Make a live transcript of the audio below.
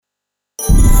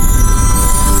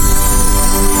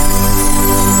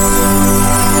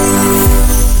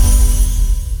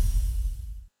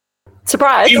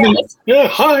Surprise. Evening. Yeah,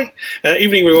 hi.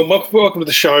 Evening, everyone. Welcome to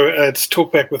the show. It's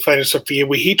Talkback with Thane and Sophia.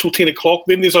 We're here till 10 o'clock.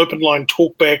 Then there's open line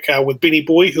Talkback with Benny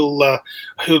Boy. He'll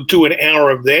do an hour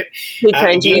of that. He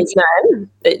changed his name.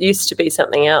 It used to be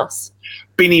something else.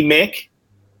 Benny Mac.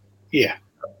 Yeah.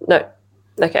 No.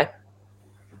 Okay.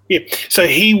 Yeah. So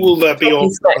he will be on.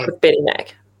 With Benny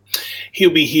Mac. He'll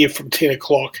be here from 10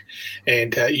 o'clock,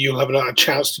 and you'll have a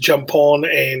chance to jump on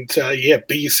and,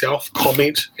 be yourself,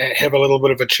 comment, and have a little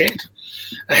bit of a chat.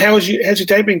 How's your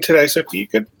day been today, Sophie? You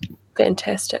good?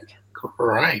 Fantastic.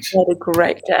 Great. I had a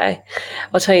great day.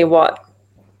 I'll tell you what,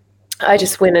 I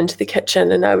just went into the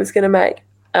kitchen and I was going to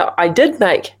I did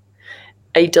make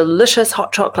a delicious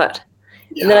hot chocolate.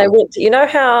 Yeah. And then I went to, you know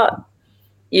how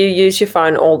you use your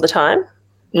phone all the time?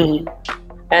 Mm-hmm.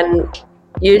 And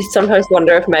you sometimes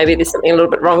wonder if maybe there's something a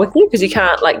little bit wrong with you because you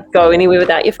can't go anywhere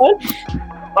without your phone.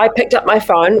 I picked up my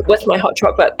phone with my hot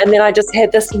chocolate, and then I just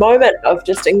had this moment of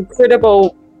just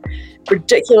incredible,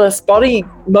 ridiculous body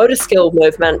motor skill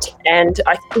movement, and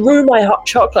I threw my hot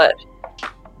chocolate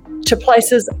to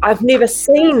places I've never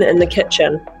seen in the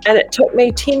kitchen, and it took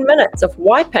me 10 minutes of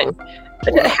wiping.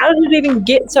 How did it even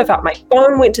get so far? My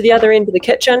phone went to the other end of the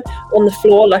kitchen on the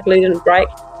floor, luckily it didn't break.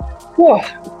 Whew,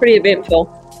 pretty eventful.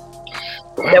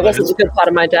 Wow, that wasn't a good part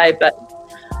of my day, but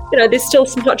there's still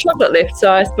some hot chocolate left,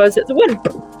 so I suppose it's a win.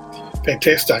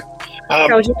 Fantastic.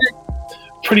 How was your day?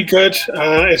 Pretty good.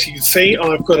 As you can see,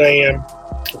 I've got a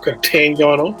tan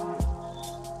going on.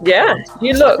 Yeah,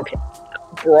 you look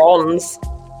bronze.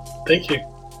 Thank you.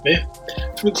 Yeah,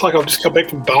 it looks like I've just come back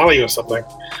from Bali or something.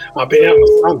 I've been out in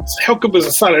the sun. How good was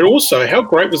the sun? And also, how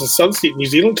great was the sunset in New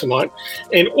Zealand tonight?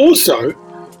 And also,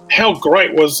 how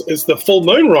great is the full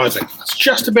moon rising? It's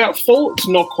just about full. It's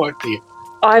not quite there.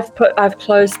 I've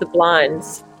closed the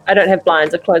blinds. I don't have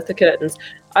blinds. I've closed the curtains.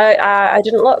 I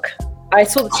didn't look. I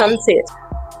saw the sunset.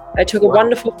 I took a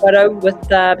wonderful photo with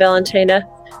Valentina.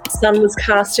 The sun was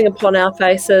casting upon our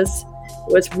faces.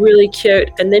 It was really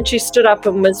cute. And then she stood up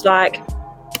and was like,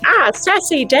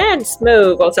 sassy dance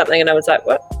move or something. And I was like,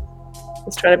 what? I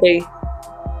was trying to be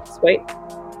sweet.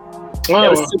 Oh, it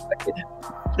was super cute.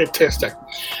 Fantastic.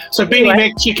 So Benny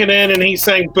Mac checking in, and he's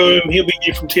saying boom, he'll be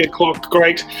there from 10 o'clock.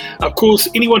 Great. Of course,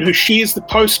 anyone who shares the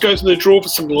post goes in the draw for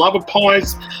some lover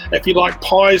pies. If you like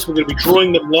pies, we're going to be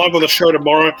drawing them live on the show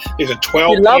tomorrow. There's a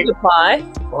 12 You love the pie.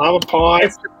 Love a pie.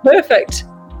 It's perfect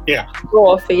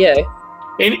draw for you.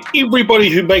 And everybody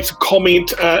who makes a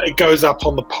comment, it goes up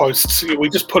on the posts. We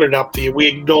just put it up there. We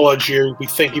acknowledge you. We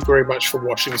thank you very much for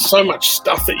watching. There's so much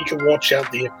stuff that you can watch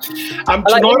out there. Tonight on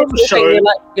the show,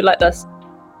 you like this.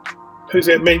 Who's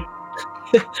that, me?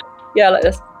 Yeah, like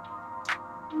this.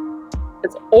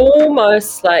 It's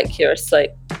almost like you're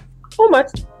asleep.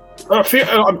 Almost.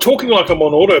 I'm talking like I'm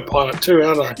on autopilot too,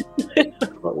 aren't I?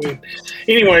 Quite weird.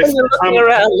 Anyways. You're looking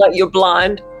around like you're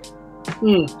blind.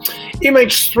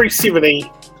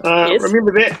 MH370. Yes.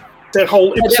 Remember that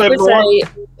whole episode? That was a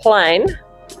plane,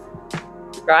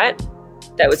 right?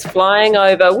 That was flying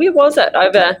over. Where was it?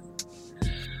 Over...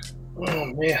 Oh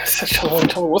man, such a long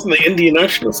time. It wasn't the Indian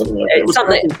Ocean or something like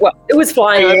that. It was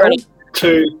flying over and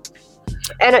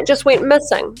it just went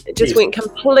missing. It just went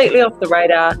completely off the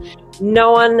radar.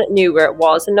 No one knew where it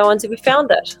was, and no one's ever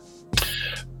found it.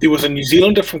 There was a New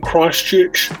Zealander from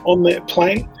Christchurch on that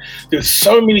plane. There were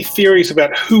so many theories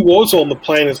about who was on the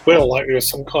plane as well. Like there was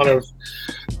some kind of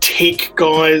tech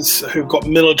guys who got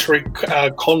military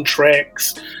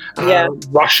contracts.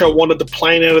 Russia wanted the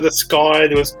plane out of the sky.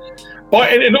 There was...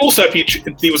 And also, if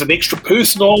there was an extra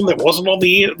person on that wasn't on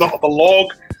the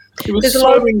log, there's a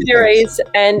lot of theories.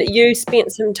 And you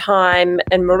spent some time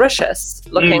in Mauritius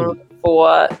looking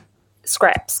for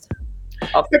scraps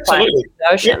of the plane in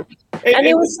the ocean. Yeah. And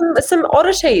there was some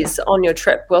oddities on your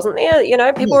trip, wasn't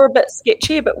there? People were a bit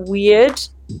sketchy, a bit weird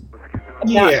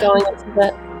about going into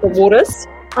the waters.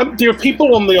 There are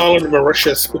people on the island of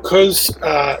Mauritius because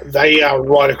they are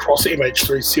right across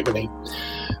MH370.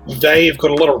 They've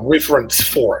got a lot of reverence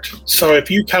for it. So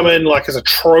if you come in like as a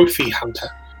trophy hunter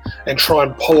and try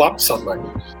and pull up something,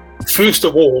 first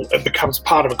of all, it becomes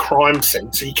part of a crime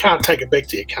scene, so you can't take it back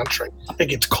to your country. It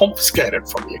gets confiscated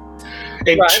from you.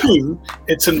 And two,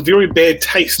 it's in very bad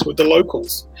taste with the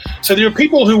locals. So there are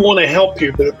people who want to help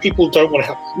you, but people don't want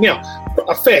to help you. Now,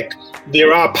 a fact,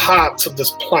 there are parts of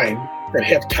this plane that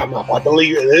have come up. I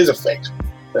believe it is a fact.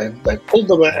 They pulled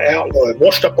them out, they're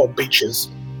washed up on beaches.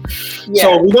 Yeah.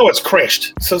 So we know it's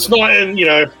crashed. So it's not in,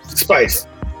 space.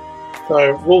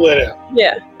 So rule that out.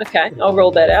 Yeah, okay. I'll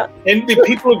rule that out. And the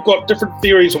people have got different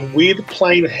theories on where the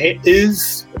plane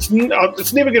is. It's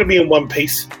never going to be in one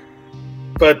piece.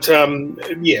 But, so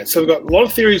we've got a lot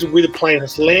of theories of where the plane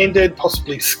has landed,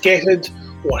 possibly scattered,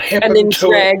 what happened and then to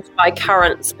dragged by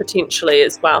currents potentially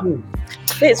as well.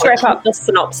 Let's wrap up this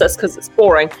synopsis because it's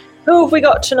boring. Who have we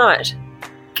got tonight?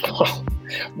 Oh,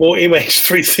 more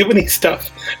MH370 stuff.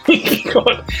 We've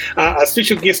got a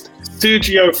special guest,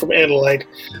 Sergio from Adelaide.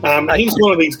 He's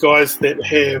one of these guys that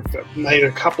have made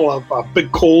a couple of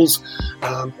big calls.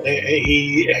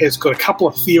 He has got a couple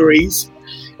of theories,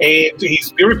 and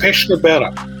he's very passionate about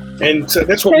it. And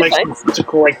that's what makes him such a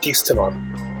great guest tonight.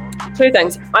 Two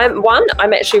things.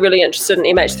 I'm actually really interested in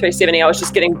MH370. I was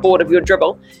just getting bored of your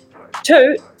dribble.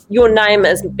 Two, your name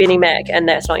is Benny Mac, and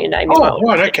that's not your name.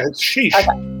 Right, okay. Sheesh.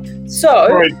 Okay. So,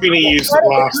 right, Benny used the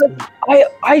last.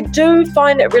 I do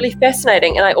find it really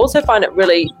fascinating, and I also find it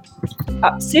really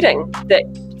upsetting that,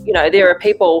 there are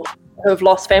people who have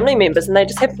lost family members and they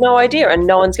just have no idea, and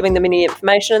no one's giving them any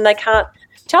information, and they can't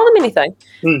tell them anything.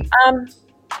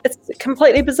 It's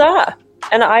completely bizarre.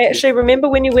 And I actually remember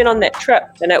when you went on that trip,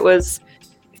 and it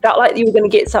felt like you were going to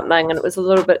get something, and it was a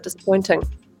little bit disappointing.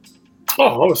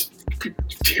 Oh, I was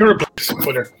terribly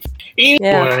disappointed.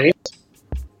 Anyway,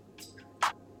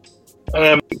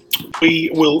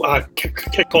 we will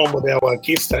kick on with our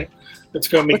guest. Let's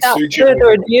go meet Without Sergio.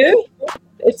 further ado,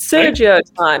 it's Sergio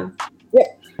time. Yep.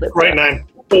 Great name.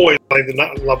 Always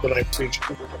love the name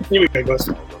Sergio. Here we go, guys.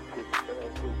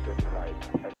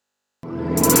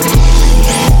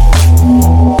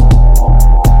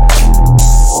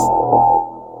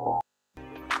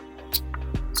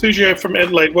 Sergio from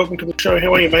Adelaide, welcome to the show.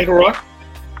 How are you, mate? All right?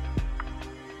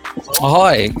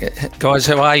 Hi, guys.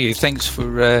 How are you? Thanks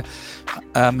for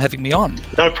having me on.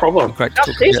 No problem. Great to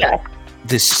talk about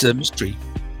this mystery.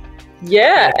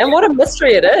 Yeah, and what a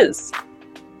mystery it is.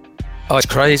 Oh, it's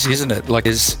crazy, isn't it?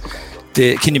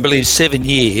 Can you believe 7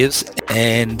 years,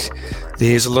 and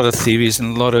there's a lot of theories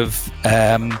and a lot of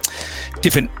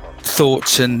different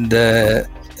thoughts and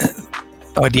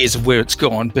ideas of where it's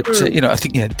gone, but I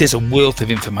think there's a wealth of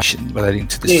information relating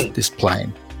to this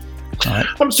plane. Right?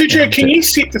 Sergio, can you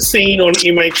set the scene on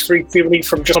MH370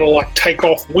 from just take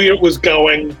off, where it was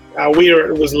going,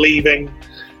 where it was leaving,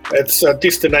 its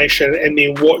destination, and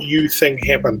then what you think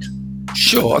happened?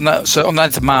 Sure. So on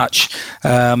 9th of March,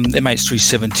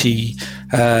 MH370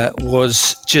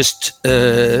 was just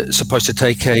supposed to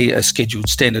take a scheduled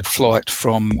standard flight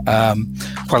from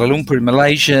Kuala Lumpur in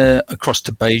Malaysia across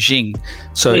to Beijing.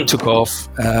 So it took off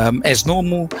as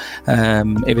normal.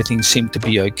 Everything seemed to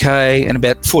be okay. And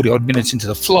about 40-odd minutes into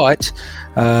the flight,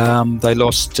 they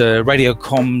lost radio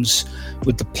comms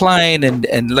with the plane.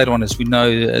 And later on, as we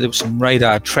know, there was some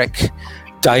radar track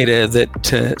data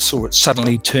that saw it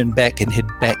suddenly turn back and head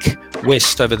back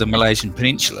west over the Malaysian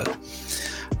peninsula.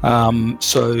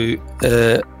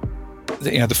 The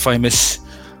famous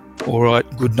 "All right,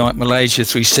 good night, Malaysia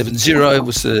 370"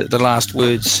 was the last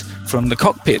words from the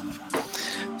cockpit.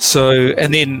 So,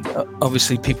 and then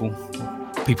obviously people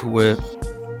were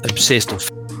obsessed or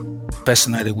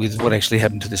fascinated with what actually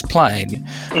happened to this plane.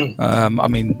 I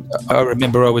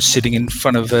remember I was sitting in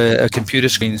front of a computer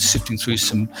screen sifting through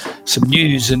some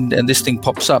news, and this thing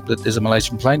pops up that there's a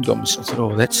Malaysian plane gone. So I thought,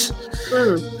 oh, that's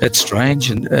strange,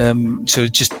 and so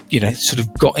just sort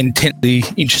of got intently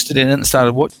interested in it and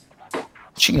started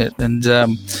watching it. And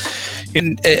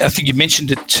I think you mentioned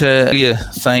it earlier,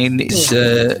 Thane, is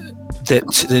that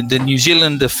the New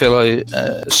Zealander fellow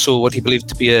saw what he believed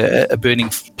to be a burning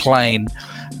plane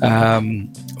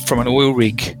from an oil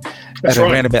rig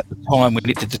around about the time when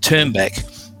it did the turn back.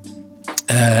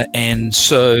 And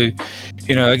so,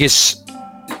 I guess,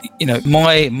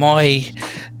 my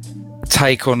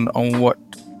take on what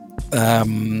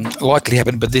likely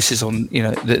happened, but this is on,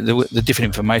 the different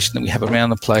information that we have around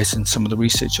the place and some of the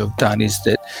research I've done, is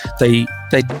that they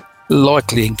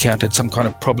likely encountered some kind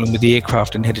of problem with the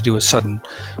aircraft and had to do a sudden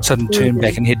turn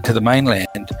back and head to the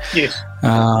mainland. Yes.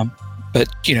 But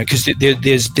because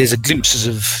there's a glimpses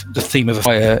of the theme of a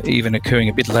fire even occurring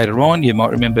a bit later on. You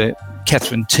might remember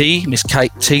Catherine T, Miss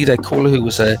Kate T, they call her, who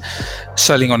was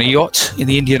sailing on a yacht in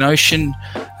the Indian Ocean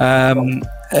around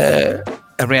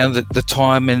the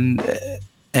time,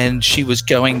 and she was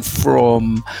going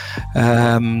from,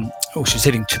 she was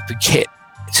heading to Phuket,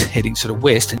 heading sort of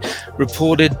west, and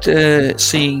reported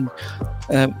seeing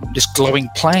this glowing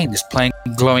plane,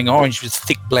 glowing orange with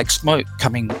thick black smoke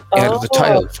coming out of the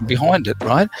tail from behind it,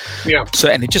 right? Yeah. So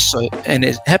and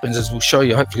it happens, as we'll show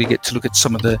you. Hopefully, you get to look at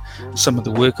some of the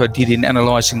work I did in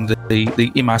analysing the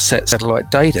Inmarsat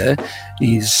satellite data.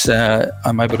 Is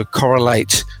I'm able to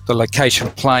correlate the location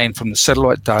of the plane from the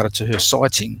satellite data to her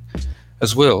sighting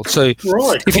as well. So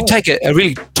if you take a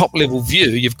really top level view,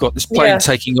 you've got this plane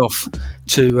taking off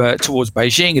towards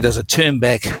Beijing. It does a turn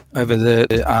back over the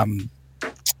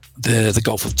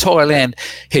Gulf of Thailand,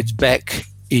 heads back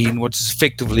in what's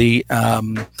effectively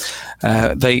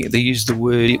they used the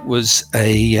word, it was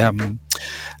a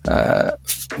it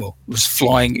was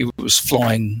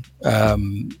flying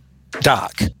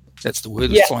dark. That's the word.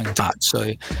 It was flying dark.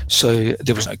 So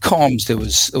there was no comms. There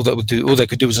was all they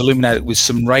could do was illuminate it with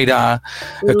some radar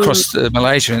across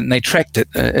Malaysia, and they tracked it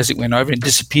as it went over and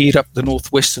disappeared up the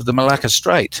northwest of the Malacca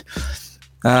Strait.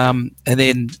 And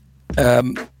then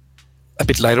a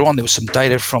bit later on, there was some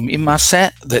data from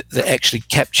Inmarsat that actually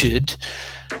captured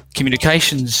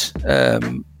communications. I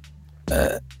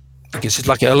guess it's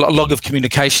like a log of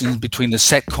communications between the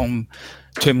SATCOM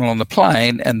terminal on the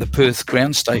plane and the Perth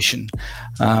ground station.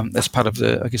 That's part of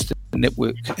the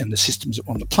network and the systems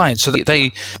on the plane. So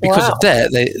they because of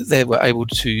that, they were able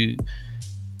to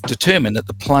determine that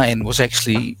the plane was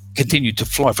actually continued to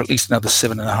fly for at least another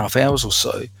 7.5 hours or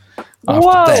so. After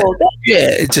that. Yeah,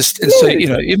 it just so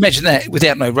you imagine that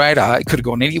without no radar, it could have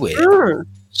gone anywhere.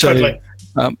 So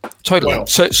totally. Wow.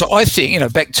 So I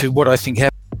think back to what I think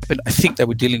happened. I think they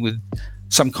were dealing with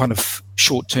some kind of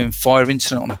short-term fire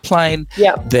incident on the plane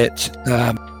that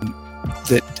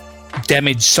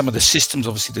damaged some of the systems,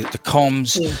 obviously the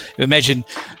comms. Imagine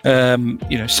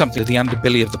something at the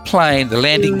underbelly of the plane, the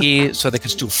landing gear, so they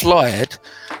could still fly it,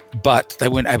 but they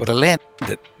weren't able to land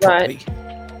it properly.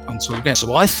 So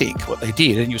I think what they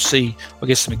did, and you'll see, I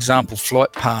guess, some example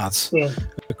flight paths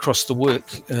across the work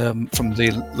from the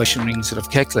elevation rings that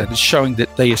I've calculated, showing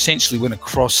that they essentially went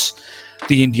across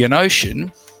the Indian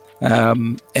Ocean,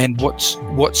 and what's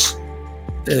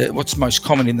most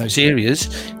common in those areas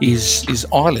is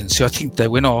islands. So I think they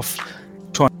went off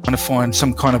trying to find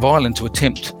some kind of island to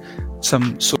attempt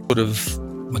some sort of,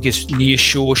 I guess, near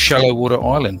shore, shallow water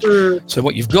island. So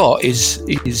what you've got is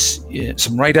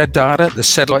some radar data, the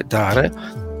satellite data,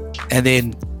 and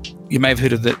then you may have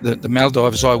heard of the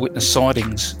Maldives eyewitness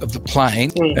sightings of the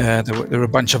plane. There were a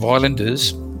bunch of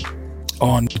islanders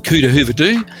on Kuta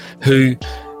Huvadu who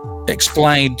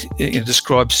explained,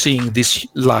 described seeing this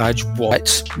large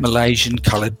white Malaysian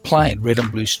coloured plane, red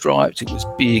and blue stripes. It was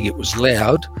big, it was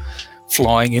loud,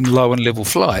 flying in low and level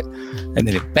flight, and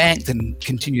then it banked and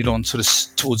continued on sort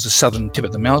of towards the southern tip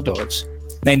of the Maldives.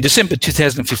 Now, in December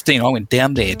 2015, I went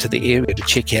down there to the area to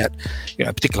check out,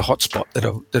 a particular hotspot that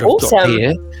I've got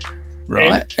there,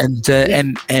 right?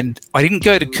 And I didn't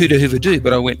go to Kuta Huvadu,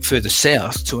 but I went further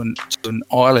south to an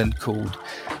island called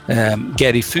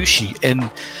Garifushi, and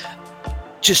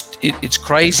just it's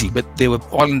crazy. But there were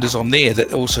islanders on there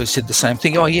that also said the same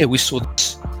thing. Oh yeah, we saw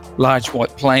this large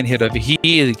white plane head over here.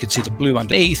 You could see the blue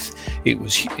underneath. It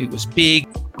was big.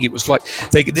 It was like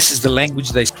this is the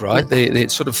language they described. They're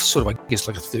sort of I guess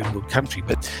like a third world country,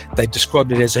 but they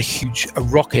described it as a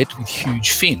rocket with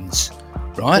huge fins,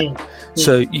 right?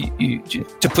 So you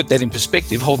to put that in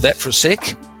perspective, hold that for a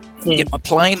sec. Get my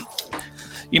plane.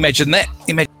 Imagine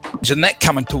that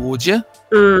coming towards you,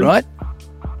 right?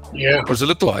 Yeah. What does it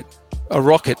look like? A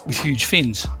rocket with huge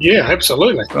fins. Yeah,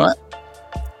 absolutely. Right.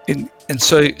 And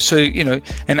so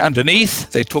and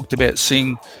underneath they talked about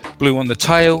seeing blue on the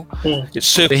tail. It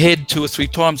circled ahead 2 or 3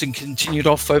 times and continued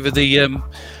off over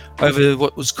over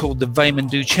what was called the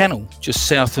Vamandu Channel, just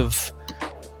south of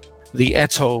the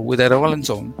atoll with that islands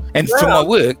on. And from my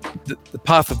work, the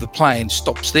path of the plane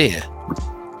stops there.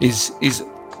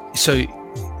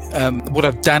 What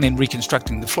I've done in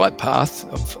reconstructing the flight path,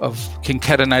 I've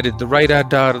concatenated the radar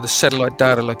data, the satellite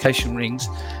data, location rings,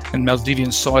 and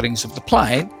Maldivian sightings of the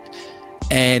plane,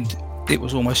 and it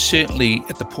was almost certainly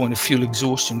at the point of fuel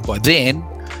exhaustion by then.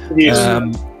 Yes.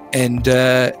 And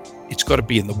it's got to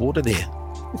be in the water there.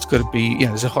 It's got to be,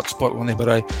 there's a hot spot on there.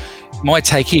 But my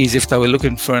take is, if they were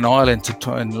looking for an island to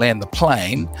try and land the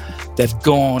plane, they've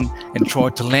gone and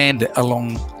tried to land it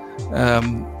along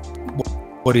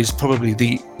what is probably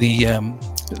the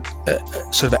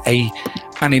sort of a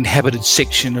uninhabited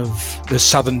section of the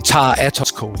southern Tar Atoll, it's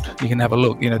called. You can have a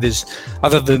look. There's,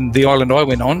 other than the island I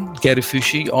went on,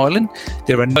 Garifushi Island,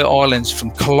 there are no islands from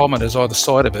kilometres either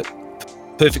side of it.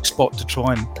 Perfect spot to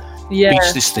try and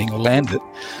beach this thing or land it.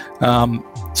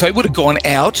 So it would have gone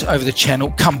out over the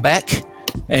channel, come back,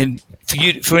 and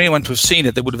for anyone to have seen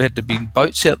it, there would have had to have been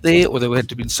boats out there, or there would have had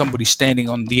to have been somebody standing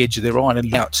on the edge of their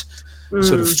island out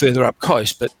sort of further up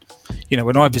coast. But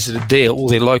when I visited there, all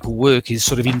their local work is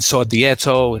sort of inside the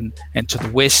atoll and to the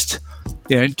west.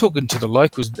 Talking to the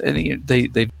locals, and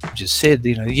they just said,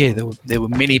 there were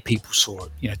many people saw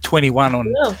it. 21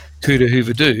 on Kuta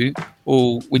Huvadu.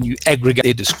 Or when you aggregate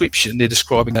their description, they're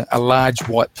describing a large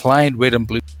white plane, red and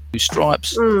blue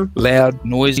stripes, loud,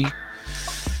 noisy.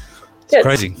 It's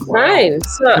crazy. Right.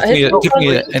 So give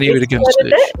me an area to go and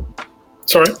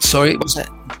search. Sorry, what was that?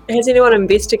 has anyone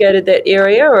investigated that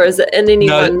area, or is it in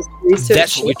anyone's research?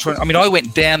 That's what we're trying. I mean, I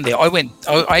went down there.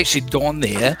 I actually gone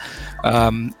there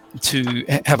to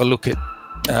have a look at.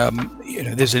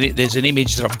 There's an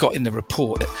image that I've got in the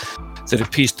report that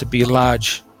appears to be a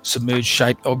large submerged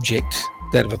shaped object,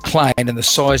 that of a plane, and the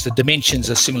size, the dimensions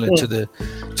are similar to a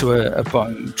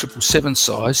Boeing 777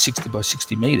 size, 60 by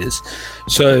 60 meters.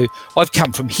 So I've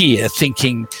come from here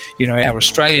thinking, our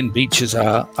Australian beaches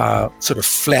are sort of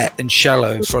flat and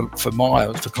shallow for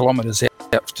miles, for kilometres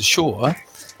out to shore,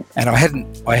 and I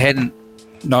hadn't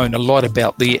known a lot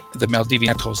about the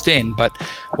Maldivian atolls then. But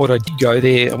what I did go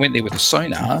there, I went there with a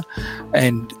sonar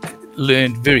and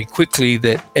learned very quickly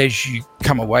that as you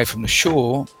come away from the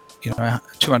shore,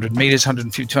 200 meters,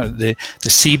 150, 200, the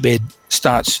seabed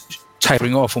starts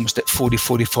tapering off almost at 40,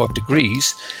 45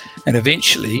 degrees, and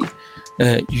eventually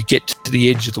you get to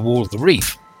the edge of the wall of the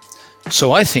reef.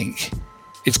 So I think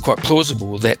it's quite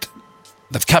plausible that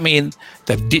they've come in,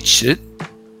 they've ditched it.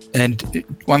 And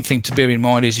one thing to bear in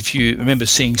mind is, if you remember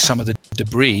seeing some of the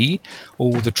debris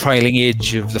or the trailing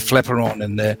edge of the flaperon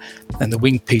and the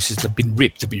wing pieces have been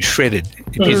ripped, have been shredded.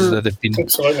 It appears as though they've been.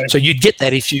 Absolutely. So you'd get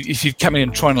that if you come in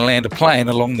and trying to land a plane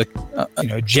along the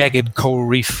jagged coral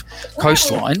reef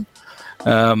coastline.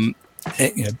 Some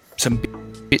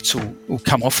bits will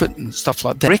come off it and stuff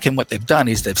like that. I reckon what they've done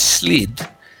is they've slid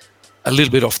a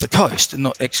little bit off the coast, and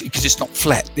not actually, because it's not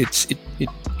flat.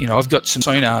 I've got some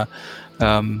sonar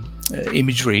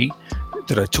imagery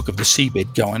that I took of the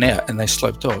seabed going out, and they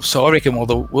sloped off. So I reckon while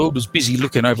the world was busy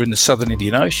looking over in the southern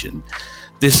Indian Ocean,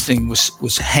 this thing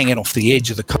was hanging off the edge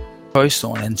of the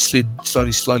coastline and slid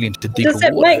slowly into deeper water. Does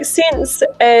it make sense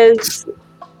as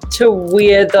to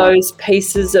where those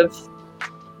pieces of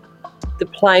the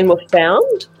plane were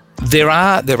found? There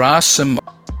are some.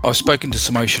 I've spoken to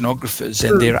some oceanographers,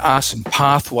 and there are some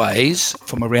pathways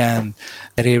from around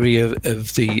that area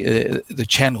of the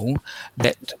channel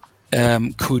that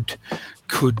could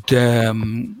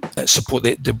support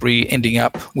that debris ending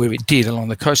up where it did along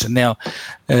the coast. And now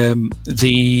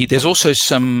there's also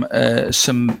some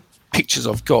pictures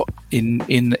I've got in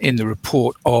the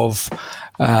report of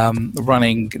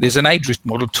running. There's an ADRIFT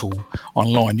model tool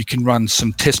online. You can run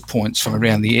some test points from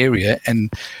around the area,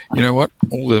 and you know what,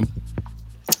 all the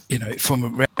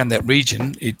from around that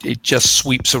region, it just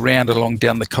sweeps around along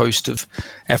down the coast of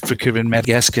Africa and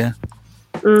Madagascar.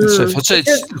 And so forth. So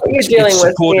you're dealing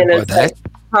with like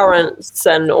currents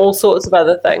and all sorts of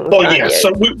other things. Oh, yeah.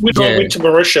 So we went to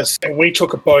Mauritius, and we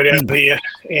took a boat out there,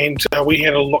 and we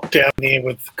had a look down there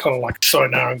with kind of like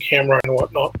sonar and camera and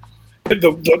whatnot.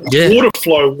 The water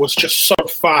flow was just so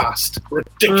fast,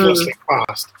 ridiculously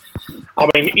fast. I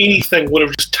mean, anything would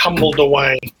have just tumbled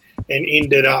away and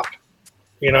ended up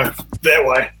that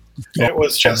way. It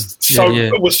was just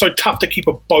it was so tough to keep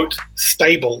a boat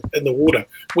stable in the water.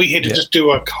 We had to just do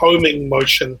a combing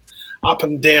motion up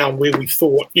and down where we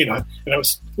thought, and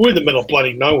we're in the middle of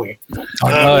bloody nowhere.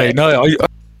 I know.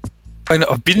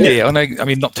 I've been there. I know. I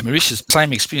mean, not to Mauritius.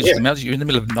 Same experience. You're in the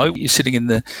middle of nowhere. You're sitting in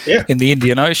the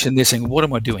Indian Ocean. They're saying, "What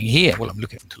am I doing here?" Well, I'm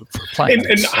looking to look for a plane.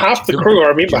 And half the crew, I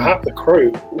remember, half the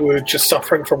crew were just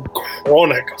suffering from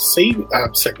chronic sea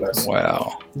sickness.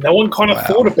 Wow. No one kind of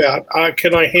thought about,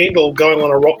 can I handle going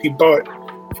on a rocky boat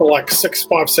for like 6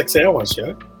 hours?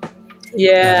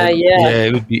 Yeah.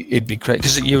 It'd be crazy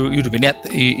because you'd have been out.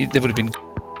 There would have been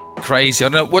crazy. I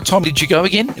don't know. What time did you go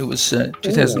again? It was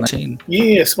 2018.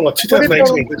 Yes, well,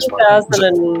 2018.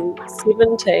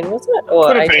 2017, was it?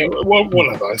 Or 18? One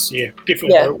of those,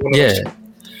 definitely. One of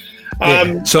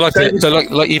those. So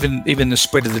even the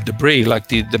spread of the debris, like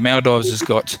the Maldives has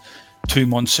got 2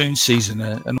 monsoon seasons,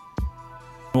 a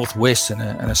northwest and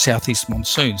a southeast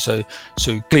monsoon. So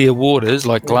clear waters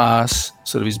like glass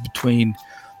sort of is between,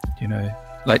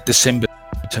 late December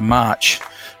to March.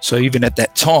 So even at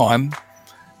that time,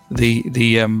 the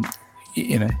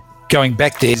going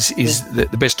back there is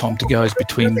the best time to go is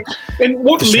between. And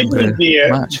what December, led me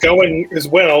there March. Going as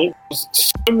well was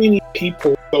so many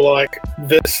people were like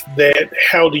this, that,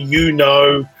 how do you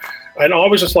know? And I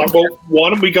was just like, well, why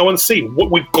don't we go and see?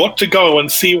 We've got to go and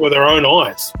see it with our own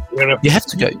eyes. You have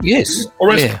to go, yes.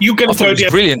 Or else you're going to go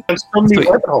down brilliant. so many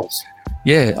rabbit holes.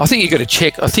 Yeah, I think you've got to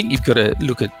check. I think you've got to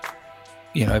look at,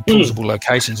 plausible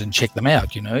locations and check them out,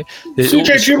 CJ,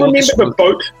 do you remember the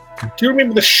boat? Do you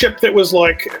remember the ship that was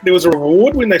like, there was a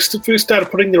reward when they first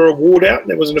started putting the reward out, and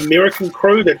there was an American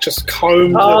crew that just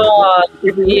combed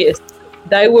yes.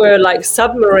 They were like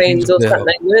submarines or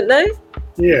something, weren't they?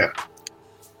 Yeah.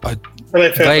 I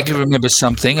vaguely remember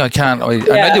something. I know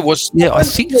there was, I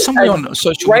think somewhere on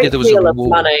social media there was a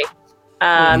reward. Great deal of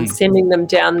money sending them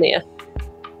down there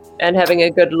and having a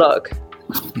good look.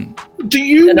 Do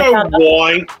you know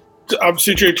why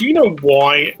Sergio, do you know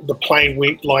why the plane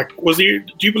went? Do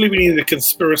you believe any of the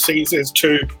conspiracies as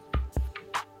to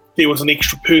there was an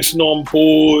extra person on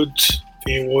board?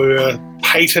 There were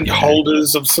patent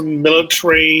holders of some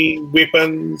military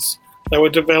weapons they were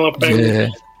developing. Yeah.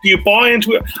 Do you buy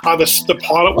into it? The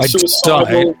pilot was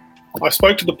suicidal. I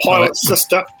spoke to the pilot's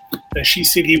sister, and she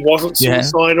said he wasn't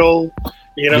suicidal.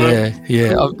 They're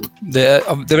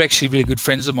actually really good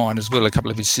friends of mine as well. A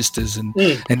couple of his sisters, and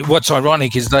what's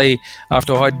ironic is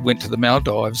after I went to the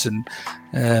Maldives, and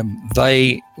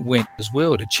they went as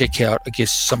well to check out, I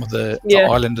guess, some of the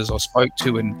islanders I spoke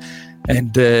to, and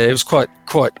it was quite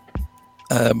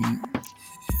I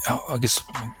guess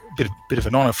a bit of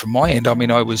an honour from my end. I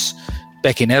mean, I was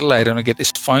back in Adelaide, and I get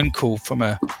this phone call from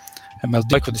a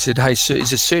local that said, "Hey, sir, is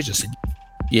this Serge?" I said,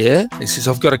 "Yeah." He says,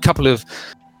 "I've got a couple of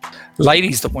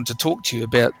ladies that want to talk to you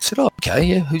about." I said, "Oh, okay,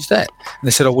 yeah, who's that?" And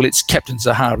they said, "Oh, well, it's Captain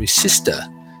Zahari's sister,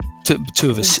 two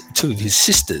of his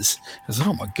sisters." I said,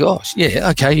 "Oh my gosh,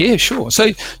 yeah, okay, yeah, sure."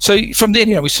 So from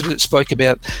then, we sort of spoke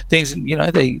about things, and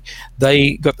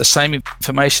they got the same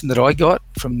information that I got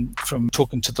from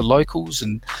talking to the locals,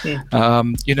 and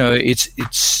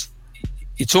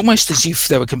it's almost as if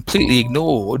they were completely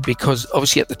ignored, because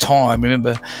obviously at the time,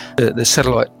 remember, the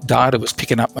satellite data was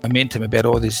picking up momentum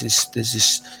about, there's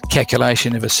this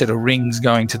calculation of a set of rings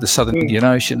going to the southern Indian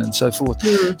Ocean and so forth.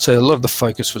 So a lot of the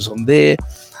focus was on there.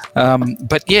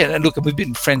 But yeah, and look, we've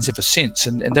been friends ever since,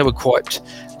 and they were quite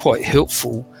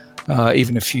helpful,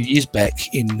 even a few years back.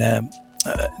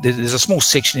 There's a small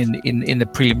section in the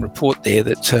prelim report there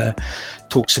that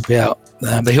talks about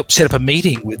they helped set up a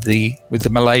meeting with the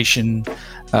Malaysian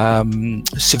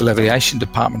Civil Aviation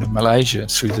Department of Malaysia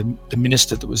through the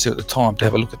minister that was there at the time, to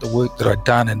have a look at the work that I'd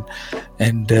done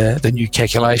and the new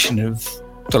calculation of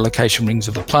the location rings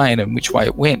of the plane and which way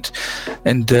it went.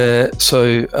 And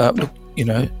look,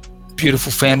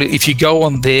 beautiful family. If you go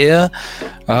on there,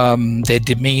 their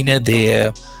demeanour,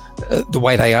 the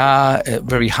way they are,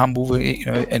 very humble,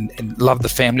 and love the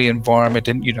family environment.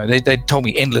 And they told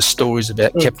me endless stories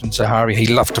about Captain Zahari. He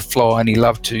loved to fly, and he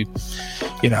loved to,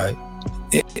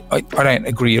 I don't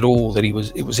agree at all that it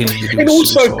was anything to do with and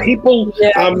also suicide. People,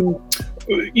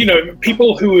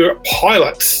 people who were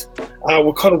pilots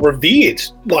were kind of revered,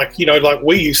 like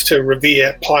we used to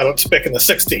revere pilots back in the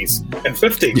 60s and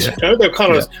 50s. They were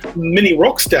kind of mini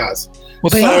rock stars. Well,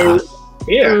 they are.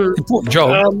 Yeah, important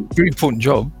job. Very important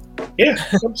job. Yeah,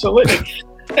 absolutely.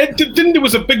 And didn't there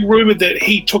was a big rumour that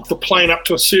he took the plane up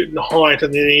to a certain height,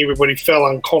 and then everybody fell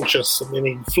unconscious, and then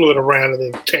he flew it around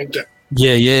and then tanked it?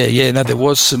 Yeah. No, there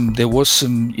was some. To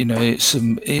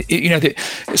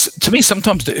me,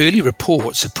 sometimes the early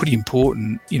reports are pretty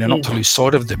important. Not to lose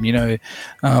sight of them. And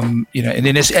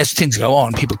then as things go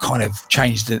on, people kind of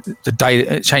change the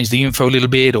data, change the info a little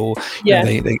bit, or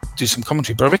they do some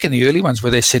commentary. But I reckon the early ones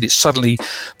where they said it suddenly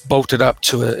bolted up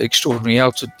to an extraordinary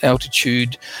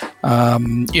altitude.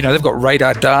 They've got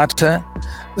radar data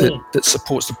that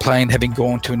supports the plane having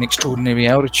gone to an extraordinary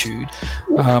altitude.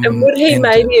 And would he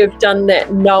maybe have done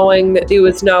that knowing that there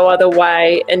was no other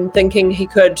way, and thinking he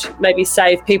could maybe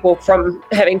save people from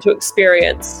having to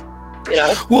experience,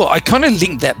 Well, I kind of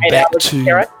link that back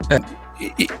to...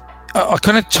 I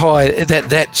kind of tie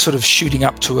that sort of shooting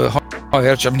up to a high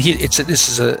altitude. I mean, this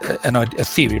is a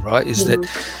theory, right? Is that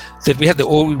we had the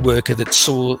oil worker that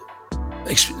saw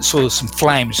some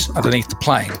flames underneath the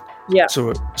plane. Yeah.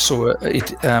 Saw it.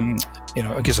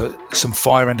 I guess some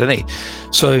fire underneath.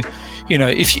 So,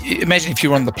 if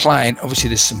you're on the plane, obviously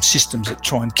there's some systems that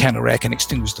try and counteract and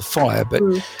extinguish the fire. But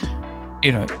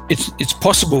it's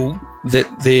possible that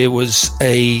there was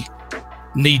a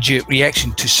knee-jerk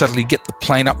reaction to suddenly get the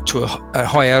plane up to a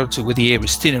high altitude where the air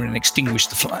is thinner and extinguish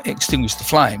the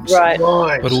flames. Right.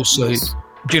 But also,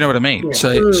 do you know what I mean? Yeah.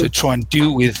 So try and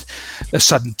deal with a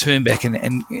sudden turn back, and I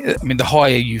mean, the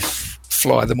higher you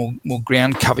fly, the more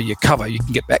ground cover you cover, you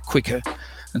can get back quicker,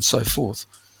 and so forth.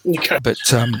 Okay. But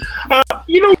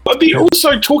they're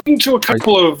also talking to a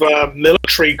couple of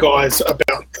military guys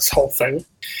about this whole thing.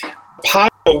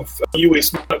 Part of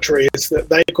US military is that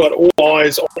they've got all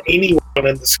eyes on anyone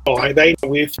in the sky. They know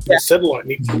where the satellite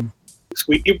networks,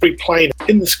 every plane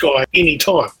in the sky any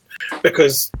time,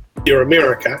 because they're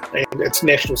America and it's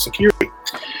national security.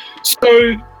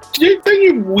 So don't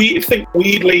you think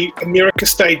weirdly America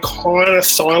stayed kind of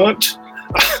silent?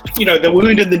 They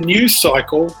weren't in the news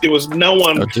cycle. There was no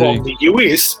one from the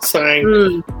US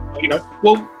saying,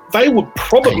 well, they would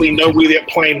probably know where that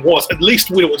plane was, at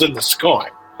least when it was in the sky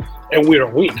and where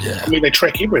it went. Yeah. I mean, they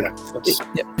track everything.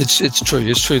 It's true.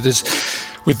 It's true. There's,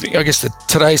 with I guess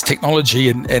today's technology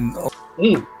and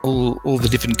all the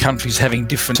different countries having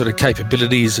different sort of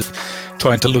capabilities of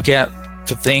trying to look out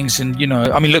types of things. And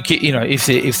I mean, look,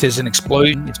 if there's an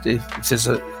explosion, if there's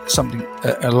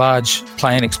a large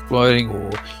plane exploding, or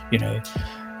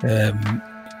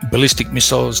ballistic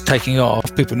missiles taking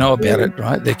off, people know about it,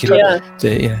 right?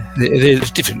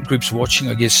 There's different groups watching,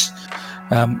 I guess,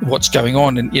 what's going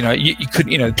on. And you could,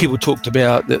 people talked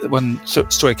about that one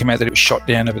story came out that it was shot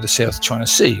down over the South China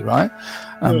Sea, right?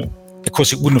 Of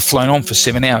course, it wouldn't have flown on for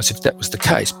 7 hours if that was the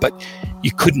case, but you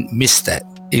couldn't miss that.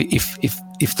 If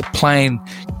the plane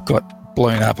got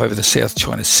blown up over the South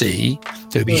China Sea,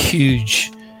 there would be a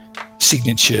huge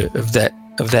signature of that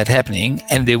happening,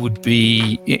 and there would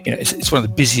be, it's one of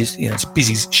the busiest, it's a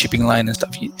busy shipping lane and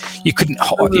stuff. You couldn't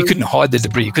hide the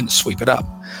debris, you couldn't sweep it up.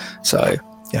 So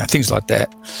things like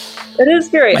that. It is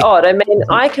very odd. I mean,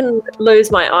 I can lose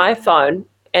my iPhone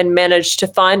and manage to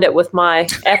find it with my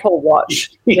Apple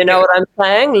Watch. You know what I'm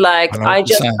saying? Like, I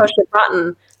just push a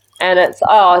button and it's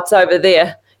over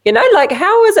there.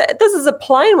 How is it? This is a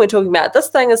plane we're talking about. This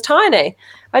thing is tiny.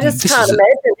 I just can't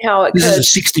imagine how it could. This is a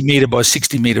 60 metre by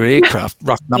 60 metre aircraft,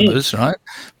 rough numbers, right?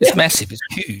 It's massive. It's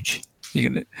huge.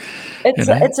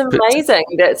 It's amazing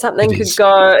that something could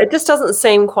go. It just doesn't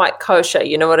seem quite kosher.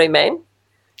 You know what I mean?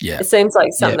 Yeah. It seems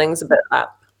like something's a bit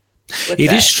up.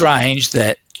 It is strange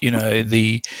that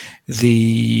the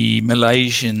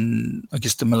Malaysian.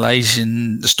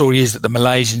 The story is that the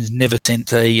Malaysians never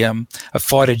sent a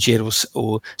fighter jet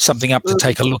or something up to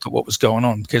take a look at what was going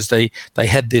on, because they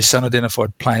had this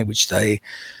unidentified plane, which they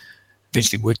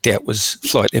eventually worked out was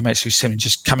flight MH370,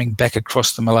 just coming back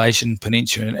across the Malaysian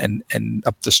peninsula and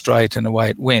up the strait, and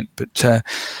away it went. But I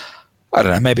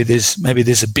don't know. Maybe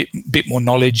there's a bit more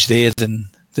knowledge there than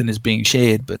is being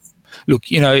shared. But look,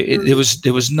 there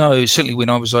was no, certainly when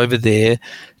I was over there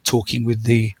talking with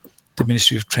the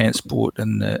Ministry of Transport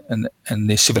and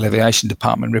their Civil Aviation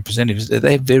Department representatives,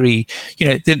 they're very,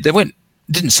 they weren't,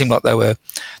 didn't seem like they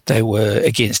were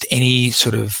against any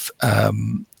sort of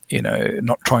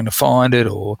not trying to find it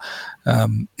or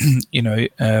hiding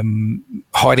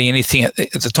anything. At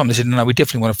the time they said, no, we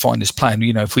definitely want to find this plane.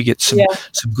 If we get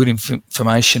some good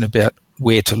information about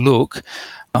where to look.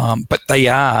 But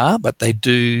they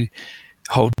do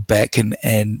hold back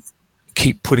and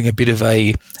keep putting a bit of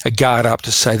a guard up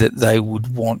to say that they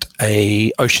would want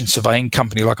a ocean surveying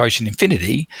company like Ocean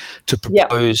Infinity to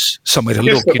propose somewhere to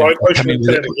look. Ocean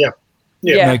Infinity,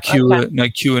 no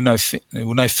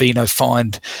fee, no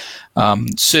find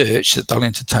search, that they'll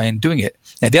entertain doing it.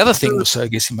 Now, the other thing also, I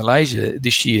guess, in Malaysia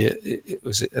this year, it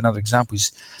was another example,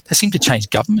 is they seem to change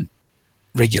government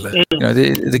regular.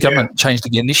 The government changed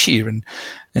again this year, and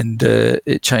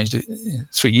it changed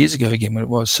 3 years ago again when it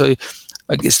was. So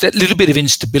I guess that little bit of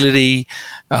instability,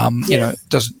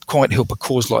 doesn't quite help a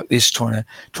cause like this, trying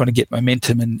to get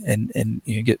momentum and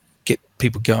get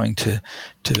people going to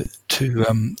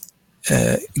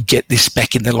get this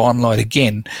back in the limelight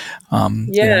again.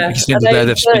 Because at the end of the day,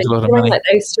 they've spent a lot of money. Like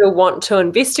they still want to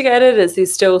investigate it? Is there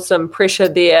still some pressure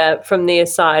there from their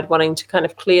side, wanting to kind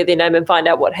of clear their name and find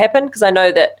out what happened? Because I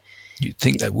know that you'd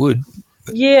think they would.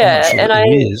 Yeah, and I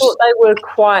thought they were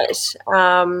quite.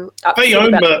 They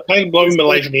own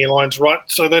Malaysian Airlines, right?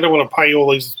 So they don't want to pay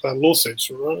all these lawsuits,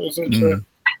 right? Isn't it?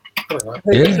 I don't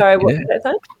know. Sorry, what did that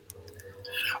say?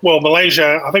 Well,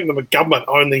 Malaysia, I think the government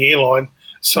own the airline.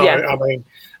 So I mean,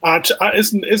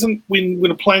 isn't when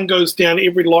a plane goes down,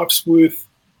 every life's worth,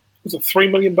 was it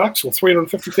 $3 million or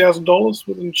 $350,000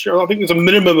 with insurance? I think there's a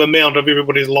minimum amount of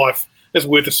everybody's life is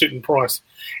worth a certain price,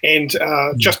 and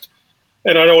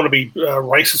and I don't want to be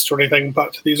racist or anything,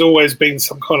 but there's always been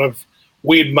some kind of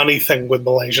weird money thing with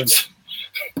Malaysians.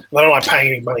 They don't like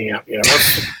paying any money out.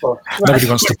 Nobody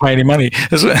wants to pay any money,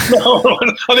 is it? No,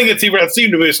 I think it's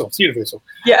universal. It's universal.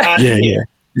 Yeah.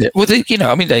 Yeah. Well, they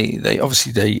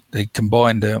obviously they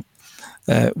combined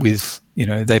with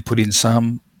they put in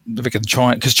some.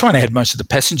 China, because China had most of the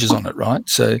passengers on it, right?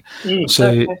 So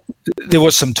there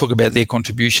was some talk about their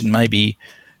contribution. Maybe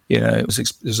it was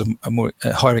a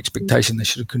higher expectation. They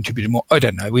should have contributed more. I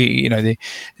don't know. They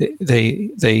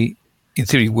in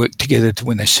theory worked together to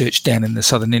when they searched down in the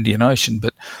southern Indian Ocean,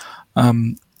 but they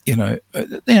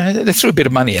threw a bit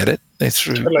of money at it. They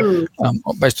threw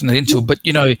based on the intel, but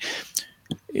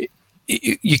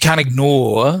you can't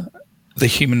ignore the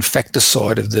human factor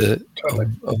side of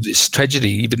of this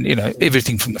tragedy. Even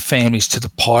everything from the families to the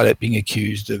pilot being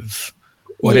accused of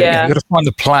whatever. You've got to find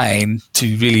the plane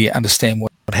to really understand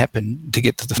what happened to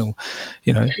get to the final.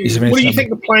 Is there what do you think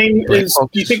the plane is?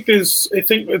 Do you think it's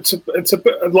a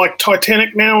bit like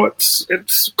Titanic now?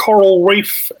 It's coral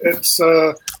reef. It's.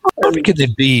 I reckon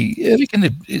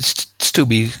there'd still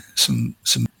be some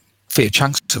fair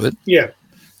chunks of it. Yeah.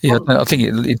 Yeah, I think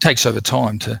it takes over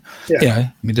time to,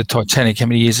 I mean, the Titanic, how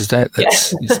many years is that?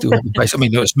 That's you still have the base. I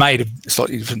mean, it's made of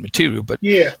slightly different material, but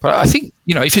I think,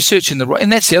 if you're searching the right,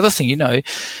 and that's the other thing,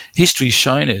 history's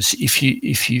shown us if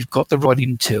you've got the right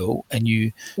intel and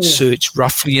you search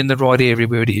roughly in the right area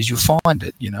where it is, you'll find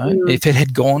it. If it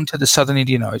had gone to the southern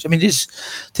Indian Ocean, I mean,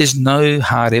 there's no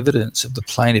hard evidence of the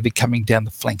plane ever coming down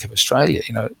the flank of Australia.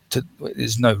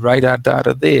 There's no radar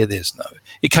data there. There's no.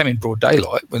 It came in broad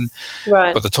daylight when,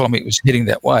 by the time it was heading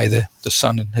that way, the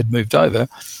sun had moved over.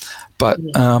 But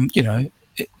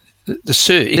the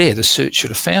search should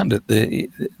have found it. The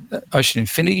Ocean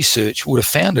Infinity search would have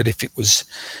found it if it was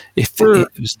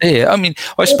there. I mean,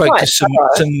 I spoke to some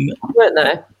weren't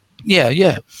they?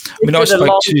 Yeah. I mean, I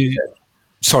spoke to.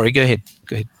 Sorry, go ahead.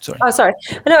 Sorry. Oh, sorry.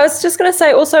 No, I was just going to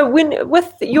say also,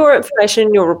 with your information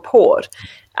in your report,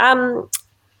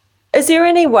 is there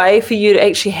any way for you to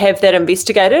actually have that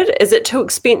investigated? Is it too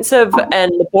expensive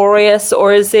and laborious,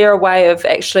 or is there a way of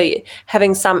actually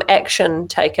having some action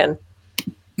taken?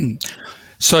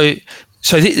 So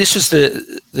this was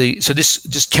so this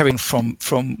just carrying from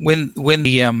when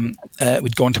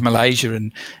we'd gone to Malaysia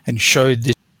and showed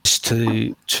this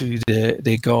to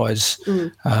their guys,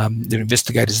 their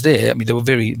investigators there. I mean, they were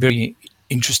very, very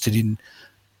interested in,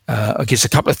 I guess, a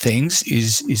couple of things.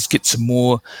 Is get some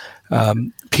more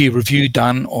peer review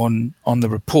done on the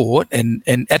report, and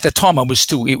at the time it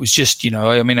was just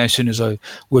I mean, as soon as I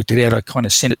worked it out, I kind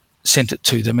of sent it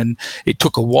to them, and it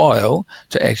took a while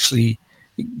to actually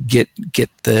get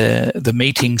the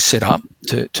meeting set up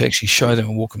to actually show them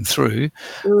and walk them through.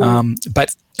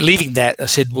 But leaving that, I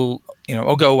said, well,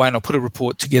 I'll go away and I'll put a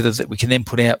report together that we can then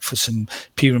put out for some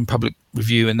peer and public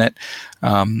review, and that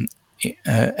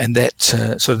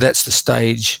so that's the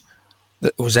stage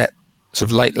that was at sort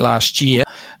of late last year,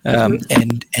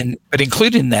 but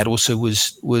included in that also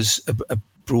was a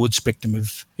broad spectrum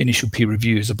of initial peer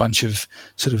reviews, a bunch of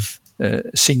sort of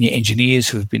senior engineers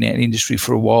who have been out in industry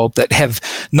for a while that have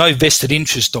no vested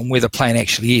interest on where the plane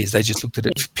actually is. They just looked at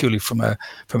it purely from an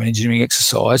engineering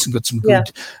exercise and got some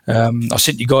good. I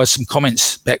sent you guys some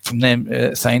comments back from them,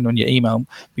 Thane, on your email.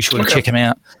 Be sure to check them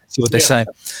out, see what they say.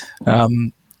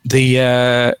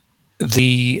 The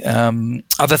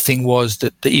other thing was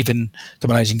that even the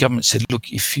Malaysian government said,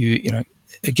 look, if you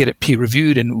get it peer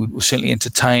reviewed, and we'll certainly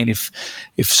entertain if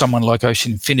someone like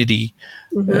Ocean Infinity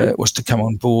was to come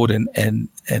on board and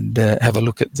have a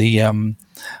look at the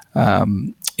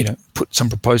put some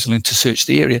proposal in to search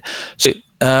the area. So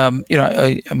I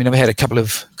mean, I've had a couple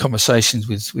of conversations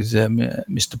with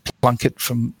Mr. Plunkett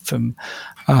from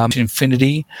Ocean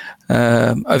Infinity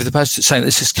over the past, saying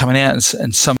this is coming out,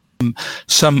 and some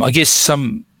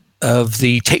of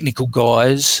the technical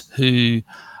guys who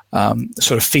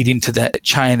sort of feed into that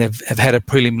chain have had a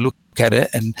prelim look at it,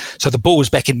 and so the ball was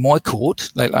back in my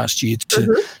court late last year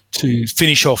to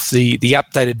finish off the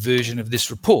updated version of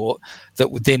this report that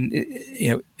would then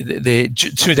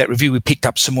through that review we picked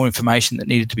up some more information that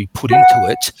needed to be put into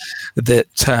it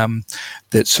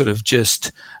that sort of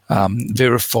just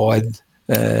verified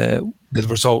the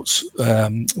results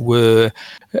were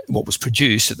what was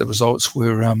produced. That the results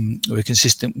were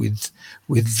consistent with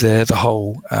the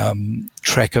whole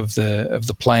track of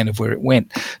the plane of where it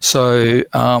went. So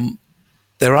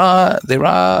there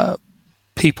are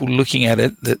people looking at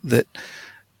it that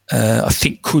I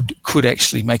think could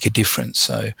actually make a difference.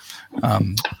 So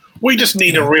we just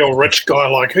need a real rich guy.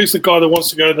 Like, who's the guy that wants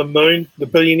to go to the moon? The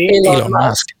billionaire? Elon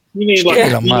Musk. You need like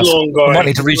an Elon guy. I might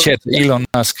need to reach out to Elon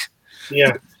Musk.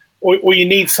 Yeah. Or you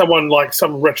need someone like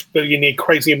some rich billionaire,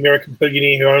 crazy American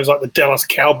billionaire who owns like the Dallas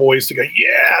Cowboys to go,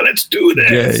 yeah, let's do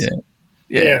this.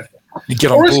 Yeah. You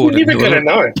get on board. We're never going to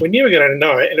know. We're never going to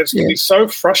know it. And it's going to be so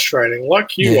frustrating.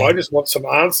 Like you, I just want some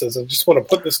answers and just want to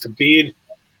put this to bed.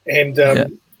 And,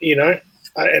 and I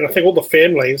think all the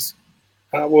families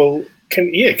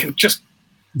can just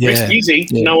rest easy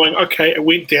knowing, okay, it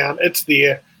went down, it's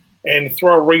there. And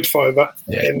throw a reef over,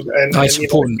 and it's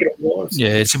important.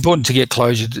 It's important to get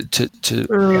closure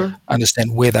to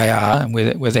understand where they are and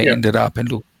where they ended up.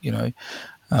 And look,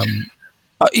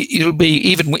 it'll be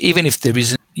even if there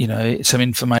isn't some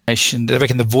information. I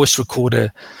reckon the voice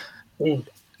recorder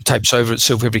tapes over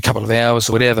itself every couple of hours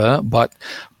or whatever. But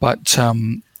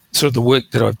sort of the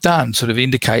work that I've done sort of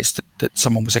indicates that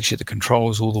someone was actually at the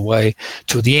controls all the way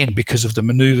to the end because of the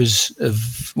manoeuvres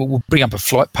of. We'll bring up a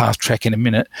flight path track in a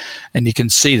minute, and you can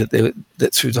see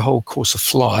that through the whole course of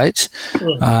flight,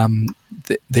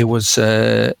 there was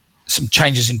some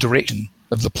changes in direction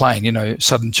of the plane.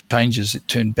 Sudden changes. It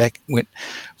turned back, went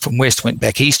from west, went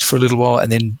back east for a little while,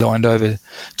 and then dined over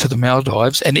to the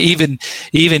Maldives. And even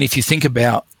if you think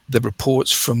about the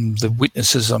reports from the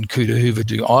witnesses on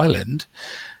Kutahuvudu Island,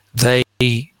 they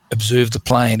observed the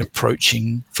plane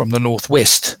approaching from the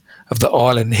northwest of the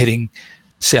island heading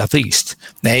southeast.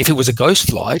 Now, if it was a ghost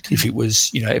flight, if it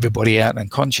was, everybody out and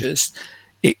unconscious,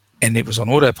 and it was on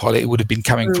autopilot, it would have been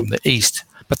coming from the east.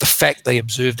 But the fact they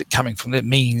observed it coming from there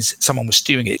means someone was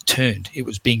steering it. It turned. It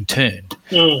was being turned,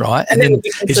 right? And then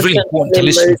it's really important to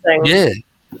listen.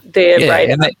 Their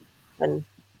radar and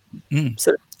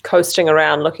sort of coasting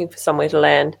around looking for somewhere to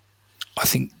land. I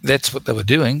think that's what they were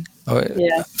doing,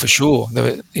 for sure. They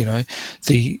were,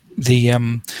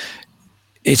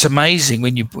 it's amazing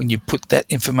when you put that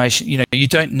information. You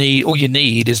don't need, all you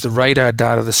need is the radar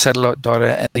data, the satellite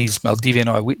data, and these Maldivian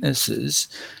eyewitnesses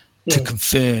to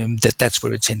confirm that that's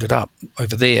where it's ended up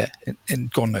over there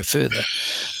and gone no further,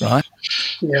 right?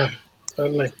 Yeah,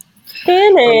 totally.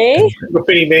 Benny. We've got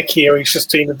Benny Mac here. He's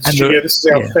just in the studio. This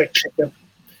is our fact checker.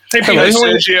 Hey, Benny. Hello,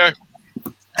 Sergio.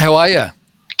 How are you?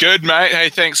 Good, mate. Hey,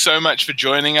 thanks so much for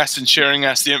joining us and sharing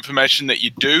us the information that you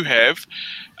do have.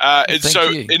 It's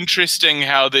so interesting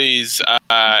how these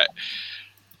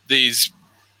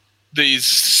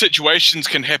situations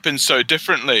can happen so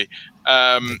differently.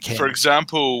 For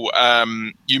example,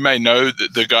 you may know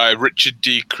that the guy Richard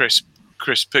D.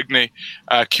 Crispigny,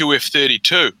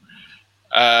 QF32.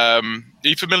 Are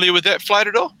you familiar with that flight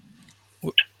at all?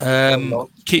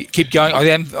 Keep going.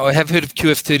 I have heard of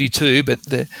QF32, but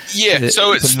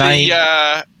so it's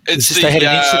they had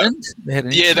an incident.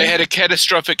 They had a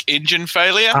catastrophic engine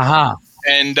failure.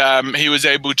 And he was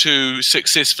able to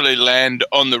successfully land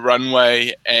on the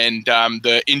runway, and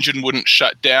the engine wouldn't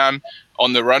shut down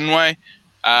on the runway.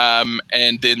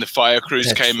 And then the fire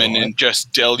crews came in and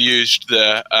just deluged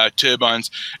the turbines.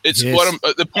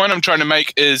 The point I'm trying to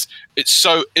make is it's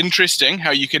so interesting how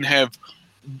you can have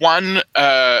one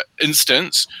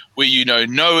instance where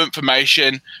no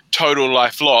information, total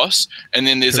life loss, and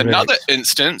then there's another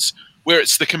instance where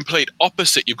it's the complete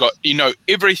opposite. You've got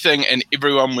everything and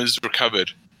everyone was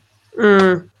recovered.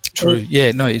 True.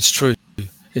 Yeah, no, it's true.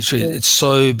 It's true. It's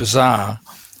so bizarre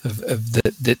of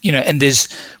that and there's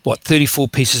 34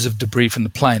 pieces of debris from the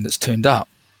plane that's turned up.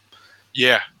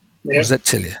 What does that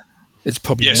tell you? It's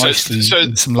probably mostly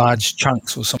in some large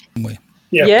chunks or somewhere.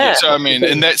 So I mean,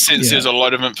 in that sense, there's a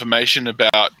lot of information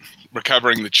about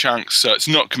recovering the chunks. So it's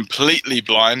not completely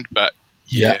blind, but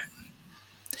But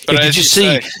did you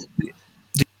see?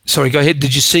 Sorry, go ahead.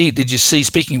 Did you see?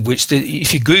 Speaking of which,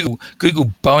 if you Google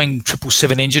Boeing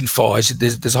 777 engine fires,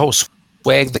 there's a whole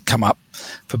swag that come up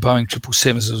for Boeing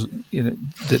 777s.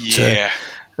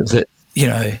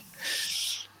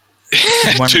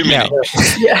 Too many.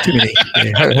 Too many.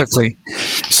 Yeah, hopefully.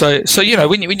 So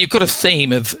when you've got a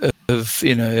theme of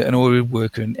an oil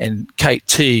worker and Kate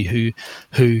T, who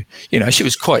she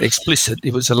was quite explicit.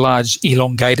 It was a large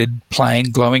elongated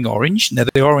plane glowing orange. Now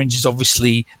the orange is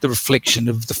obviously the reflection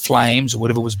of the flames or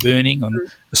whatever was burning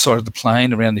on the side of the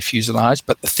plane around the fuselage,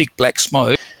 but the thick black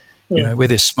smoke. Where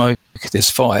there's smoke, there's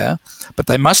fire. But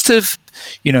they must have,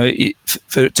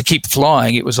 for it to keep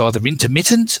flying, it was either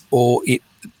intermittent or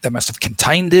they must have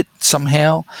contained it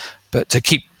somehow. But to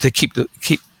keep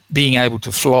being able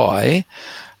to fly,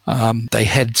 they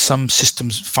had some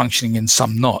systems functioning and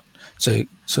some not. So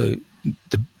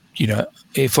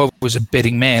if I was a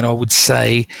betting man, I would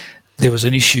say there was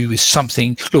an issue with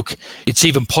something. Look, it's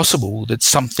even possible that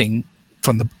something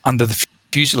from under the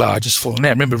fuselage has fallen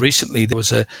out. Remember, recently there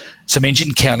was some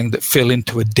engine cowling that fell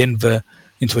into a Denver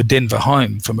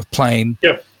home from a plane.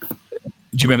 Yeah. Do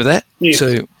you remember that? Yeah.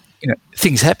 So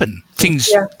things happen. Things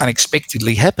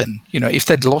unexpectedly happen. If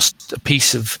they'd lost a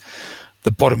piece of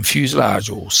the bottom fuselage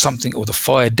or something, or the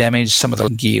fire damaged some of the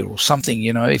gear or something,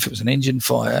 if it was an engine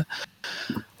fire,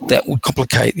 that would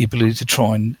complicate the ability to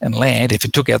try and land. If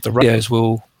it took out the radios,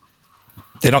 well,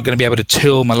 they're not going to be able to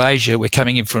tell Malaysia we're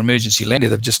coming in for emergency landing.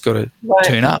 They've just got to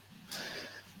turn up.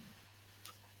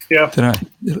 Yeah, I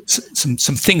don't know. Some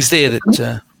things there that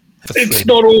it's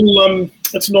not all.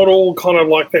 It's not all kind of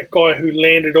like that guy who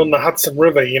landed on the Hudson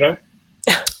River.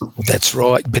 Well, that's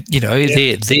right, but there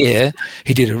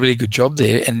he did a really good job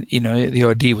there, and the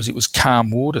idea was it was calm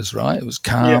waters, right? It was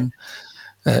calm,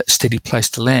 steady place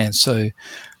to land. So,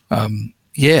 I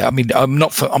mean, I'm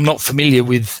not familiar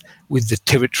with the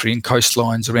territory and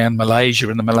coastlines around Malaysia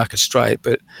and the Malacca Strait,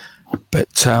 but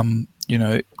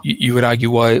you would argue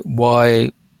why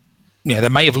they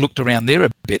may have looked around there a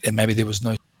bit, and maybe there was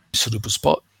no suitable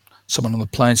spot. Someone on the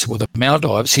plane said, "Well, the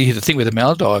Maldives." See, the thing with the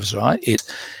Maldives, right?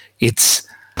 It's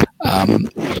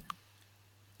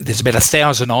there's about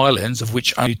 1,000 islands, of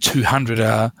which only 200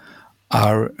 are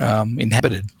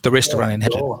inhabited. The rest are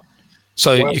uninhabited.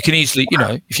 So you can easily,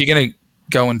 if you're going to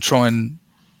go and try and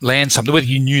land something, whether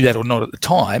you knew that or not at the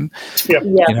time. Yep.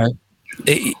 Yeah. You know,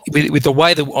 with the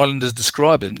way the islanders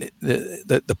describe it,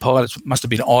 the pilots must have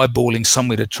been eyeballing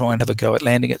somewhere to try and have a go at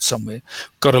landing it somewhere.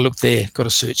 Got to look there. Got to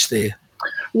search there.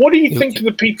 What do you think to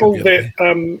the people that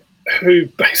who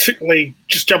basically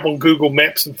just jump on Google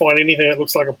Maps and find anything that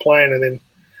looks like a plane, and then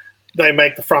they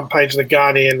make the front page of the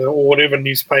Guardian or whatever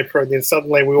newspaper, and then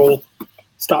suddenly we all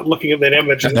start looking at that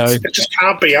image, and it just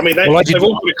can't be. I mean, they've all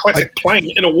got a classic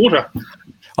plane in the water.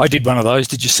 I did one of those.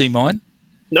 Did you see mine?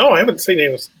 No, I haven't seen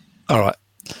yours. All right.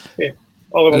 Yeah.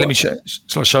 Let me show.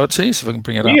 Shall I show it to you so if I can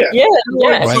bring it up? Yeah.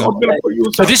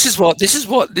 So this is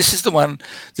the one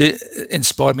that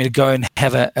inspired me to go and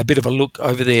have a bit of a look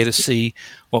over there to see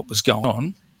what was going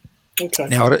on. Okay.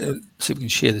 Now, see if we can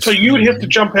share this. So you would have to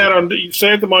jump out on. So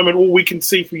at the moment, all we can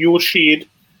see for your shed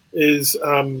is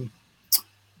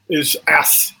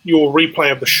us, your replay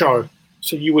of the show.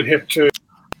 So you would have to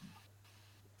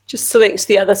just select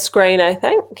the other screen, I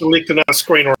think. Select another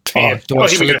screen or a tab.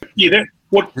 Here we go. Yeah,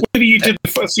 whatever you did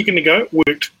a second ago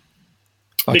worked.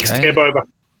 Okay. Next tab over.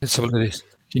 Let's have a look at this.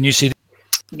 Can you see this?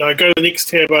 No, go to the next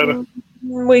tab over.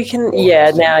 We can,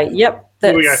 now, yep.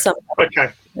 There we go. Okay.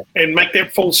 And make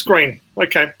that full screen.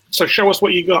 Okay. So show us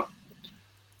what you got.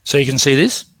 So you can see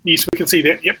this? Yes, we can see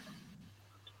that. Yep.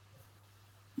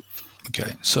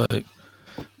 Okay. So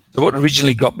what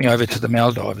originally got me over to the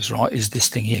Maldives, right, is this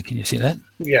thing here. Can you see that?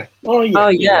 Yeah. Oh, yeah. Oh,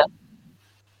 yeah.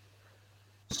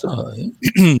 So, so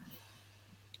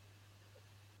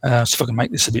if I can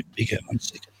make this a bit bigger, 1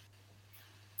 second.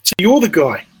 So you're the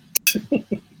guy.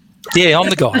 Yeah, I'm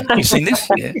the guy. You've seen this?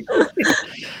 Yeah.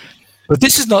 But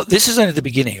this is only the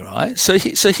beginning, right? So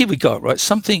here we go, right?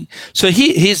 So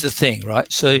here's the thing,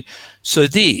 right? So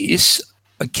this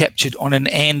I captured on an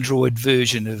Android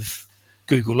version of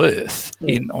Google Earth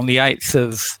on the 8th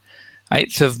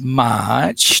of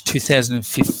March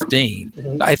 2015,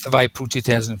 8th of April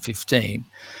 2015,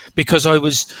 because I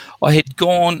had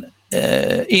gone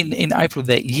in April of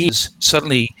that year.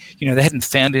 Suddenly, they hadn't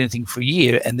found anything for a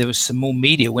year, and there was some more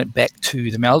media went back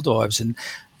to the Maldives, and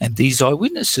these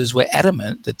eyewitnesses were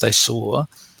adamant that they saw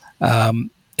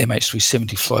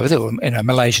MH370 fly over there, or a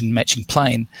Malaysian matching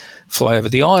plane fly over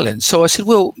the island. So I said,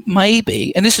 well,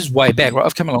 maybe, and this is way back, right?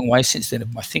 I've come a long way since then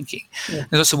of my thinking. Yeah.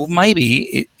 And I said, well,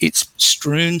 maybe it's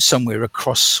strewn somewhere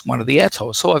across one of the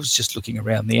atolls. So I was just looking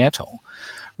around the atoll,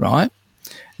 right?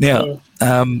 Now,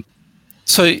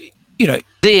 so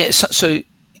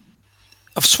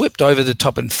I've swept over the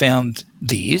top and found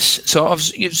these. So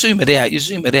you zoom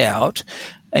it out,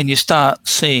 and you start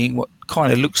seeing what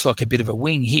kind of looks like a bit of a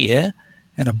wing here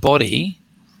and a body,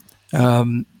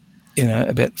 about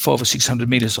 500 or 600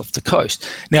 meters off the coast.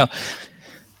 Now,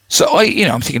 so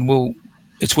I'm thinking, well,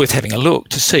 it's worth having a look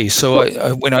to see. So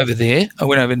I went over there. I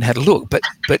went over and had a look, but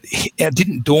it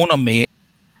didn't dawn on me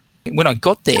when I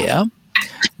got there,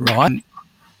 right?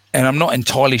 And I'm not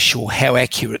entirely sure how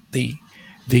accurate the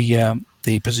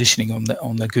positioning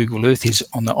on the Google Earth is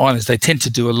on the islands. They tend to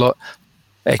do a lot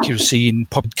accuracy in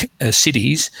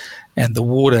cities, and the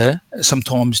water,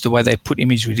 sometimes the way they put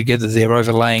imagery together, they're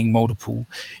overlaying multiple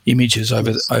images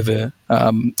over to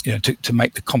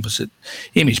make the composite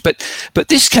image. But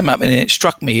this came up and it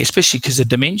struck me, especially because the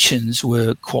dimensions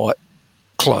were quite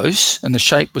close and the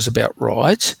shape was about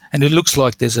right, and it looks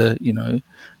like there's a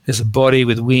body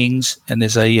with wings, and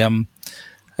there's something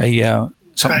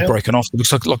broken off. It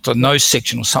looks like a nose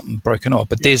section or something broken off,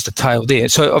 but there's the tail there.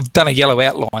 So I've done a yellow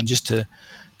outline just to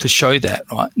show that,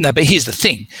 right? No, but here's the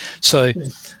thing. So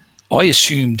I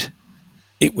assumed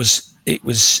it was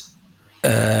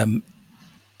a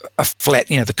flat.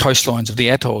 The coastlines of the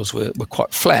atolls were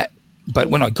quite flat. But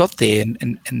when I got there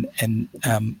and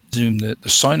zoomed the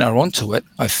sonar onto it,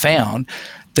 I found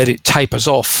that it tapers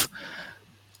off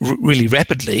really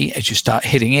rapidly as you start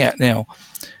heading out. Now,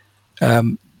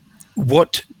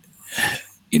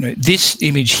 this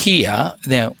image here,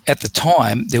 now at the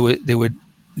time there were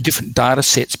different data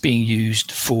sets being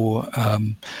used for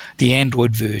the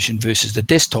Android version versus the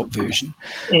desktop version.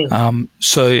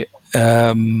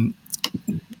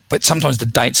 But sometimes the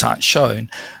dates aren't shown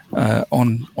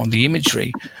on the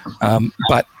imagery.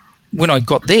 But when I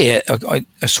got there, I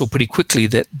saw pretty quickly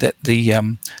that the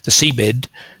seabed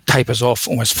tapers off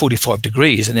almost 45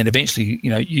 degrees, and then eventually,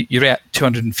 you're out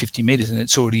 250 meters, and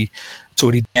it's already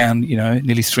down,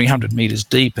 nearly 300 meters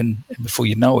deep, and before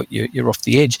you know it, you're off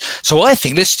the edge. So I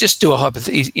think let's just do a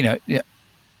hypothetical.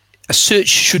 A search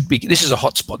should be. This is a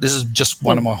hotspot. This is just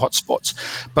one of my hotspots.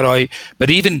 But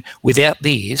even without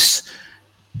this,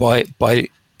 by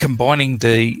combining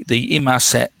the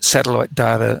Inmarsat satellite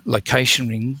data location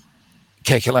ring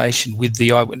calculation with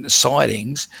the eyewitness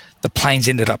sightings, the planes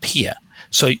ended up here.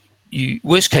 So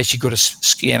worst case, you've got to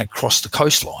scan across the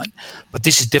coastline, but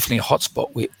this is definitely a hotspot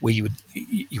where you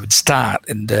would start,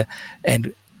 and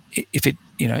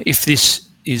if this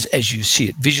is as you see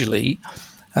it visually,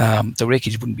 the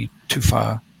wreckage wouldn't be too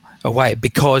far away,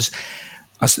 because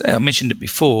I mentioned it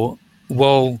before.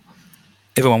 While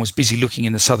everyone was busy looking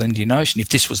in the Southern Indian Ocean, if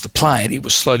this was the plane, it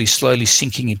was slowly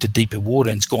sinking into deeper water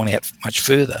and it's gone out much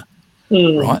further.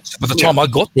 Right. So by the time I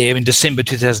got there in December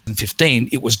 2015,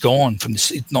 it was gone from this.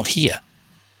 It's not here.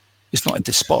 It's not at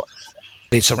this spot.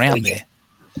 It's around there,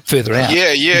 further out.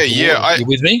 Yeah. You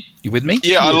with me?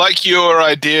 Yeah, I like your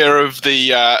idea of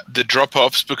the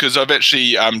drop-offs, because I've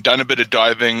actually done a bit of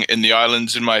diving in the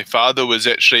islands, and my father was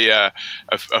actually a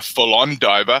full-on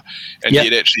diver, and he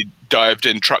had actually dived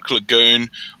in Truck Lagoon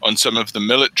on some of the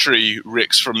military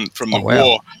wrecks from the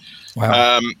war.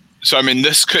 Wow. So, I mean,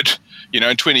 this could,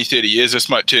 in 20, 30 years, this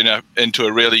might turn up into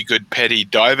a really good paddy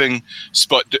diving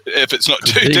spot if it's not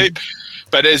too deep.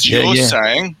 But as you're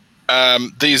saying,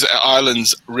 these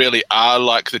islands really are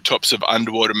like the tops of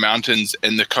underwater mountains,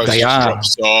 and the coast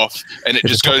drops off, and it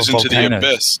just goes into the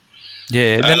abyss.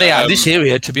 Yeah, and then they are. This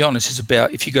area, to be honest, is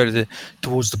about, if you go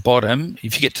towards the bottom,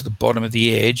 if you get to the bottom of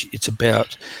the edge, it's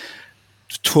about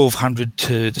 1,200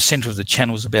 to the centre of the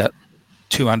channel is about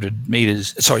 200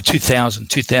 meters. Sorry, 2,000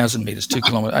 meters, 2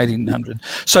 kilometers, 1,800.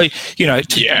 So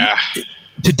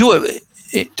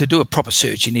to do a proper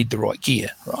search, you need the right gear,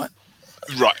 right?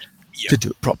 Right. Yeah. To do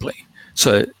it properly.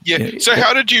 So So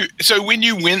how did you? So when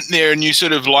you went there and you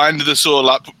sort of lined this all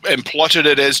up and plotted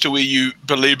it as to where you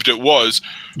believed it was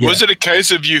it a case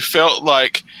of you felt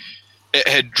like it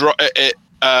had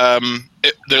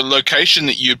the location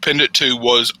that you pinned it to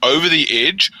was over the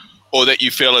edge, or that you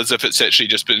feel as if it's actually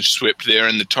just been swept there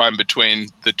in the time between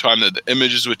the time that the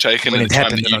images were taken and the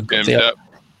time that you firmed up?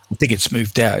 I think it's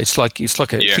moved out. It's like think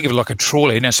of it like a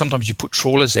trawler. Now, sometimes you put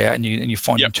trawlers out and you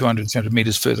find them 200, 300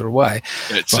 meters further away.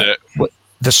 That's it.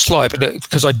 The slope,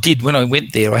 because when I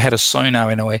went there, I had a sonar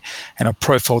and I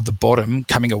profiled the bottom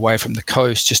coming away from the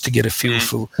coast just to get a feel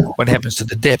for what happens to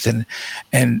the depth. And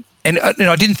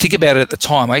I didn't think about it at the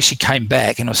time. I actually came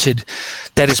back and I said,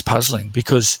 that is puzzling,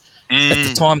 because at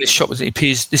the time this shot it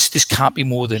appears this can't be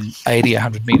more than 80,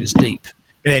 100 meters deep.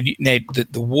 And the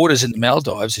waters in the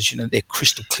Maldives, as you know, they're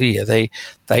crystal clear. They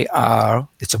are.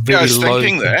 It's a very low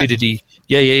turbidity.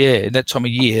 Yeah. At that time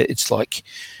of year, it's like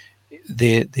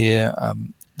the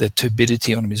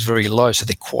turbidity on them is very low, so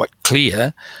they're quite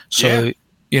clear. So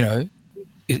you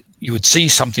would see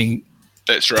something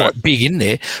quite big in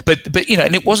there. But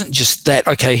and it wasn't just that.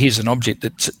 Okay, here's an object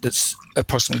that's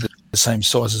approximately the same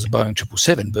size as a Boeing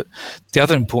 777. But the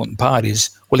other important part is,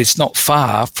 it's not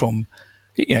far from.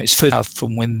 It's further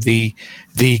from when the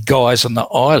guys on the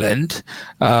island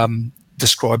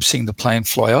describe seeing the plane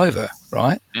fly over,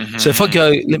 right? Mm-hmm. So if I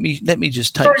go, let me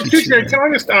just take you to... Can I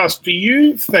just ask, do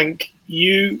you think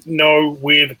you know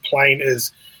where the plane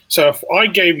is? So if I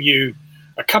gave you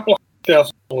a couple of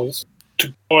 $1,000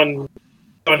 to go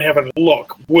and have a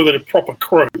look with a proper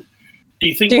crew, do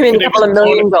you think... Do you mean a couple of $1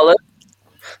 million?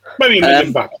 Maybe $1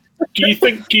 million bucks. Do you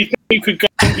think you could go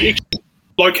and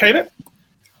locate it?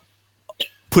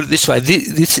 Put it this way: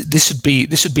 this would be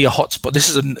a hotspot.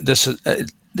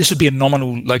 This would be a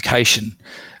nominal location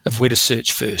of where to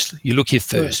search first. You look here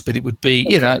first, but it would be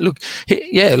I'd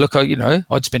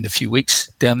spend a few weeks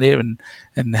down there and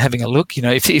having a look.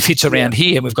 If it's around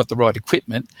here and we've got the right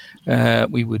equipment,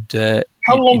 we would.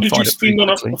 How long did you spend on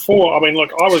it before? I mean,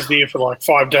 I was there for like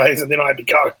 5 days and then I had to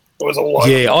go. It was a lot.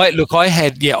 Yeah, I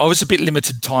was a bit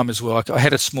limited time as well. I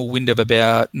had a small window of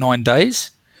about 9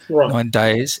 days. Right. 9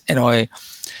 days, and I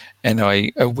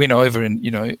went over and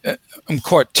I'm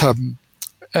quite I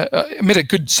met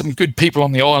some good people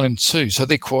on the island too, so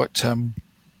they're quite I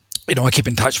keep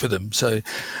in touch with them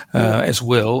as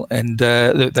well, and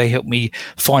they helped me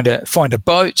find a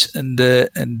boat, and I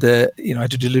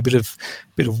had to do a little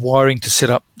bit of wiring to set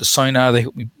up the sonar. They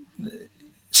helped me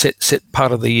set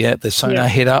part of the sonar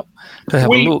head up to have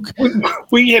a look.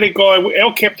 We had a guy.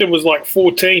 Our captain was like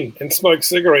 14 and smoked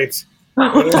cigarettes.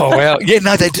 Oh wow! Yeah,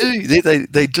 no, they do.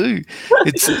 They do.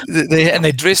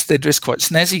 They dress quite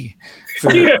snazzy.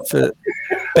 But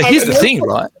here's the thing,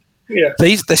 right? Yeah.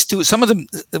 They still, some of them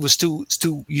were still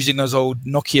using those old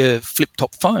Nokia flip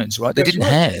top phones, right? They didn't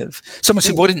have. Someone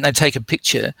said, why didn't they take a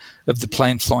picture of the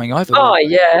plane flying over? Oh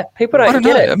yeah, people don't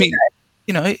get it. I mean,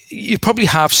 you're probably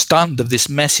half stunned of this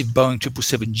massive Boeing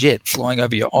 777 jet flying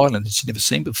over your island that you've never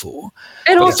seen before.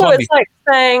 And also, it's like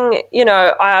saying,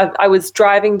 I was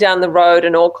driving down the road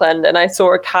in Auckland and I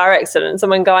saw a car accident and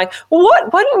someone going, well,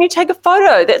 why didn't you take a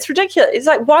photo? That's ridiculous. It's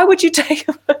like, why would you take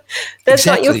a photo? That's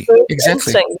not your first instinct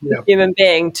as a human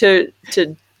being to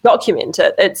document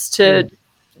it. It's to,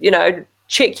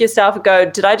 check yourself and go,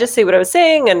 did I just see what I was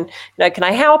seeing? And, can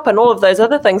I help? And all of those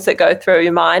other things that go through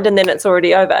your mind, and then it's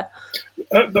already over.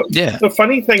 The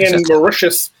funny thing in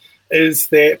Mauritius is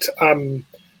that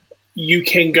you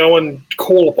can go and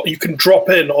you can drop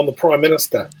in on the Prime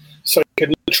Minister. So you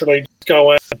can literally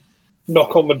go in,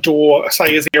 knock on the door,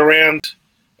 say, is he around?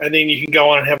 And then you can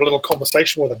go on and have a little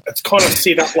conversation with him. It's kind of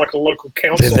set up like a local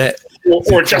council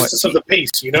or a justice of the peace,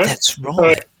 That's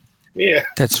right. So, yeah.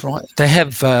 That's right. They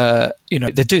have,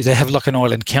 they have like an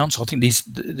island council. I think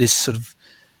this sort of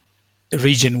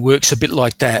region works a bit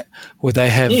like that, where they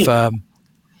have...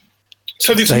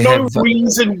 So there's no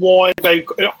reason why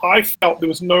I felt there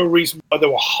was no reason why they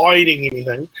were hiding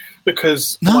anything,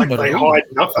 because they hide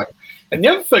nothing. And the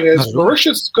other thing is,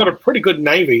 Mauritius got a pretty good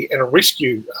navy and a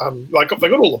rescue. They got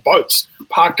all the boats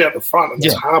parked out the front in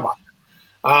this harbour.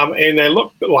 And they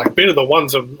look like better the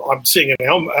ones I'm seeing in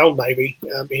our navy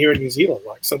here in New Zealand.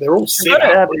 So they're all set up.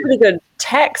 They've got a pretty good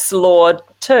tax law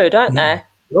too, don't they?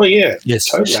 Oh, yeah. Yes.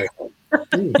 Totally.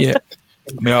 Yeah.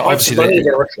 I mean, obviously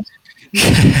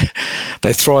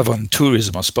they thrive on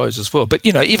tourism, I suppose, as well. But,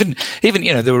 even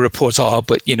there were reports,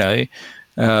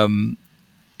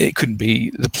 it couldn't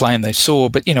be the plane they saw,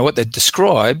 but what they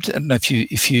described. I don't know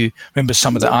if you remember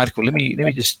some of the article. Let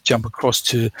me just jump across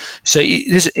to. So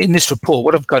in this report,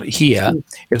 what I've got here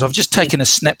is I've just taken a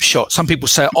snapshot. Some people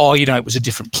say, it was a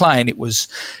different plane. It was,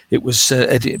 but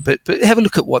have a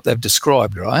look at what they've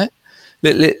described, right?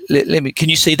 Let me. Can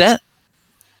you see that?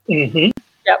 Mm-hmm.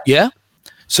 Yep. Yeah.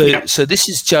 So this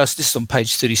is on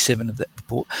page 37 of that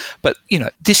report. But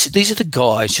these are the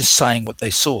guys just saying what they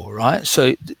saw, right?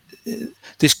 So.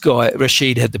 This guy,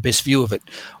 Rashid, had the best view of it.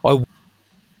 I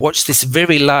watched this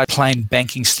very large plane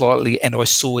banking slightly, and I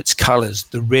saw its colours,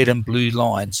 the red and blue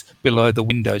lines below the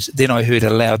windows. Then I heard a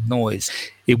loud noise.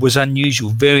 It was unusual,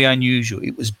 very unusual.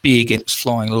 It was big and it was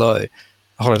flying low.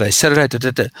 Holiday,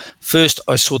 Saturday, First,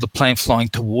 I saw the plane flying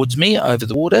towards me over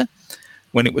the water.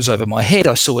 When it was over my head,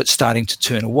 I saw it starting to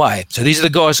turn away. So these are the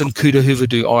guys on Kuta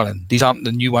Huvadu Island. These aren't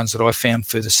the new ones that I found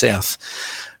further south.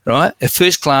 Right. At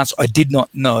first glance, I did not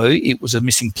know it was a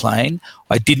missing plane.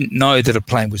 I didn't know that a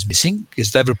plane was missing,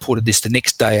 because they've reported this the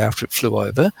next day after it flew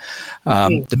over.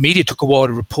 The media took a while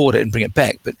to report it and bring it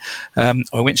back. But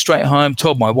I went straight home,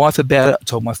 told my wife about it,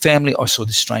 told my family. I saw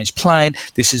this strange plane.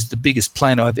 This is the biggest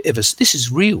plane I've ever seen. This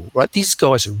is real, right? These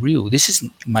guys are real. This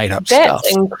isn't made up stuff.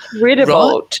 That's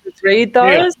incredible to read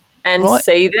those and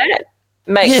see that.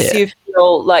 Makes you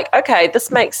feel like, okay, this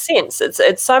makes sense.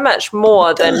 It's so much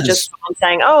more than just someone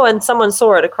saying, and someone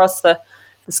saw it across the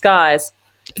skies.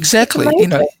 Exactly.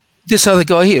 This other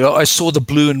guy here, I saw the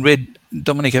blue and red,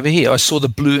 Dominic over here, I saw the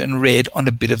blue and red on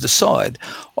a bit of the side.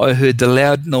 I heard the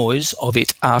loud noise of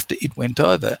it after it went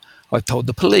over. I told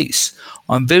the police.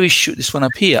 I'm very sure, this one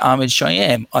up here, Ahmed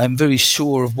Shyam, I'm very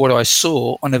sure of what I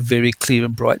saw on a very clear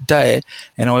and bright day,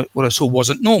 and what I saw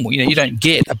wasn't normal. You don't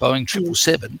get a Boeing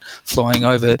 777 flying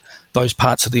over those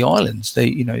parts of the islands.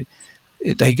 They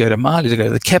go to Mali, they go to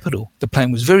the capital. The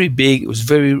plane was very big, it was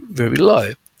very, very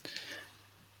low.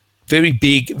 Very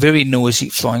big, very noisy,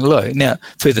 flying low. Now,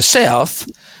 further south,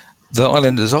 the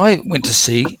islanders I went to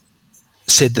see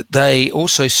said that they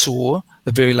also saw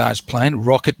a very large plane,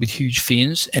 rocket with huge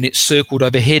fins, and it circled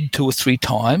overhead 2 or 3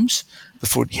 times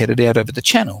before it headed out over the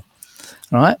channel.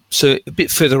 All right. So a bit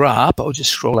further up, I'll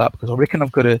just scroll up because I reckon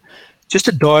I've got just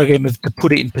a diagram to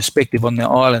put it in perspective on the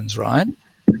islands, right?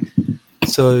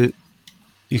 So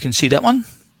you can see that one?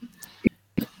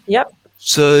 Yep.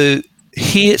 So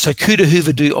here, Kuta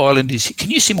Huvadu Island is. Can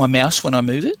you see my mouse when I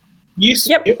move it? Yes.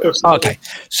 Yep. Okay.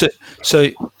 So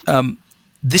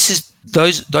this is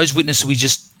those witnesses we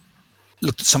just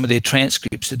looked at some of their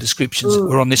transcripts, the descriptions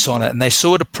were on this island, and they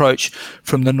saw it approach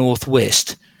from the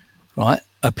northwest, right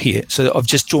up here. So I've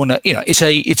just drawn it's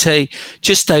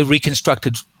just a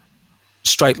reconstructed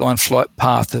straight line flight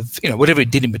path of whatever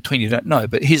it did in between. You don't know,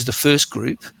 but here's the first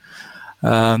group,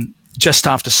 just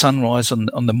after sunrise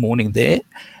on the morning there,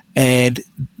 and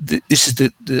this is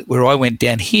the where I went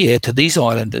down here to these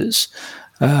islanders,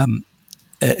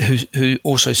 who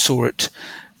also saw it.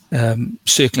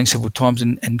 Circling several times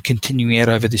and continuing out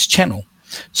over this channel.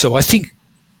 So I think,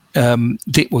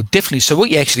 definitely. So what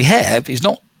you actually have is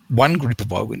not one group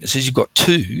of eyewitnesses. You've got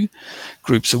 2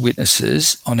 groups of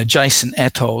witnesses on adjacent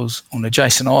atolls, on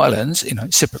adjacent islands,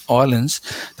 separate islands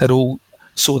that all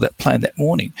saw that plane that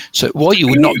morning. So why you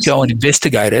would not go and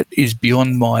investigate it is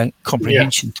beyond my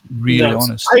comprehension. To be really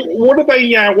honest. Hey, what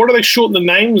are they shorten the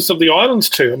names of the islands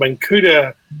to? I mean,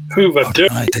 Kuta Huvadu.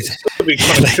 You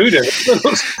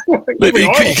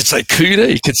could say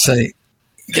Kuta. You could say.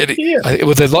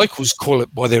 Well, the locals call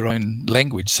it by their own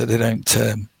language, so they don't.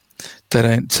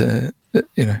 they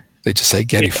just say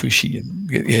Garifushi,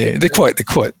 and they're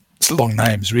quite long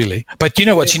names really. But you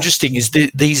know what's interesting is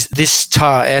this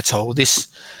Tar Atoll, this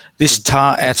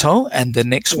Tar Atoll, and the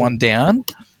next one down,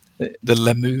 the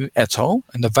Lamu Atoll,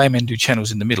 and the Vamandu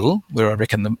Channel's in the middle, where I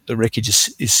reckon the wreckage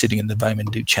is sitting in the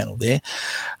Vamandu Channel there.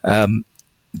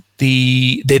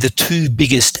 They're the two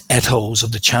biggest atolls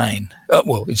of the chain.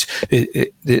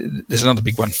 There's another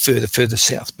big one further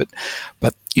south, but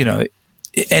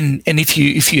and if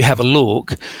you have a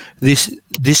look,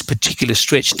 this particular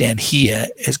stretch down here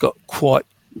has got quite,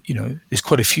 there's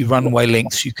quite a few runway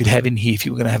lengths you could have in here if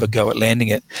you were going to have a go at landing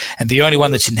it. And the only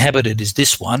one that's inhabited is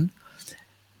this one,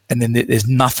 and then there's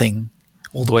nothing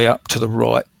all the way up to the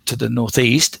right to the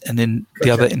northeast, and then the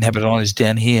other inhabited island is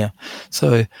down here.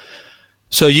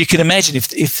 So you can imagine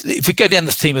if we go down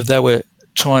the theme of they were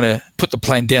trying to put the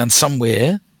plane down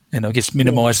somewhere, and I guess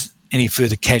minimise any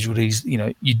further casualties,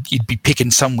 you'd be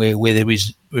picking somewhere where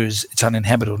it's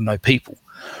uninhabited or no people,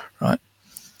 right?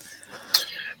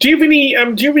 Do you have any?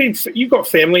 You've got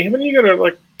family? Haven't you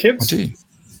got kids?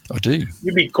 I do.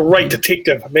 You'd be a great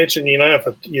detective. Imagine, if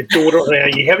your daughter,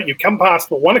 you come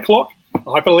past at 1 o'clock.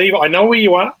 I know where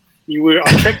you are.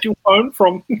 I tracked your phone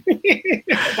from. I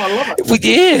love it. Well,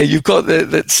 yeah, you've got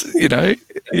that's you can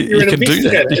do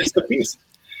that. It's the best.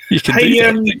 You can do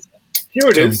that. Here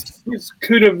it is. It's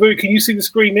Kuta Vu. Can you see the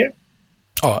screen there?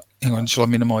 Oh, hang on. Shall I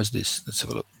minimise this? Let's have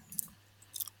a look.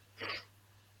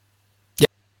 Yep,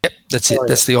 that's it.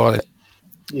 That's the island.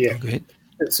 Yeah, go ahead.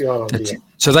 That's the island. That's it.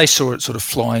 So they saw it sort of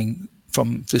flying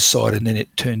from this side, and then it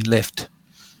turned left.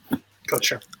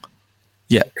 Gotcha.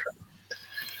 Yeah.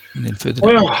 And then further.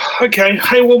 Well, okay.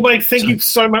 Hey, well, mate, thank you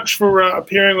so much for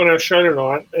appearing on our show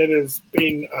tonight. It's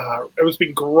been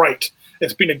great.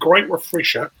 It's been a great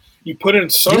refresher. You put in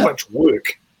so much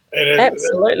work.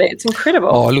 Absolutely, it's incredible.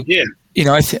 Oh, look,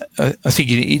 I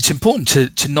think it's important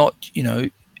to not,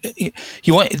 you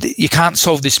can't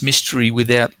solve this mystery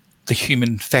without the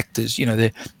human factors.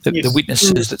 The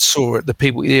witnesses that saw it, the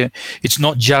people. It's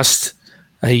not just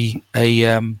a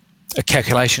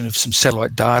calculation of some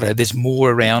satellite data. There's more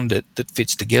around it that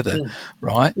fits together,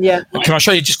 right? Yeah. Can I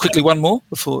show you just quickly one more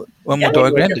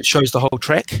diagram that shows the whole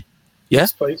track? Yeah.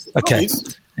 Yes, please. Okay.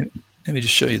 Please. Let me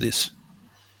just show you this.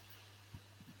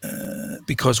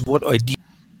 Because what I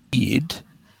did...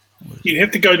 You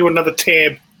have to go to another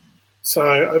tab. So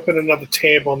open another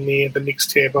tab on there, the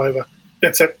next tab over.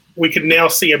 That's it. We can now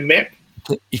see a map.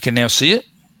 You can now see it?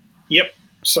 Yep.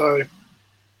 So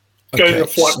go to the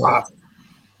flight path.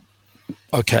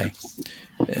 Okay.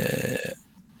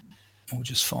 I'll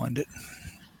just find it.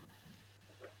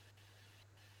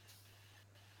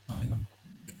 Oh, hang on.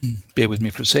 Bear with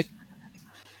me for a sec.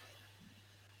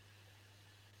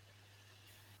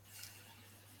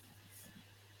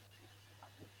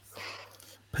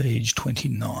 Page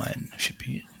 29 should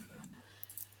be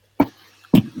it.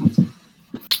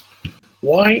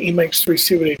 Why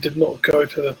MH370 did not go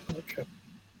to the...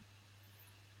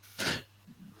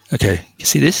 Okay, you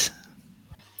see this?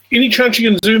 Any chance you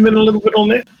can zoom in a little bit on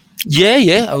that?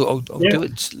 Yeah. I'll do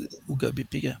it. We'll go a bit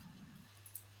bigger.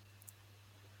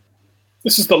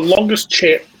 This is the longest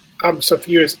chat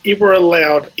Sophia has ever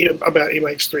allowed about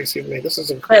MH370. This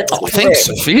is incredible. Oh, thanks,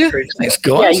 Sophia. Thanks,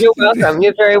 guys. Yeah, you're welcome.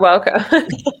 You're very welcome.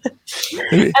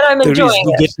 And I'm enjoying it.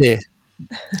 We'll get there.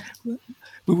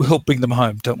 We will help bring them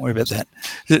home. Don't worry about that.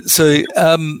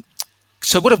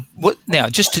 So what now?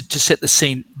 Just to set the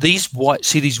scene, these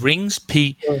these rings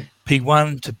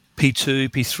P1 to P2,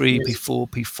 P3, P4,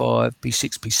 P5,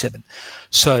 P6, P7.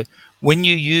 So when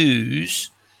you use,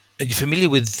 are you familiar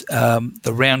with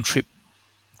the round trip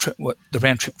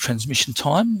transmission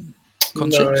time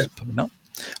concept? No. Probably not.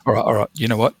 All right. You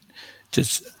know what?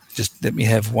 Just let me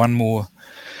have one more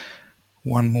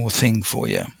thing for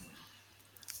you.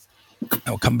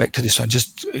 I'll come back to this one.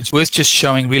 It's worth just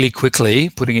showing really quickly,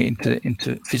 putting it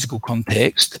into physical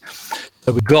context.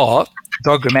 So we've got,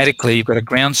 diagrammatically, you've got a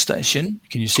ground station.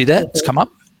 Can you see that? It's come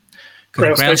up.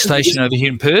 Got a ground station over here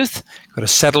in Perth. Got a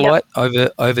satellite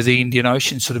over the Indian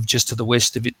Ocean, sort of just to the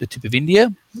west of it, the tip of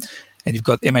India. And you've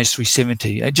got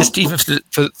MH370. Just even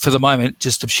for the moment,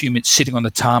 just assume it's sitting on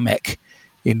the tarmac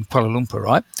in Kuala Lumpur,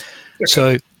 right? Okay.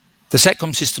 So the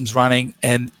SATCOM system's running,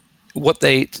 and what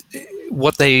they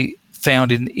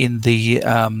found in the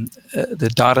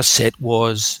data set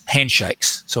was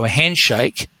handshakes. So a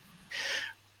handshake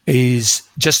is,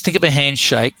 just think of a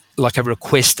handshake like a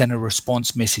request and a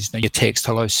response message. Now, your text,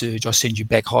 hello, Serge, I send you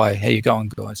back, hi, how you going,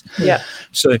 guys? Yeah.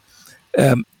 So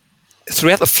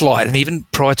throughout the flight, and even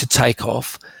prior to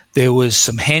takeoff, there was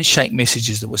some handshake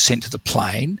messages that were sent to the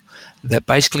plane that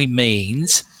basically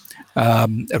means A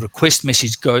request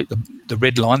message the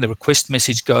red line, the request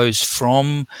message goes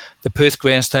from the Perth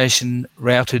ground station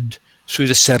routed through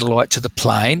the satellite to the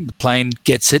plane. The plane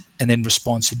gets it and then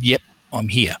responds, yep, I'm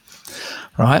here,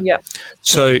 right? Yeah.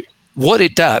 So what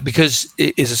it does, because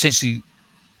it is essentially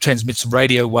transmits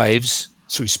radio waves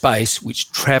through space which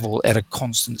travel at a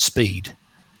constant speed,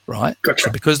 right? Gotcha.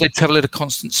 So because they travel at a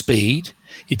constant speed,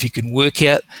 if you can work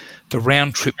out the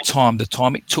round trip time, the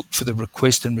time it took for the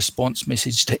request and response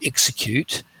message to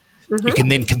execute, you can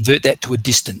then convert that to a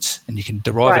distance, and you can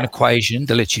derive an equation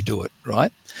to let you do it,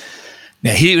 right?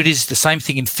 Now, here it is the same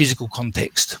thing in physical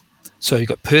context. So you've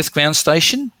got Perth ground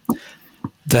station.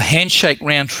 The handshake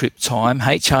round trip time,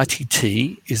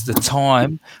 HRTT, is the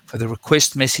time for the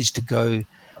request message to go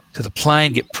to the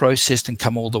plane, get processed, and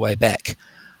come all the way back.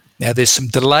 Now, there's some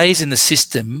delays in the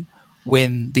system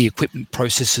when the equipment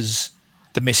processes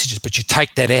the messages, but you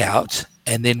take that out,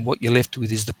 and then what you're left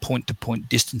with is the point-to-point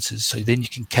distances. So then you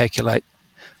can calculate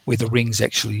where the rings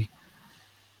actually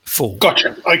fall.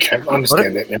 Gotcha. Okay, I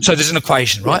understand that now. So there's an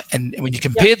equation, right? And when you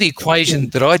compare the equation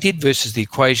that I did versus the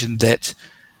equation that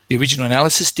the original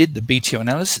analysis did, the BTO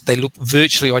analysis, they look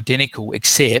virtually identical,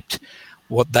 except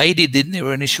what they did in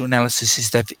their initial analysis is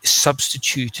they've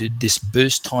substituted this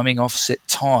burst timing offset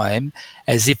time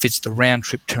as if it's the round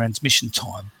trip transmission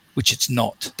time, which it's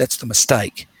not. That's the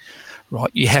mistake, right?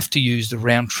 You have to use the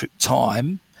round trip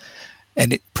time,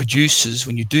 and it produces,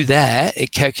 when you do that,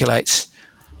 it calculates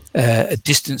a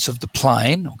distance of the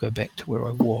plane. I'll go back to where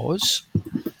I was.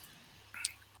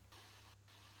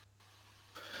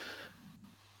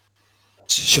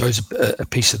 Shows a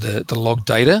piece of the log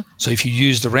data. So if you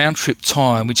use the round trip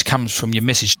time, which comes from your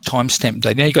message timestamp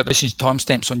data, now you've got message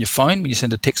timestamps on your phone when you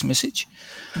send a text message.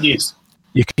 Yes.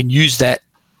 You can use that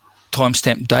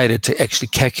timestamp data to actually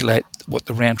calculate what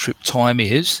the round trip time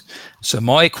is. So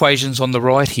my equation's on the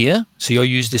right here. So I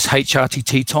use this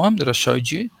HRTT time that I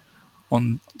showed you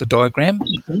on the diagram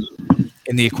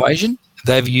in the equation.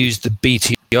 They've used the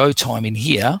BTO time in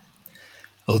here.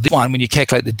 Well, this one, when you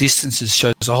calculate the distances,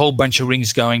 shows a whole bunch of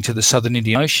rings going to the Southern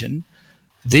Indian Ocean.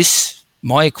 This,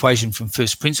 my equation from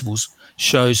first principles,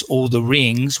 shows all the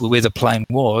rings where the plane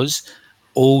was,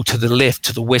 all to the left,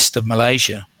 to the west of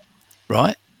Malaysia,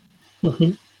 right?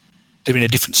 Mm-hmm. They're in a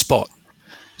different spot.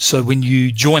 So when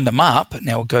you join them up,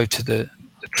 now we'll go to the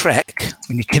track,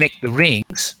 when you connect the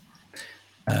rings,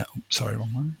 sorry,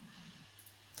 wrong one,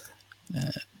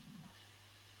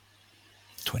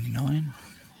 29.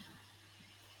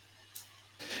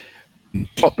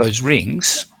 Plot those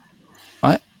rings,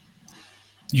 right,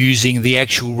 using the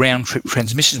actual round-trip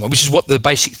transmission, which is what the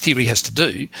basic theory has to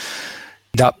do,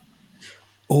 end up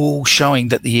all showing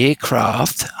that the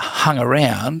aircraft hung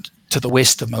around to the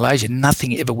west of Malaysia.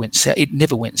 Nothing ever went south. It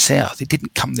never went south. It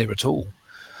didn't come there at all,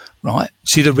 right?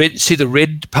 See the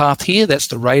red path here? That's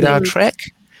the radar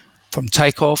track from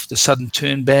takeoff, the sudden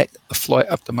turn back, the flight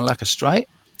up the Malacca Strait,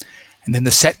 and then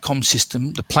the SATCOM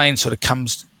system. The plane sort of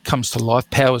comes to life,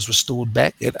 power is restored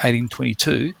back at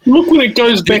 1822. Look when it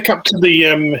goes back up to the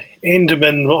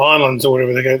Andaman Islands or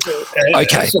whatever they go.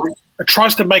 Okay. So it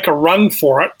tries to make a run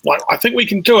for it. Like, I think we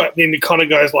can do it. Then it kind of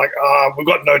goes like, we've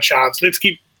got no chance. Let's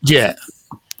keep. Yeah.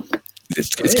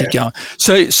 Let's keep going.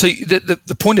 So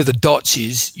the point of the dots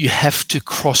is you have to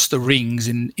cross the rings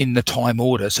in the time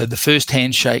order. So the first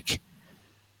handshake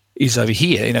is over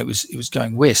here. It was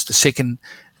going west. The second,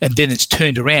 and then it's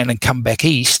turned around and come back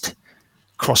east.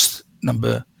 Cross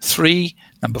number 3,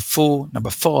 number 4, number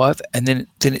 5, and then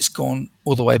it's gone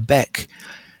all the way back.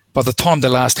 By the time the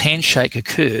last handshake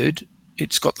occurred,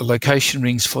 it's got the location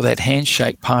rings for that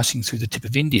handshake passing through the tip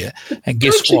of India. And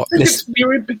guess what? It's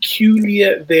very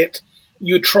peculiar that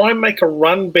you try and make a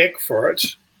run back for it.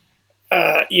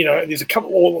 There's a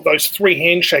couple, all of those 3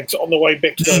 handshakes on the way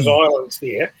back to those islands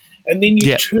there, and then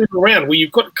you turn around where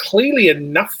you've got clearly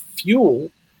enough fuel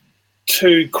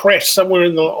to crash somewhere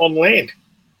on land.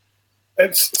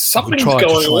 Something's going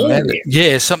on there.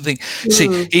 Yeah, something. See,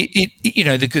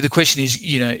 the question is,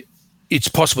 it's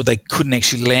possible they couldn't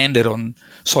actually land it on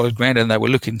solid ground, and they were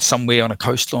looking somewhere on a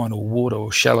coastline or water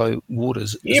or shallow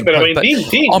waters. Yeah, but I'm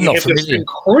not familiar. This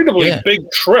incredibly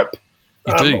big trip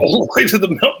all the way to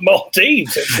the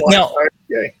Maldives.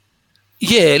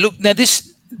 Look, now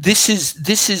this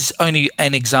is only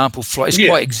an example flight. It's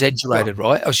quite exaggerated,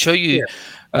 right? I'll show you.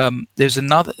 There's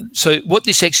another. So what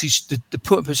this actually, the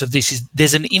purpose of this is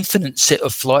there's an infinite set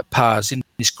of flight paths in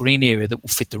this green area that will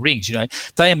fit the rings.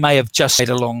 They may have just stayed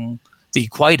along the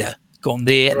equator, gone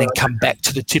there, and then come back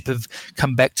to the tip of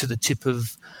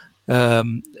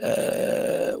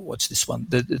what's this one?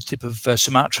 The tip of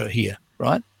Sumatra here,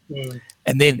 right?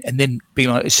 And then being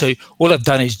like, so all I've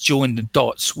done is join the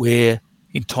dots where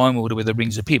in time order where the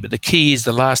rings appear. But the key is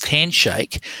the last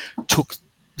handshake took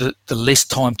the less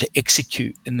time to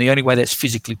execute. And the only way that's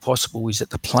physically possible is that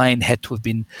the plane had to have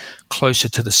been closer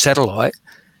to the satellite,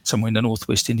 somewhere in the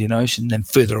northwest Indian Ocean, than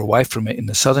further away from it in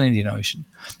the southern Indian Ocean.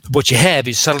 But what you have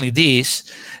is suddenly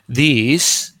this,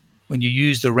 when you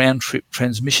use the round-trip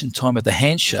transmission time of the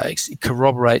handshakes, it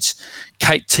corroborates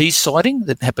Kate T's sighting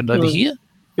that happened over here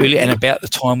earlier and about the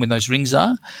time when those rings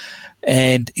are.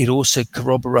 And it also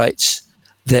corroborates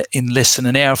that in less than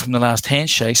an hour from the last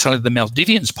handshake, suddenly the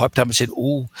Maldivians piped up and said,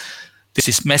 oh, there's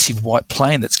this massive white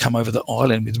plane that's come over the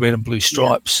island with red and blue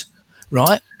stripes,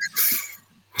 right?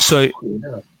 So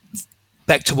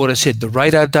back to what I said, the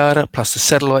radar data plus the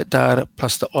satellite data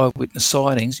plus the eyewitness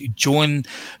sightings, you join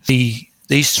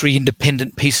these three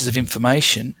independent pieces of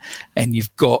information and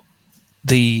you've got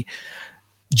the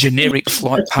generic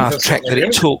flight path track that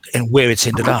it took and where it's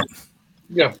ended up.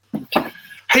 Yeah.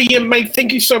 Hey, mate,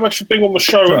 thank you so much for being on the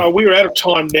show. We're out of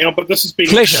time now, but this has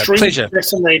been extremely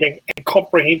fascinating and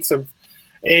comprehensive.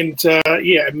 And,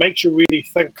 it makes you really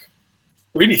think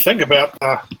about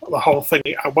the whole thing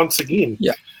once again.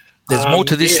 Yeah. There's more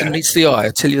to this than meets the eye, I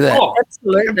tell you that. Oh,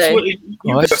 absolutely.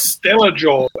 You did a stellar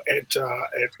job at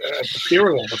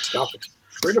preparing all this stuff. It's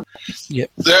incredible. Yep.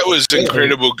 That was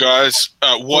incredible, guys.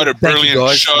 What a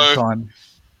brilliant show.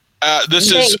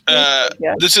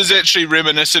 This is actually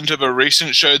reminiscent of a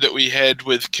recent show that we had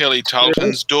with Kelly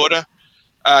Tarleton's daughter.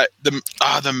 Air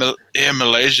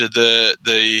Malaysia, the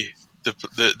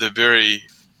very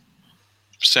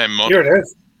same model. Here it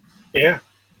is. Yeah.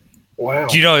 Wow.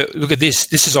 Do you know, look at this.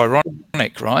 This is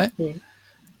ironic, right?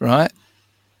 Right?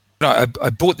 No, I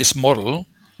bought this model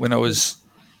when I was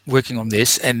working on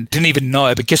this and didn't even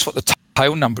know, but guess what the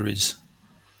tail number is?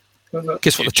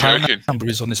 Guess what the tail number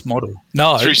is on this model?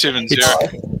 No. 370.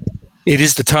 It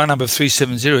is the tail number of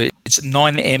 370. It's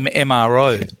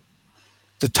 9MMRO,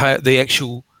 the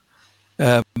actual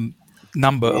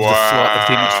number of the flight of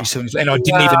the MH370. And I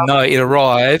didn't even know it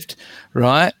arrived,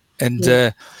 right?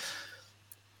 And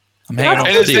I'm hanging on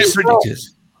to this.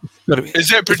 Is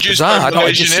that produced by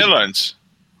Malaysian Airlines?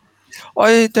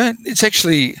 I don't. It's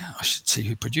actually, I should see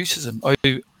who produces them.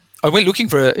 I went looking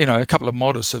for a couple of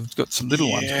models. So I've got some little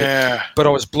ones, but I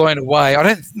was blown away. I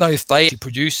don't know if they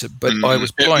produce it, but I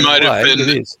was blown away.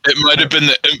 It might have been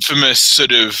the infamous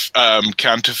sort of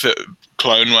counterfeit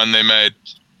clone one they made.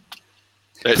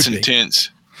 That's intense.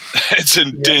 It's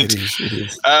intense. It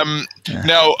is.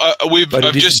 Now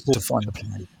I've just to find the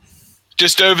plane.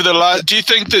 Just over the last, do you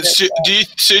think that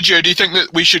Sergio? Do you think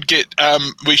that we should get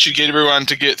everyone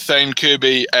to get Thane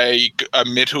Kirby a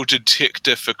metal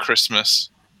detector for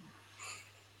Christmas?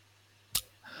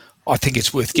 I think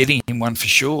it's worth getting him one for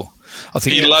sure. I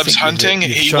think he loves hunting.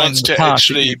 He wants to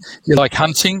actually. You like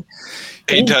hunting?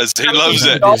 He does. He loves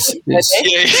it. Yeah.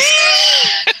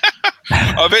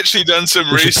 I've actually done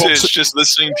some research just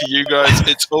listening to you guys.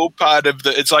 It's all part of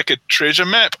it's like a treasure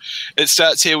map. It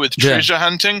starts here with treasure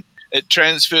hunting. It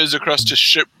transfers across to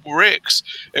shipwrecks.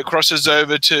 It crosses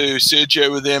over to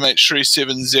Sergio with the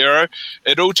MH370.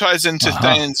 It all ties into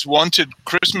Thane's wanted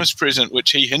Christmas present,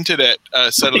 which he hinted at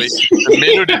subtly, the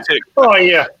metal detector. Oh,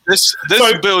 yeah. This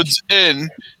builds in,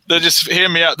 just hear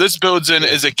me out, this builds in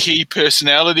as a key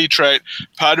personality trait,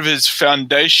 part of his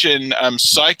foundation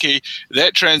psyche.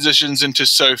 That transitions into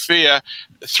Sophia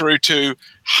through to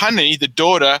Honey, the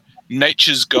daughter,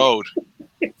 nature's gold.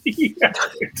 Yeah.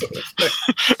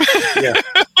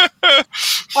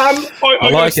 I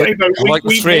like it. I like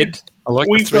the thread.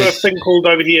 We've got a thing called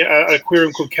over here, an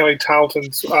aquarium called Kelly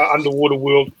Tarleton's Underwater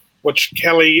World, which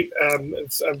Kelly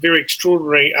is a very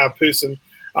extraordinary person,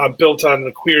 built an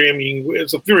aquarium.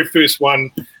 It's the very first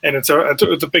one, and it's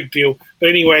a big deal. But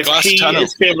anyways,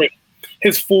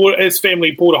 his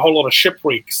family bought a whole lot of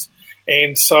shipwrecks.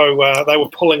 And so they were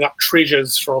pulling up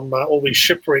treasures from all these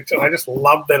shipwrecks, and I just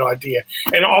love that idea.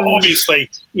 And obviously,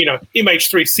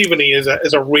 MH370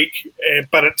 is a wreck,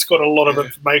 but it's got a lot of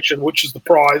information, which is the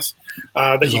prize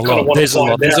that you kind of want to find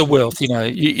out. There's a wealth,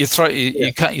 you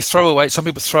throw away. Some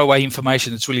people throw away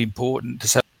information that's really important to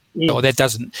say, that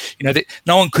doesn't.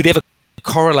 No one could ever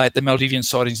correlate the Maldivian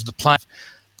sightings of the plane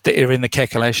that are in the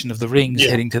calculation of the rings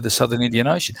heading to the southern Indian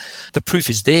Ocean. The proof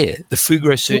is there. The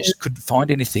Fugro search couldn't find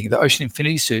anything. The Ocean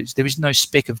Infinity search, there is no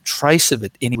speck of trace of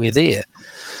it anywhere there.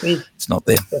 It's not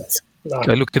there.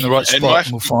 Go look in the right spot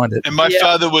and we'll find it. And my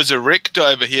father was a wreck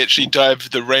diver. He actually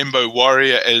dived the Rainbow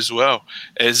Warrior as well,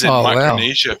 as in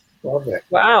Micronesia. Love that.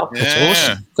 Wow.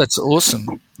 That's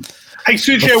awesome. Hey,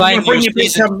 Sergio, we'll bring you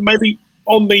back maybe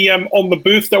on the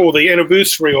birthday or the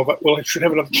anniversary of it. We should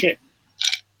have another chat.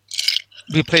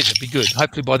 be a pleasure. Be good.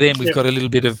 Hopefully by then we've got a little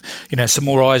bit of, some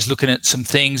more eyes looking at some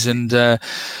things and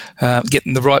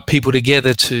getting the right people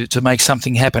together to make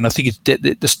something happen. I think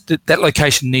that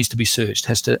location needs to be searched.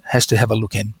 Has to have a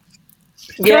look in.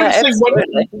 Can I just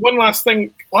say one last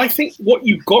thing? I think what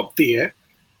you've got there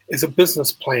is a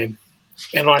business plan,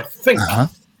 and I think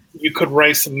you could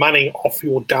raise some money off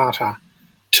your data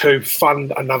to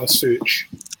fund another search.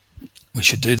 We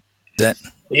should do that.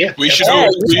 Yeah, we should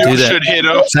head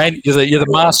off. Thane, you're the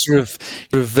master of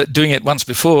doing it once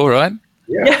before, right?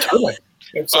 Yeah, totally.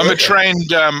 I'm a trained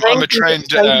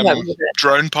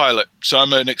drone pilot, so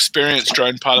I'm an experienced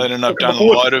drone pilot, and I've done a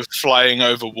lot of flying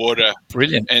over water,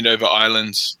 and over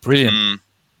islands. Brilliant,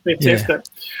 fantastic. Yeah.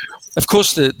 Of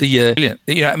course, the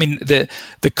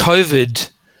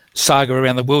COVID saga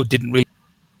around the world didn't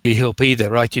really help either,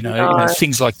 right?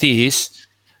 Things like this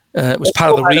was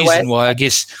part of the reason why I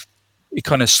guess it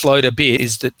kind of slowed a bit.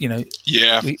 Is that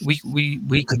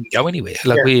we couldn't go anywhere,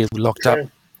 like we're locked up.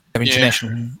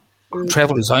 International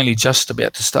travel is only just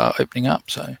about to start opening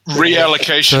up, so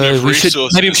reallocation of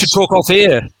resources. Maybe we should talk off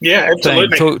air. Yeah,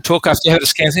 absolutely. Talk after you have a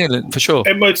scan for sure.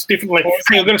 And most definitely.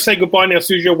 I'm going to say goodbye now,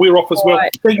 Sergio. We're off as well.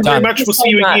 Thank you very much. We'll see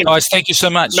you again. Guys, thank you so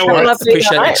much. No worries.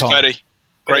 Appreciate your time. Buddy.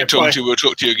 Great talking to you. We'll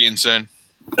talk to you again soon.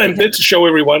 And that's the show,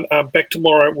 everyone. Back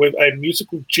tomorrow with a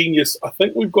musical genius. I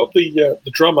think we've got the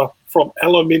drummer from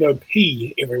Alumino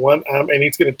P, everyone, and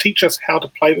he's going to teach us how to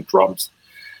play the drums.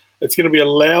 It's going to be a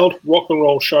loud rock and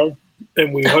roll show,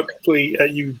 and we hopefully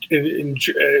you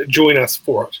join us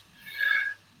for it.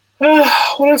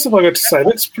 What else have I got to say?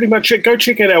 That's pretty much it. Go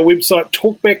check out our website,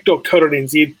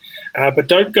 talkback.co.nz, but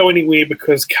don't go anywhere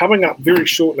because coming up very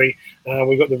shortly,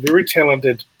 we've got the very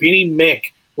talented Benny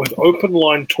Mac with Open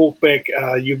Line Talkback.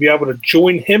 You'll be able to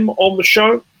join him on the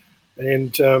show,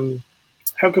 and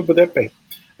how good would that be?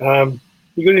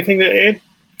 You got anything to add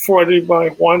before I do my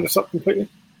wind this up completely?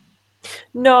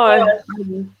 No,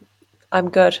 I'm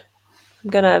good. I'm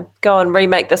going to go and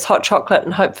remake this hot chocolate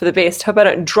and hope for the best. Hope I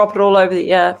don't drop it all over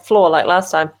the floor like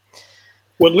last time.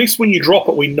 Well, at least when you drop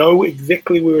it, we know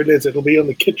exactly where it is. It'll be on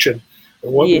the kitchen. It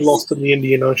won't be lost in the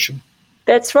Indian Ocean.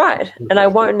 That's right. And I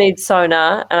won't need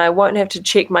sonar, and I won't have to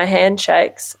check my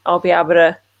handshakes. I'll be able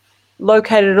to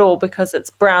locate it all because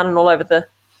it's brown and all over the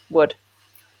wood.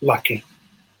 Lucky.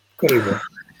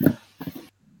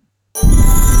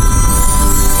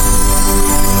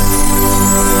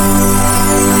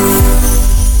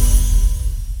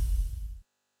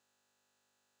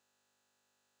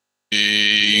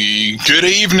 Good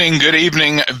evening. Good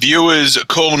evening, viewers.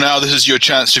 Call now. This is your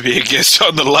chance to be a guest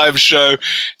on the live show.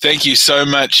 Thank you so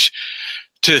much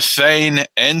to Thane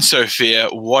and Sophia.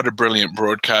 What a brilliant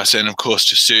broadcast. And, of course,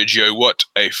 to Sergio. What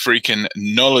a freaking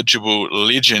knowledgeable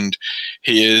legend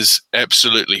he is.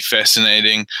 Absolutely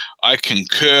fascinating. I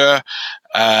concur.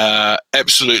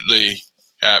 Absolutely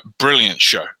brilliant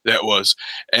show that was.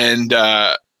 And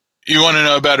you want to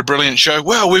know about a brilliant show?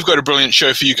 Well, we've got a brilliant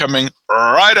show for you coming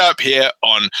right up here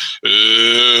on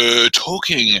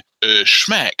Talking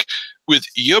Schmack with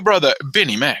your brother,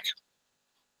 Benny Mac.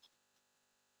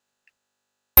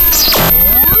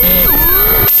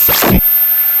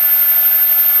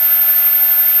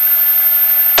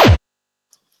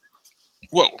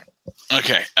 Whoa.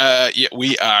 Okay.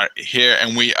 We are here,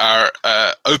 and we are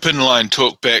open line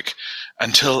talkback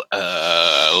until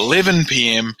 11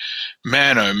 p.m.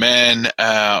 Man, oh man,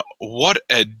 what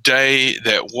a day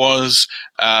that was.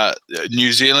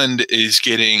 New Zealand is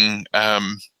getting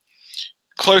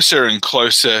closer and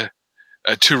closer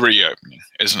to reopening,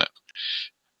 isn't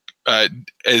it?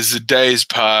 As the days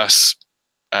pass,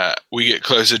 we get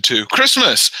closer to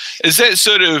Christmas. Is that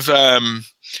sort of...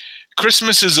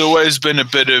 Christmas has always been a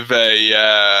bit of a,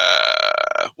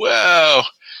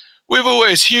 we've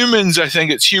always, humans, I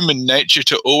think it's human nature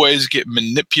to always get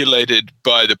manipulated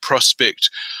by the prospect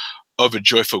of a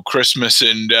joyful Christmas.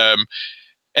 And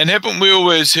haven't we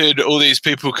always heard all these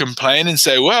people complain and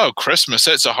say, wow, Christmas,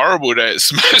 that's a horrible day. It's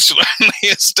the most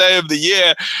loneliest day of the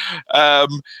year.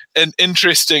 And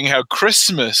interesting how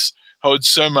Christmas holds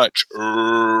so much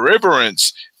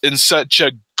reverence in such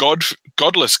a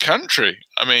godless country.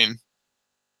 I mean,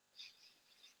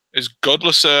 is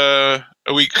godless can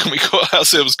we call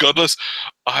ourselves godless?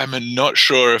 I'm not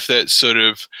sure if that's sort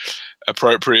of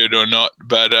appropriate or not,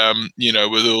 but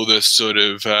with all this sort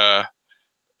of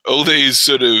all these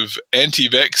sort of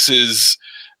anti-vaxxers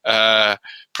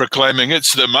proclaiming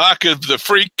it's the mark of the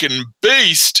freaking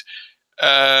beast.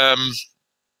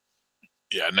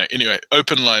 Anyway,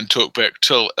 open line talkback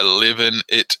till 11.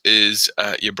 It is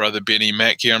your brother Benny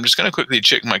Mac here. I'm just going to quickly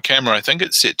check my camera. I think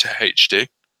it's set to HD.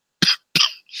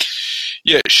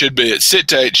 Yeah, it should be. It's set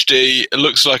to HD. It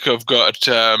looks like I've got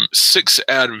 6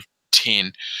 out of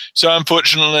 10. So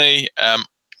unfortunately, I'm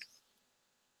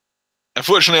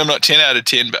not 10 out of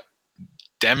 10, but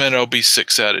damn it, I'll be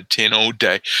 6 out of 10 all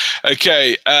day.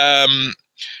 Okay,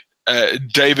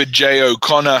 David J.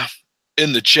 O'Connor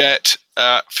in the chat.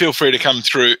 Feel free to come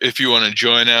through if you want to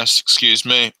join us. Excuse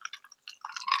me.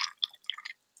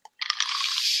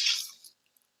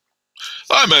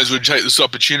 I may as well take this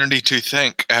opportunity to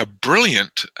thank our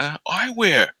brilliant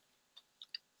eyewear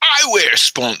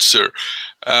sponsor.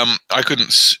 I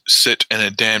couldn't sit in a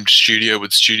damned studio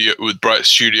with bright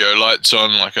studio lights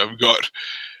on. Like I've got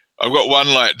one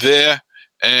light there,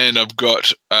 and I've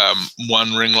got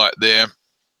one ring light there,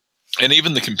 and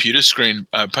even the computer screen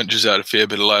punches out a fair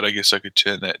bit of light. I guess I could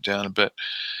turn that down a bit,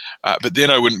 but then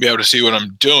I wouldn't be able to see what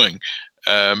I'm doing.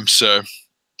 So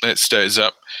that stays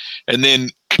up, and then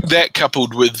that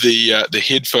coupled with the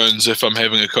headphones, if I'm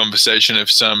having a conversation, if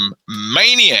some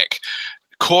maniac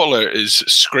caller is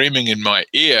screaming in my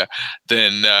ear,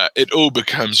 then it all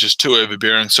becomes just too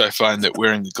overbearing. So I find that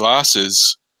wearing the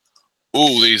glasses,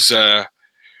 these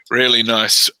really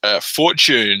nice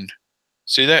Fortune.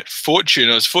 See that?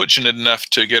 Fortune. I was fortunate enough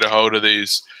to get a hold of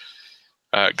these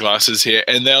glasses here,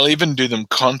 and they'll even do them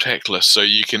contactless, so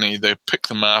you can either pick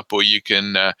them up or you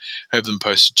can have them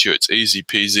posted to you. It's easy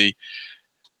peasy.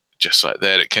 Just like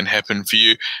that, it can happen for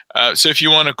you. So if you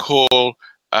want to call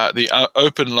the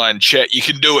open line chat, you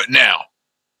can do it now.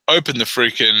 Open the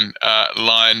freaking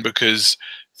line, because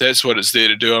that's what it's there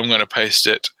to do. I'm going to paste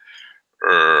it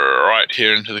right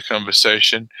here into the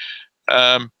conversation.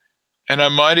 And I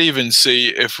might even see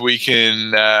if we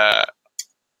can...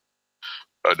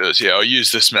 I'll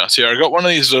use this mouse here. I got one of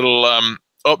these little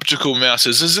optical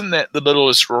mouses. Isn't that the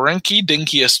littlest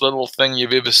rinky-dinkiest little thing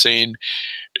you've ever seen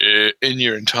in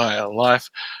your entire life?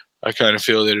 I kind of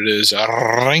feel that it is a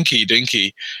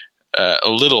rinky-dinky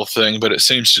little thing, but it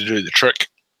seems to do the trick.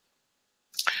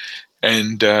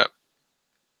 And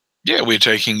we're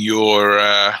taking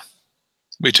your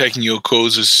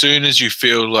calls as soon as you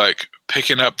feel like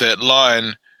picking up that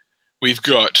line. We've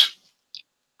got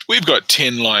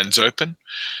 10 lines open.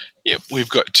 Yep, we've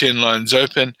got 10 lines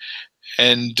open.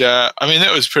 And,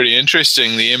 that was pretty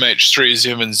interesting. The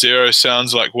MH370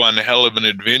 sounds like one hell of an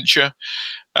adventure.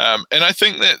 And I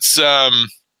think that's a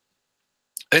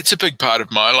big part of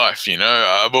my life,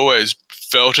 I've always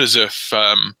felt as if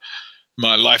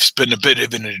my life's been a bit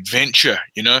of an adventure,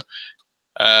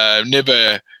 I've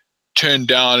never turned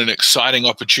down an exciting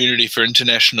opportunity for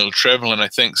international travel, and I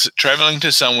think traveling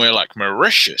to somewhere like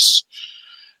Mauritius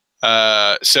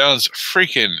sounds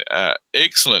freaking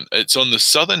excellent. It's on the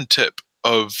southern tip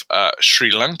of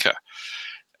Sri Lanka,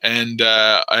 and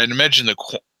I imagine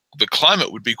the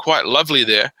climate would be quite lovely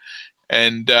there,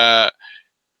 and it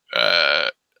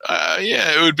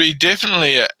would be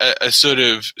definitely a sort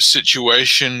of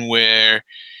situation where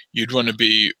you'd want to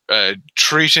be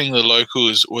treating the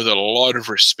locals with a lot of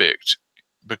respect,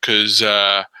 because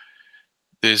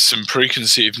there's some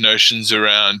preconceived notions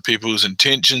around people's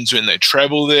intentions when they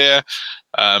travel there.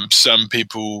 Some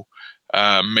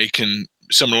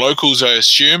locals, I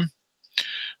assume,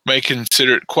 may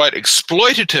consider it quite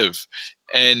exploitative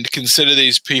and consider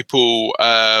these people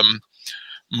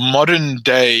modern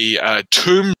day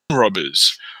tomb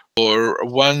robbers, or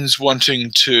ones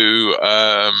wanting to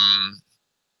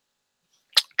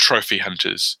trophy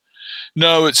hunters.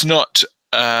 No, it's not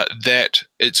that.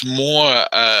 It's more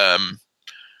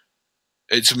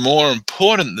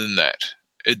important than that.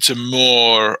 It's a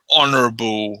more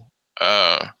honorable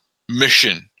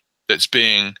mission that's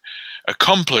being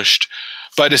accomplished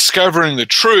by discovering the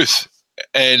truth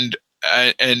and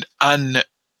unearthing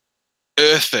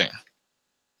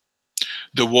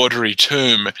the watery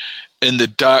tomb in the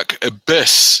dark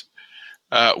abyss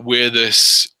where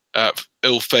this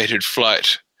ill-fated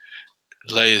flight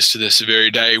lays to this very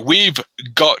day. We've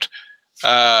got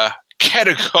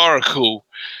categorical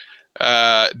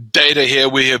data here.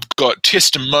 We have got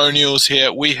testimonials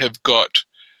here. We have got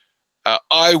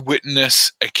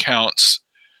eyewitness accounts,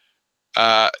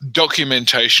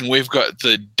 documentation. We've got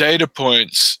the data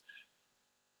points,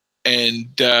 and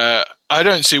I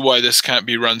don't see why this can't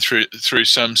be run through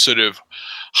some sort of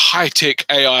high-tech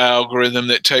AI algorithm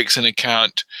that takes into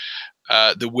account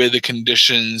the weather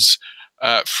conditions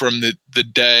from the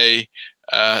day,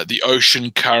 the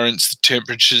ocean currents, the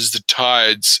temperatures, the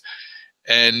tides,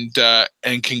 and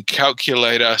can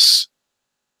calculate us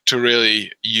to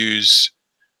really use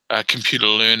computer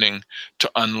learning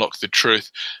to unlock the truth.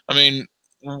 I mean,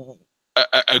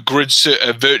 a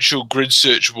virtual grid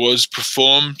search was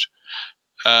performed.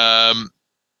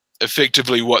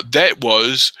 Effectively, what that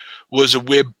was was a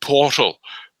web portal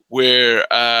where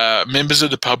members of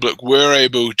the public were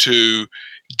able to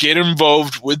get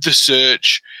involved with the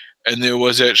search, and there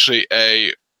was actually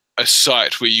a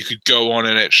site where you could go on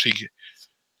and actually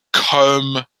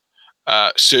comb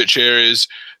search areas.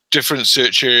 Different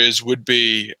search areas would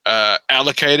be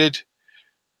allocated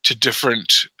to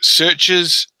different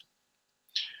searches,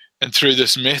 and through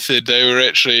this method, they were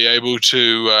actually able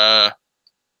to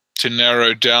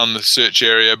narrow down the search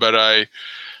area. But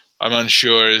I'm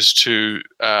unsure as to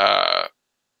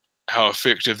how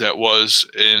effective that was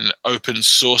in open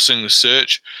sourcing the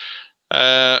search.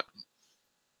 But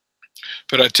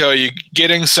I tell you,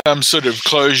 getting some sort of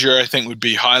closure, I think, would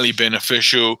be highly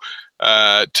beneficial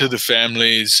to the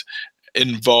families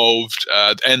involved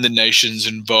and the nations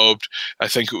involved. I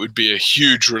think it would be a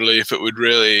huge relief. It would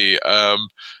really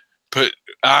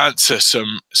answer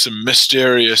some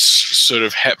mysterious sort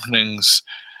of happenings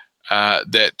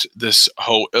that this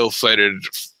whole ill-fated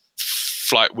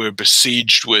flight were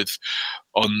besieged with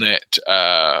on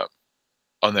that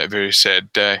very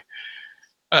sad day.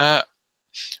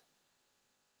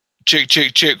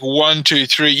 Check. 1, 2,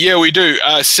 3. Yeah, we do.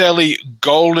 Sally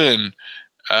Golden.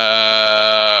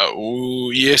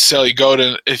 Yes, Sally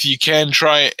Golden. If you can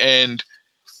try and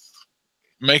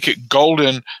make it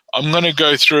golden, I'm going to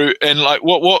go through and like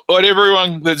what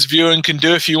everyone that's viewing can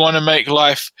do. If you want to make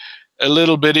life a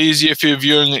little bit easier for your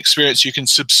viewing experience, you can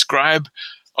subscribe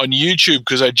on YouTube,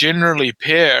 because I generally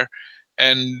pair,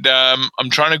 and I'm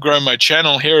trying to grow my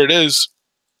channel. Here it is.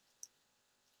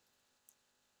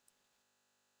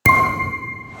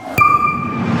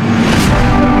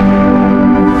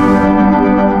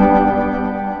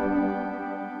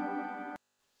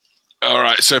 All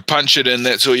right, so punch it in.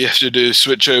 That's all you have to do.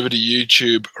 Switch over to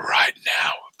YouTube right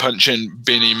now. Punch in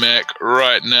Benny Mac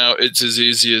right now. It's as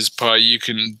easy as pie. You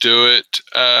can do it.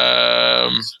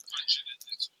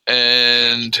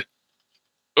 And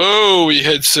we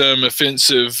had some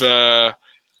offensive.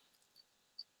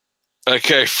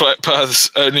 Okay, flat paths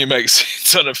only make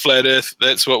sense on a flat Earth.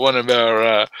 That's what one of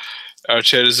our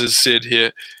chatters has said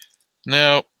here.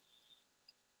 Now.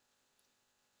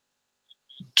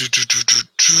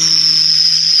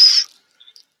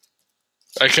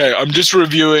 Okay, I'm just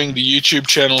reviewing the YouTube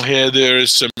channel here. There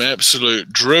is some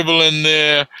absolute drivel in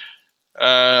there.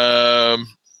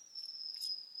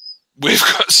 We've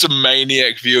got some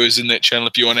maniac viewers in that channel.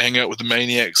 If you want to hang out with the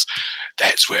maniacs,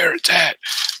 that's where it's at.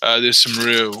 There's some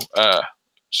real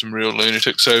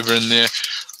lunatics over in there.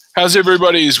 How's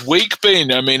everybody's week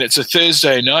been? I mean, it's a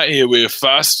Thursday night here. We're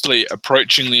fastly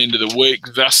approaching the end of the week,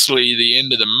 thusly the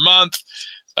end of the month.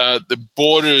 The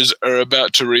borders are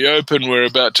about to reopen. We're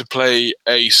about to play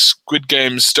a Squid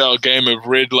Game style game of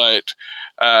red light,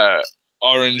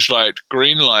 orange light,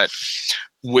 green light,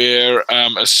 where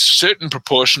a certain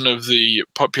proportion of the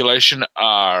population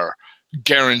are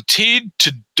guaranteed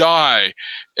to die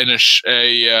in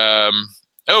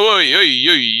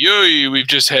we've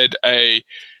just had a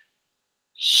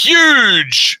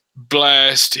huge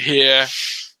blast here.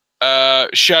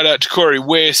 Shout out to Corey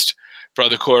West,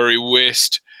 brother Corey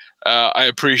West. I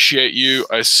appreciate you.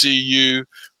 I see you,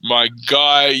 my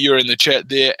guy. You're in the chat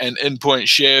there. And in Point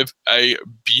Chev, a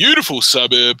beautiful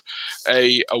suburb,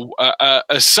 a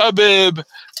suburb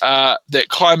that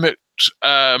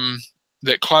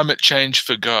climate change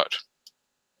forgot.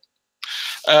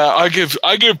 I give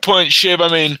Point Chev. I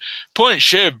mean, Point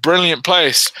Chev, brilliant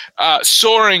place.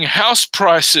 Soaring house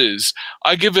prices.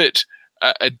 I give it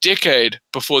a decade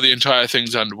before the entire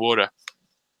thing's underwater.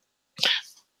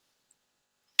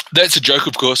 That's a joke,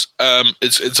 of course.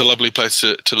 It's a lovely place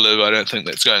to live. I don't think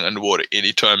that's going underwater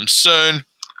anytime soon.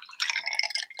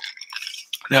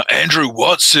 Now, Andrew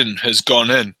Watson has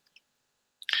gone in.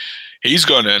 He's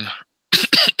gone in.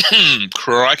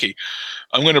 Crikey.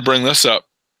 I'm going to bring this up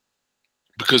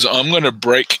because I'm going to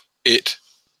break it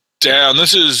down.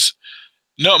 This is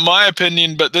not my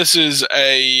opinion, but this is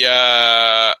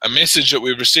a message that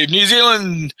we've received. New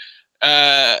Zealand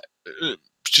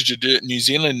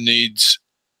needs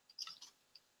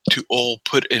to all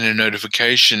put in a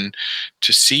notification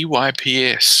to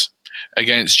CYPS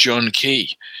against John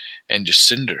Key and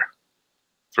Jacinda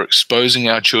for exposing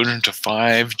our children to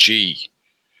 5G.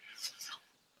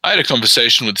 I had a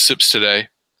conversation with SIPS today,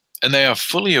 and they are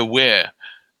fully aware,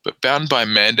 but bound by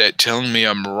mandate telling me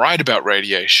I'm right about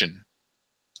radiation,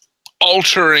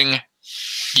 altering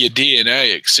your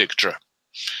DNA, etc.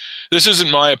 This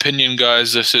isn't my opinion,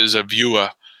 guys. This is a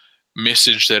viewer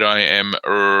message that I am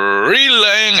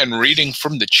relaying and reading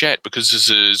from the chat because this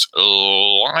is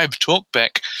live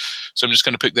talkback. So I'm just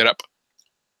going to pick that up.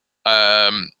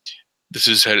 This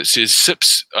is how it says.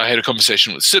 SIPS. I had a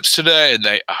conversation with SIPS today, and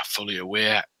they are fully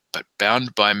aware but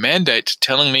bound by mandate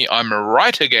telling me I'm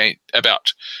right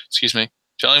about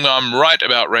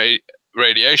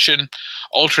radiation,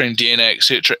 altering DNA,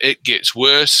 etc. It gets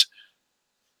worse.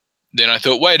 Then I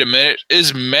thought, wait a minute,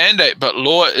 is mandate, but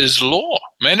law is law.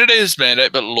 Mandate is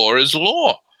mandate, but law is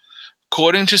law.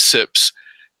 According to SIPs,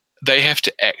 they have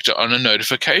to act on a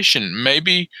notification.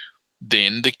 Maybe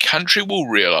then the country will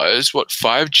realize what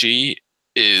 5G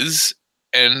is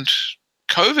and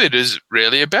COVID is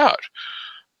really about.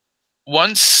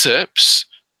 Once SIPs,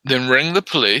 then ring the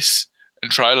police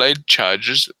and try lay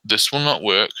charges. This will not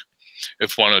work.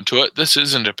 If one or two, this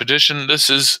isn't a petition. This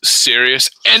is serious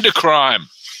and a crime.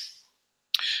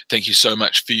 Thank you so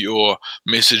much for your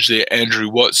message there, Andrew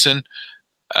Watson.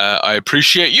 I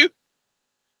appreciate you.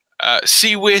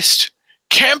 Sea West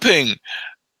Camping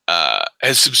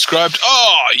has subscribed.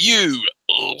 Oh, you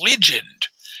legend.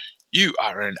 You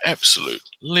are an absolute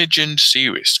legend, Sea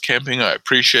West Camping. I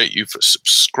appreciate you for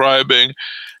subscribing.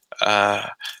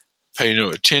 Pay no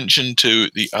attention to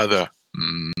the other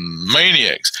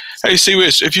maniacs. Hey, Sea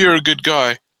West, if you're a good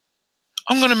guy,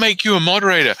 I'm going to make you a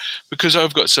moderator because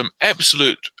I've got some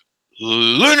absolute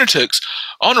lunatics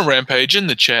on a rampage in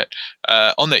the chat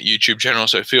on that YouTube channel,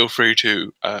 so feel free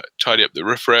to tidy up the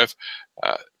riffraff.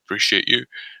 Appreciate you.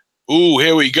 Ooh,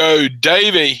 here we go,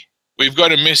 Davey. We've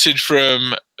got a message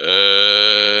from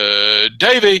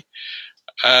Davey.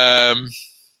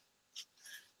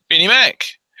 Benny Mac.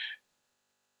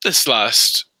 This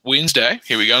last Wednesday,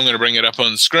 here we go, I'm going to bring it up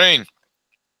on the screen.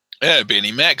 Yeah,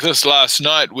 Benny Mac, this last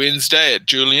night, Wednesday at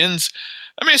Julian's,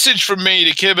 a message from me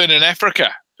to Kevin in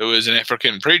Africa, who is an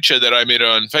African preacher that I met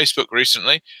on Facebook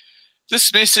recently.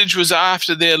 This message was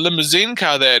after their limousine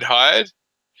car they had hired,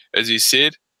 as he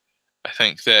said. I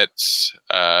think that's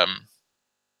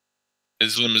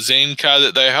his limousine car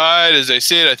that they hired, as they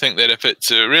said. I think that if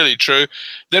it's really true,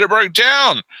 that it broke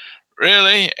down,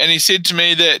 really. And he said to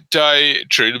me that I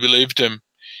truly believed him.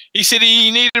 He said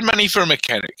he needed money for a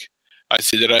mechanic. I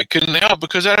said that I couldn't help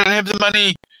because I don't have the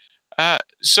money.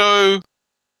 So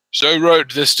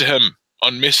wrote this to him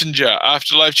on Messenger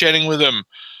after live chatting with him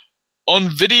on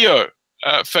video,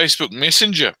 Facebook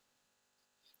Messenger.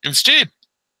 Instead,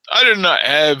 I did not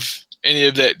have any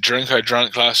of that drink I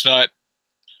drank last night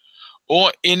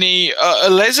or any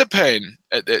Lazepane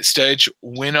at that stage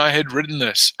when I had written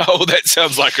this. Oh, that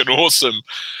sounds like an awesome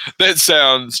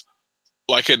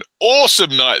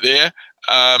night there.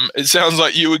 It sounds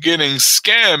like you were getting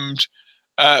scammed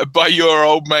by your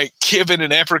old mate Kevin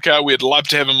in Africa. We'd love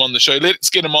to have him on the show. Let's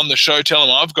get him on the show. Tell him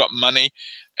I've got money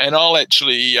and I'll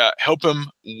actually help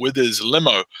him with his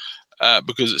limo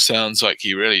because it sounds like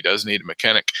he really does need a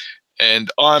mechanic.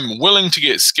 And I'm willing to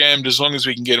get scammed as long as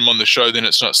we can get him on the show. Then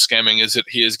it's not scamming, is it?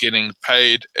 He is getting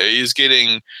paid. He is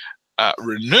getting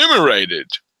remunerated.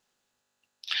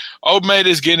 Old mate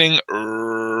is getting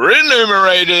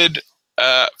remunerated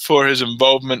for his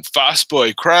involvement. Fast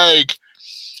boy Craig.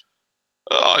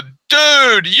 Oh,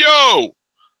 dude, yo!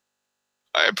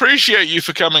 I appreciate you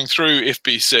for coming through,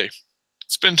 FBC.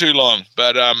 It's been too long,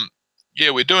 but yeah,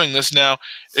 we're doing this now.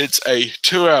 It's a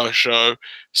 2-hour show,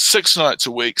 6 nights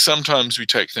a week. Sometimes we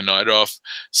take the night off.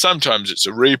 Sometimes it's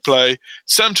a replay.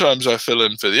 Sometimes I fill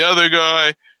in for the other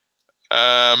guy.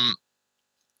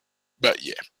 But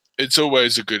yeah, it's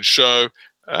always a good show.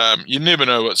 You never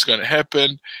know what's going to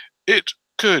happen. It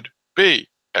could be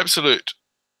absolute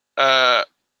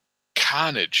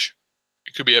carnage.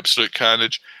 It could be absolute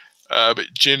carnage. But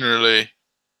generally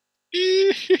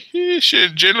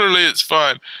it's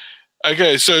fine.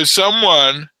 Okay, so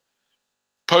someone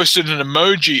posted an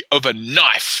emoji of a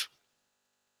knife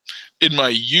in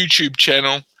my YouTube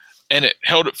channel, and it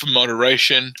held it for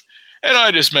moderation, and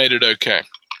I just made it okay.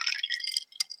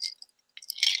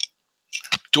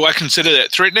 Do I consider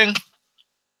that threatening?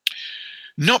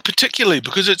 Not particularly,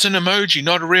 because it's an emoji,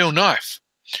 not a real knife.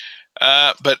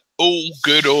 But all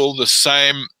good, all the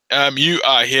same. You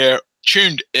are here,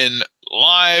 tuned in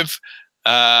live,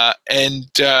 and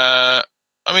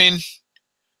I mean,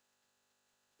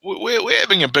 we're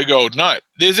having a big old night.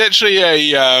 There's actually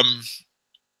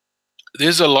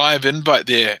there's a live invite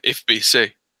there,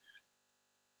 FBC.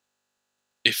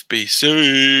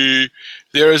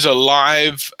 There is a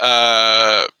live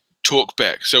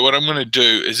talkback. So what I'm going to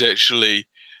do is actually,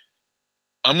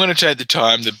 I'm going to take the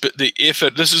time, the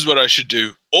effort. This is what I should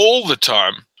do all the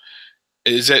time.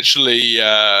 Is actually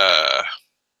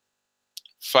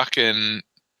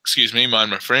excuse me,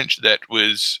 mind my French. That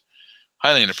was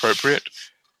highly inappropriate.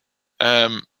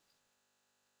 I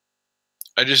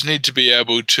just need to be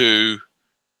able to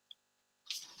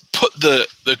put the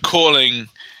calling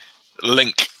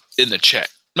link in the chat.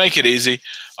 Make it easy.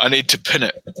 I need to pin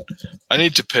it.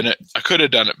 I could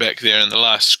have done it back there in the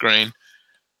last screen.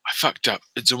 I fucked up.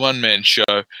 It's a one-man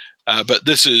show. But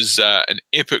this is an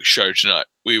epic show tonight.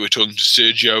 We were talking to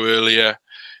Sergio earlier.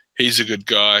 He's a good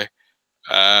guy.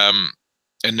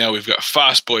 And now we've got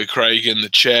Fast Boy Craig in the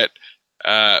chat.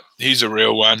 He's a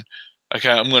real one. Okay,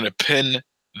 I'm going to pin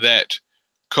that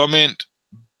comment.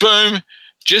 Boom.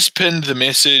 Just pinned the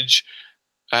message.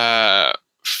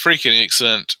 Freaking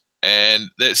excellent. And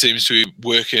that seems to be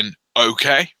working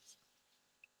okay.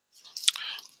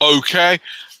 Okay.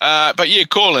 But yeah,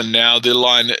 call in now. The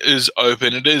line is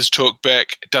open. It is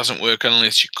Talkback. It doesn't work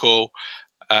unless you call.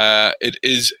 It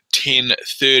is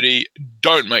 10:30.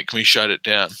 Don't make me shut it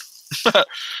down.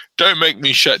 Don't make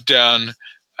me shut down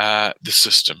the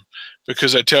system.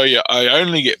 Because I tell you, I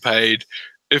only get paid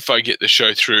if I get the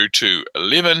show through to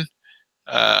 11.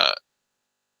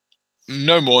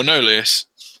 No more, no less.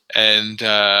 And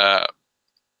so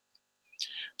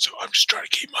I'm just trying to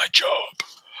keep my job.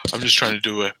 I'm just trying to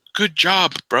do a good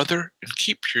job, brother, and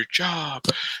keep your job.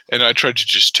 And I tried to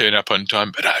just turn up on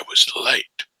time, but I was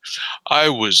late.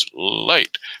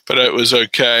 But it was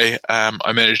okay.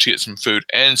 I managed to get some food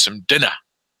and some dinner.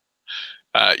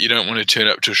 You don't want to turn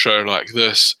up to a show like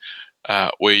this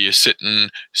where you're sitting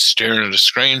staring at a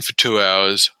screen for 2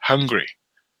 hours hungry.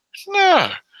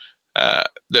 No. That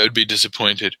would be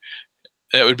disappointed.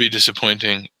 That would be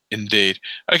disappointing indeed.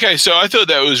 Okay, so I thought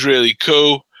that was really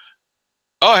cool.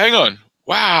 Oh, hang on.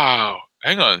 Wow.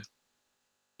 Hang on.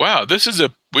 Wow,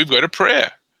 we've got a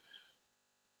prayer.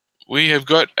 We have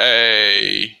got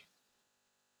hang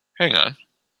on.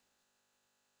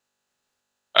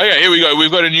 Okay, here we go.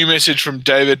 We've got a new message from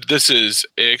David. This is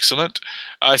excellent.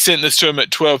 I sent this to him at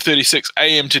 12:36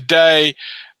 a.m. today.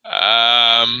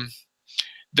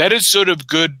 That is sort of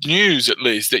good news, at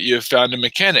least, that you have found a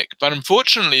mechanic. But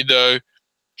unfortunately, though,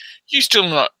 you still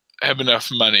not have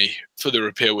enough money for the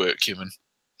repair work, Kevin.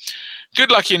 Good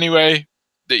luck anyway,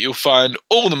 that you'll find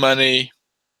all the money.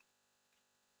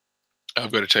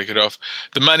 I've got to take it off.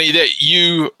 The money that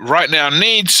you right now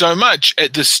need so much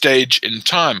at this stage in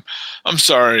time. I'm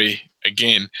sorry,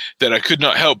 again, that I could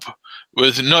not help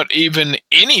with not even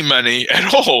any money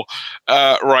at all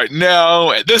right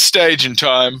now at this stage in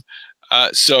time.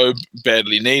 So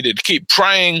badly needed. Keep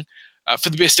praying for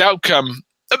the best outcome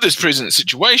of this present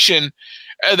situation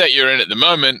that you're in at the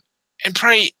moment, and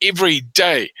pray every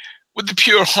day with the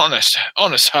pure, honest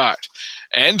heart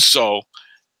and soul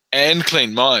and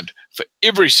clean mind for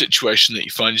every situation that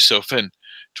you find yourself in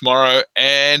tomorrow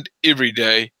and every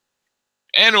day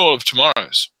and all of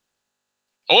tomorrow's.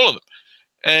 All of them.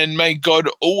 And may God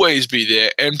always be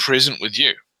there and present with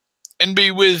you, and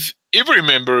be with every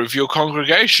member of your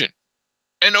congregation,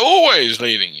 and always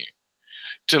leading you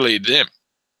to lead them.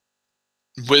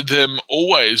 With him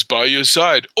always by your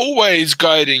side, always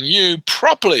guiding you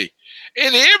properly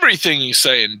in everything you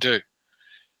say and do.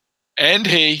 And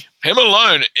him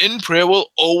alone, in prayer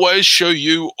will always show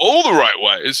you all the right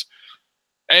ways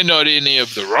and not any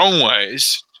of the wrong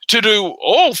ways to do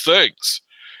all things.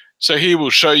 So he will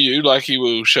show you, like he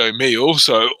will show me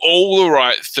also, all the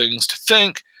right things to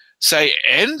think, say,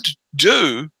 and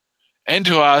do, and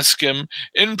to ask him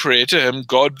in prayer to him,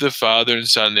 God the Father and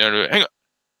Son.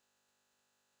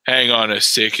 Hang on a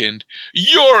second.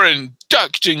 You're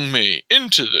inducting me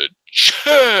into the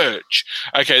church.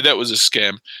 Okay, that was a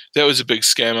scam. That was a big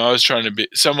scam.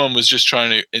 Someone was just trying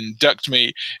to induct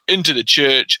me into the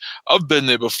church. I've been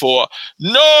there before.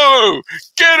 No!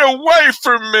 Get away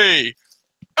from me!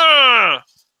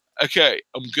 Okay,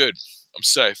 I'm good. I'm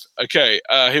safe. Okay,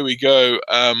 here we go.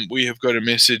 We have got a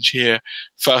message here.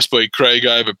 Fastboy Craig,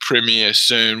 I have a premiere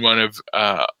soon. One of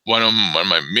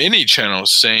my many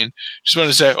channels seen. Just want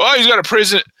to say, oh, he's got a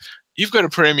present. You've got a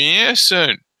premiere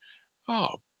soon.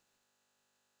 Oh,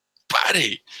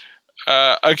 buddy.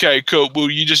 Okay, cool. Will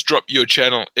you just drop your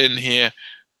channel in here?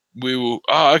 We will.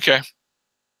 Oh, okay.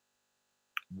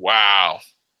 Wow.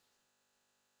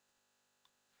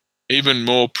 Even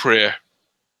more prayer.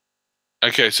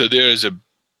 Okay, so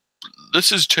this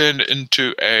has turned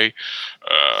into a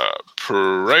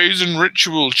praise and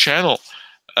ritual channel.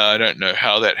 I don't know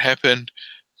how that happened,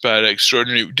 but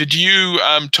extraordinary. Did you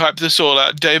type this all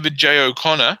out, David J.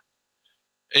 O'Connor?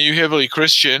 Are you heavily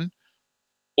Christian,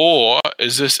 or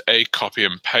is this a copy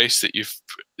and paste that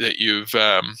you've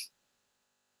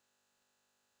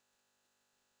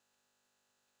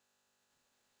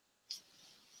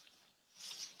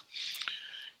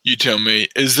You tell me,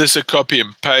 is this a copy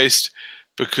and paste?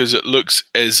 Because it looks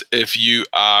as if you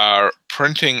are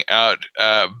printing out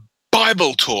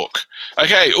Bible talk.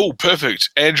 Okay,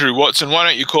 perfect. Andrew Watson, why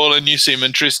don't you call in? You seem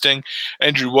interesting.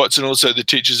 Andrew Watson, also the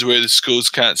teachers where the schools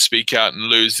can't speak out and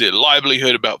lose their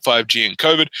livelihood about 5G and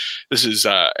COVID. This is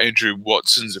Andrew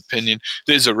Watson's opinion.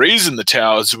 There's a reason the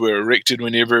towers were erected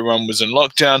when everyone was in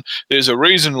lockdown. There's a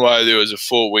reason why there was a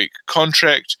 4-week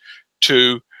contract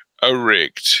to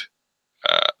erect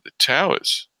the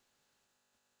towers.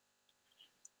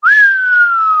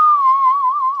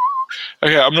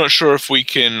 Okay, I'm not sure if we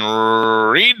can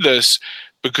read this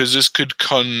because this could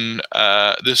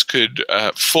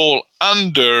fall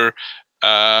under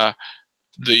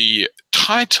the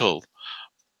title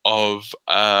of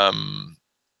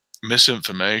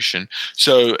misinformation.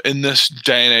 So in this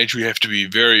day and age, we have to be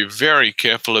very, very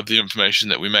careful of the information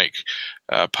that we make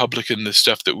public and the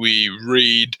stuff that we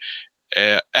read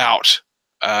out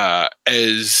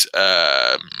as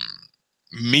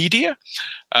media.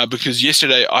 Because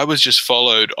yesterday I was just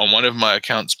followed on one of my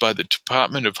accounts by the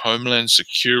Department of Homeland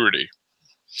Security.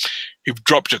 He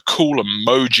dropped a cool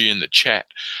emoji in the chat.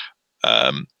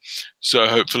 So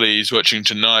hopefully he's watching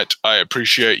tonight. I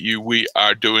appreciate you. We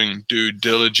are doing due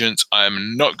diligence. I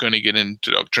am not going to get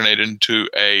indoctrinated into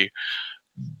a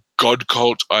God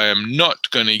cult. I am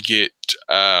not going to get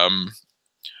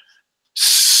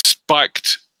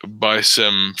spiked by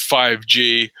some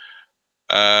 5G.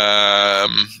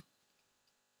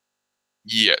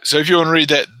 Yeah, so if you want to read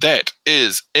that, that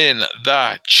is in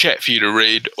the chat for you to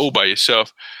read all by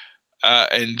yourself.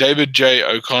 And David J.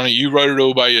 O'Connor, you wrote it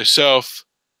all by yourself.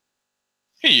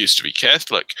 He used to be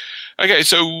Catholic. Okay,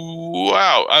 so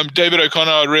wow, David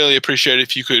O'Connor, I'd really appreciate it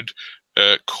if you could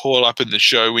call up in the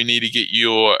show. We need to get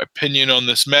your opinion on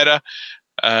this matter.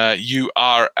 You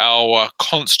are our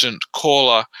constant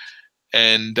caller,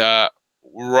 and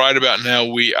right about now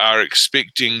we are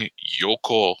expecting your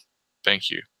call.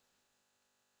 Thank you.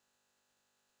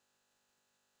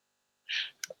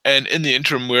 And in the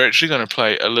interim, we're actually going to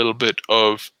play a little bit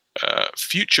of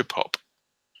future pop.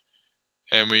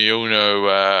 And we all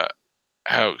know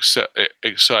how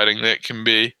exciting that can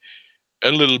be.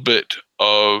 A little bit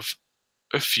of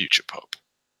a future pop.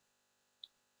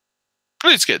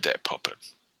 Let's get that popping.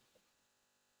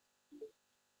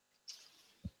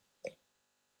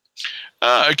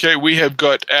 Okay, we have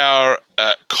got our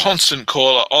constant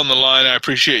caller on the line. I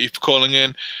appreciate you for calling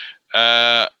in.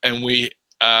 And we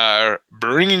are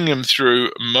bringing him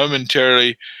through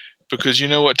momentarily because you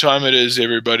know what time it is,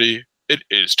 everybody. It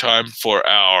is time for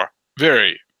our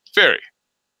very, very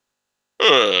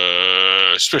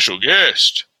special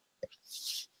guest.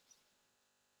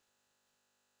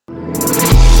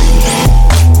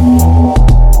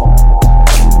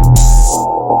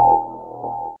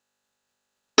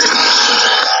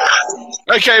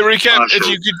 Okay, Recap, if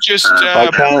you could just...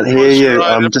 I can't hear you.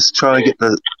 I'm just trying to get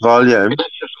the volume.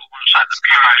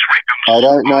 I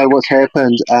don't know what's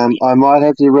happened. I might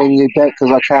have to ring you back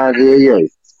because I can't hear you.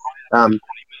 I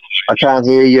can't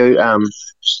hear you.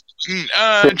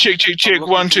 Check.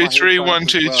 1, 2, 3, 1,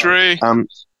 2, 3.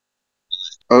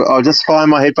 I'll just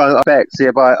find my headphones back. See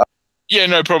if I... Yeah,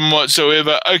 no problem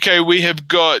whatsoever. Okay, we have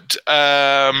got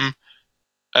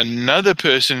another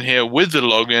person here with the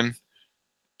login.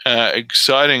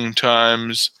 Exciting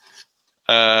times.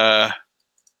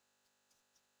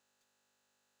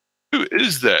 Who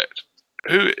is that?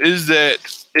 Who is that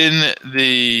in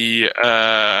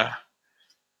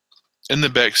the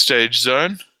backstage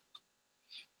zone?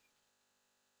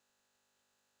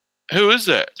 Who is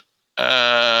that?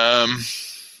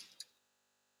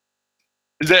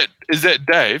 Is that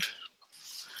Dave?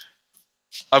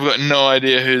 I've got no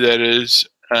idea who that is.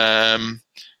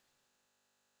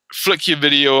 Flick your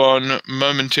video on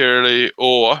momentarily,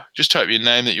 or just type your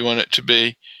name that you want it to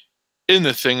be in the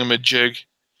thingamajig.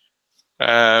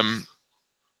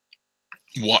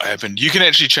 What happened? You can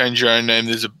actually change your own name.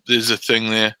 There's a thing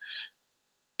there.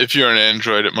 If you're an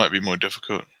Android, it might be more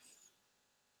difficult.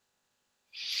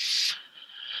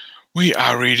 We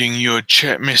are reading your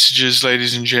chat messages,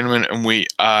 ladies and gentlemen, and we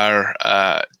are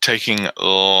taking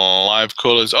live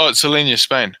callers. Oh, it's Selenia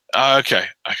Spain. Oh, okay.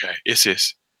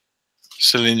 Yes.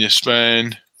 Selenia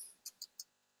Spain.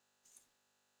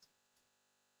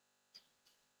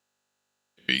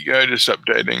 Here you go, just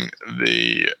updating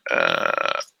the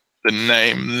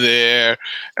name there.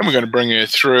 And we're going to bring her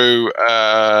through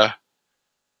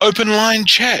open line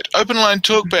chat, open line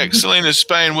talkback. Selena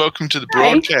Spain, welcome to the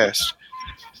broadcast.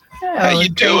 How you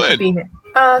doing?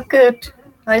 Good.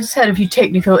 I just had a few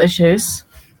technical issues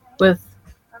with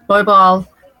mobile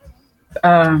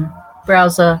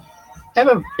browser. I have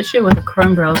an issue with the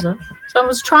Chrome browser. So I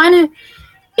was trying to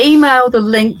email the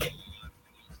link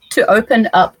to open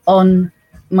up on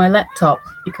my laptop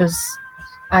because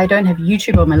I don't have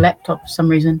YouTube on my laptop for some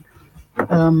reason.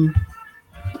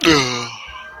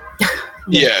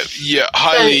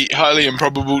 Highly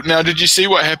improbable. Now, did you see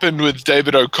what happened with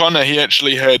David O'Connor? He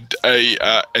actually had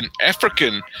an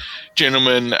African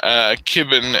gentleman,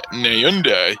 Kevin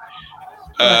Nyunda,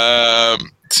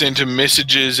 sent him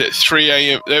messages at 3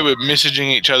 a.m. They were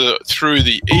messaging each other through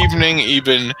the evening,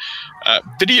 even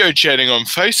video chatting on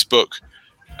Facebook.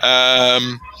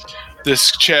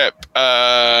 This chap,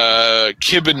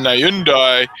 Kevin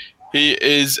Nyunda, he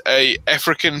is an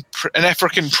African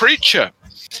preacher.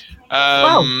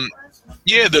 Wow.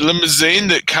 Yeah, the limousine,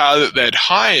 that car that they'd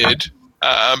hired,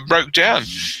 broke down,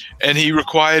 and he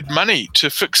required money to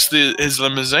fix his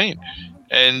limousine.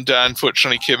 And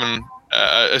unfortunately, Kevin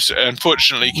was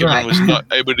not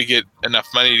able to get enough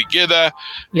money together.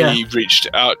 Yeah. He reached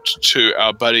out to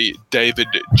our buddy David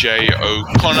J.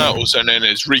 O'Connor, also known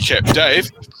as Recap Dave.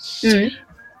 Mm.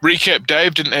 Recap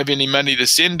Dave didn't have any money to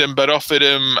send him, but offered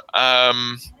him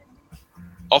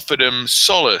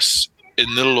solace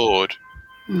in the Lord.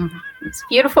 It's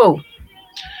beautiful.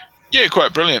 Yeah,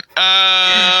 quite brilliant.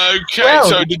 Okay, well,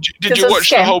 so did you watch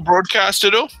the whole broadcast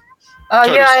at all?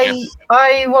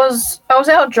 I was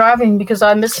out driving because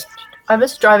I missed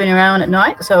driving around at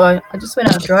night, so I just went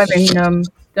out driving.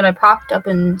 Then I parked up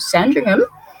in Sandringham,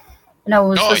 and I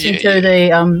was listening to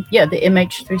the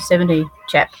MH370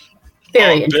 chap.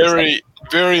 Very interesting.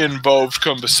 Very involved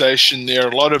conversation there.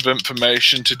 A lot of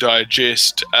information to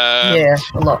digest. A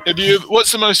lot.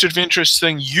 What's the most adventurous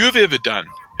thing you've ever done?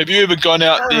 Have you ever gone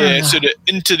out there, sort of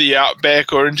into the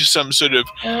outback or into some sort of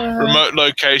remote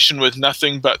location with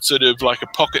nothing but sort of like a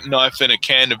pocket knife and a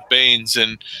can of beans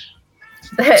and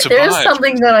survived? There is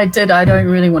something that I did. I don't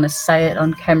really want to say it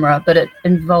on camera, but it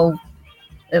involved.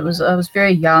 I was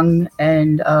very young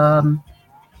and.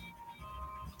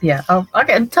 I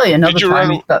can tell you another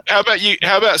time. How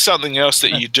about something else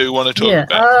that you do want to talk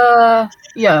about?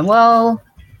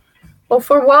 Well,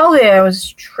 for a while there, I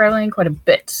was traveling quite a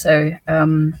bit. So I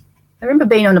remember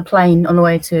being on a plane on the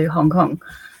way to Hong Kong,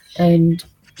 and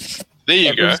there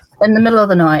you go. In the middle of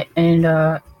the night, and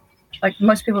like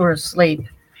most people were asleep.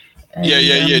 And,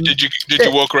 Did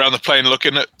you walk around the plane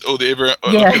looking at all the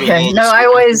No, I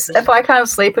always, if I can't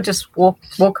sleep, I just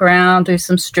walk around, do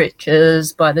some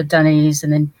stretches by the dunnies,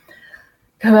 and then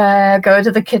go to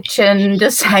the kitchen,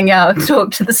 just hang out, talk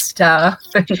to the staff.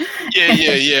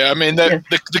 Yeah. I mean,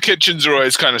 the kitchens are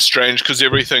always kind of strange because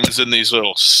everything's in these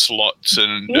little slots,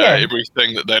 and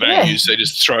everything that they don't use, they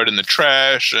just throw it in the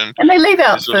trash, and they leave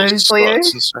out food for you.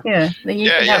 Yeah, you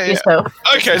can help yourself.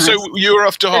 Okay, so you were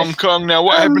off to Hong Kong. Now,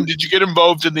 what happened? Did you get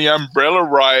involved in the umbrella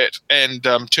riot and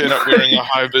turn up wearing a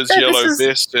high-vis yellow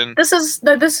vest? And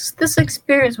this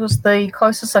experience was the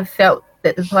closest I felt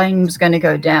that the plane was going to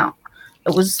go down.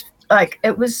 It was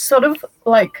sort of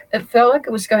like, it felt like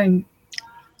it was going,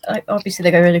 obviously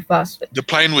they go really fast. But the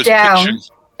plane was down.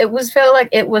 pitching. Felt like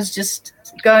it was just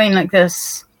going like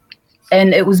this,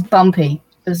 and it was bumpy.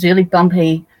 It was really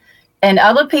bumpy. And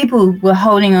other people were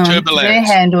holding on to their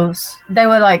handles. They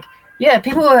were like,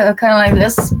 people were kind of like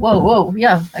this. Whoa,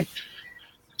 yeah. Like,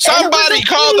 somebody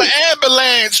call the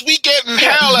ambulance. We getting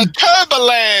hella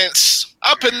turbulence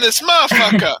up in this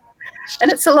motherfucker. And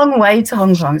it's a long way to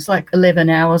Hong Kong. It's like 11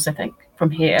 hours, I think,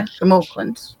 from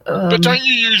Auckland. But don't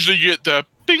you usually get the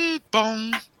bing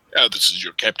bong? Oh, this is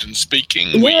your captain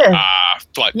speaking.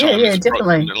 Flight time is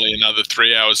approximately another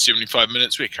 3 hours, 75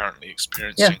 minutes. We're currently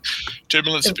experiencing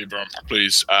turbulence. If everyone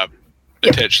please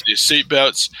attach their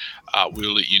seatbelts.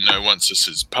 We'll let you know once this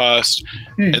is passed.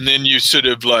 And then you sort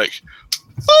of like,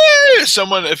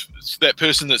 if that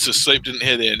person that's asleep didn't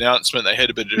hear the announcement, they had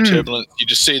a bit of turbulence, you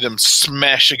just see them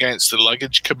smash against the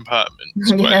luggage compartment.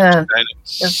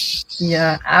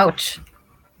 Ouch.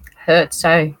 Hurts,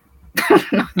 so.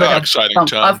 Exciting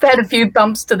time. I've had a few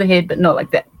bumps to the head, but not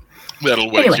like that. That'll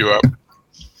wake you up.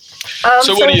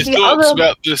 So what are your thoughts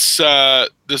about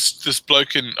this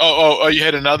bloke in... Oh, you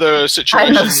had another situation? I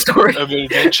had another story. Of an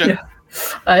adventure?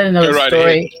 I had another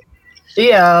story.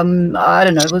 Yeah, I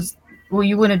don't know.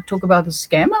 You want to talk about the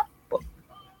scammer?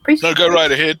 No, go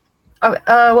right ahead.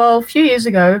 Well, a few years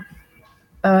ago,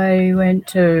 I went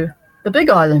to the Big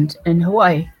Island in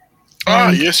Hawaii.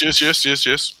 Yes.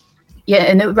 Yeah,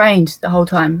 and it rained the whole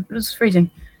time. It was freezing.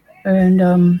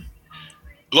 And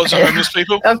lots of homeless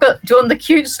people? Do you want the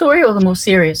cute story or the more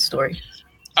serious story?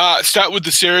 Start with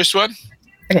the serious one.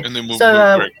 Okay. And then we'll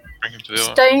bring him to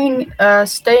the other.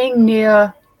 Staying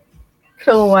near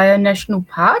Kilauea National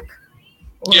Park?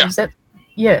 Or is that...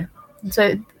 Yeah.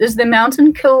 So is the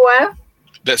mountain Kilauea?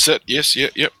 That's it. Yes.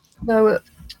 Yep. So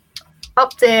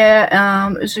up there,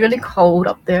 it's really cold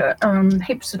up there.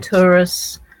 Heaps of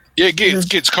tourists. Yeah, it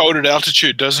gets cold at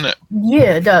altitude, doesn't it?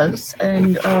 Yeah, it does.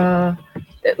 And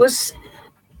it was...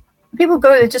 People go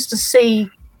there just to see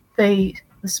the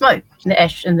smoke and the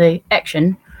ash and the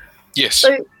action. Yes.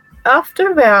 So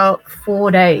after about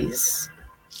 4 days,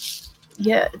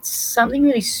 something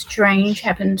really strange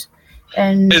happened.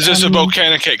 And is this a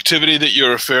volcanic activity that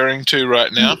you're referring to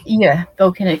right now? Yeah,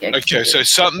 volcanic activity. Okay, so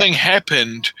something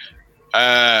happened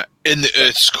in the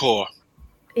Earth's core.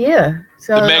 Yeah.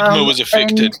 So the magma was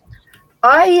affected.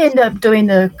 I ended up doing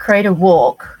the crater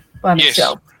walk by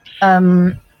myself.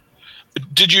 Yes.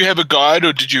 Did you have a guide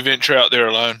or did you venture out there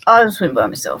alone? I just went by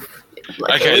myself.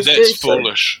 Okay, that's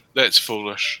foolish. That's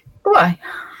foolish. Why?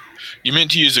 You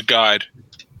meant to use a guide.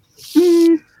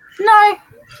 No,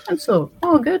 that's all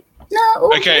good.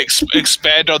 No. Okay,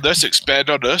 expand on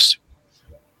this.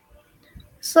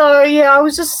 So, yeah, I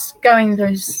was just going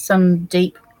through some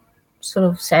deep sort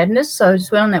of sadness. So I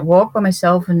just went on that walk by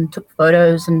myself and took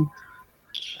photos and...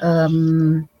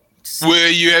 Were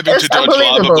you having to dodge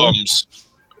lava bombs?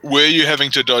 Were you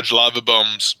having to dodge lava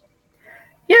bombs?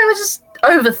 Yeah, I was just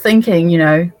overthinking,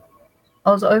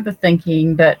 I was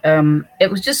overthinking, but it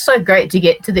was just so great to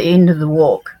get to the end of the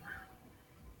walk.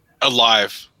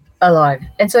 Alive.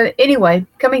 And so anyway,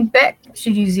 coming back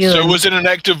to New Zealand... So was it an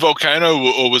active volcano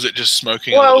or was it just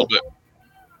smoking a little bit?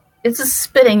 It's just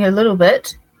spitting a little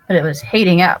bit, but it was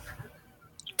heating up.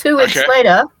 2 weeks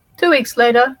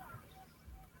later,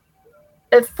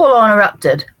 it full on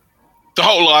erupted. The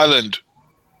whole island?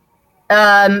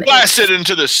 Blasted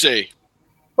into the sea.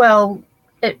 Well,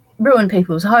 it ruined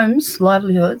people's homes,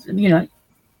 livelihoods, It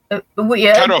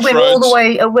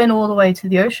went all the way to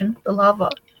the ocean, the lava.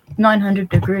 900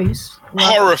 degrees.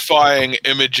 Horrifying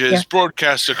images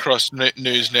broadcast across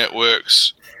news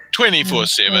networks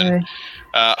 24/7.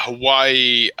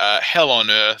 Hawaii, hell on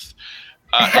earth.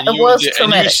 And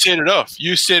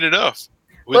you set it off.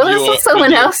 Well, that's what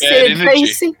someone else said.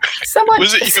 Someone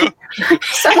was it you?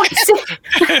 Someone said,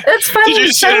 it's funny. Did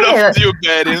you set it off with your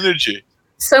bad energy?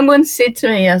 Someone said to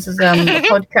me, as a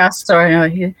podcaster I know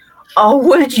here,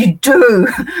 what did you do?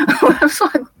 I was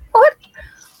like, what?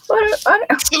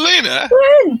 Selena,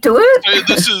 I didn't do it.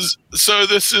 This is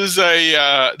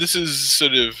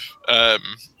sort of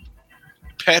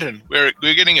pattern. We're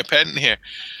getting a pattern here.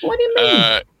 What do you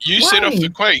mean? You set off the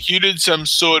quake. You did some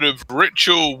sort of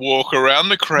ritual walk around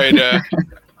the crater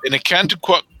in a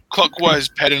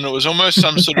counterclockwise pattern. It was almost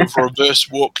some sort of reverse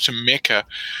walk to Mecca.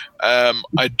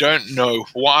 I don't know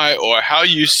why or how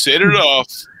you set it off.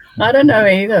 I don't know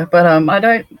either, but I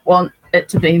don't want it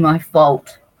to be my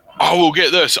fault. Oh, we'll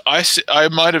get this. I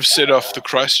might have set off the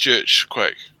Christchurch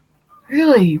quake.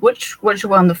 Really? Which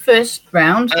one? The first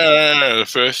round? No, the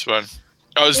first one.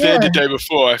 I was there the day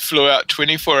before. I flew out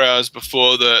 24 hours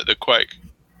before the quake.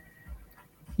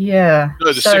 Yeah.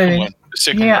 No, the second one.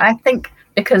 I think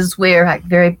because we're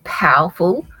very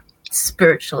powerful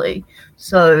spiritually,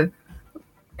 so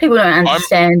people don't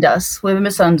understand us. We're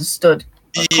misunderstood.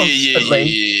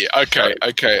 Yeah.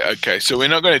 Okay. So we're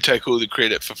not going to take all the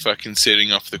credit for fucking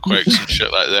setting off the quakes and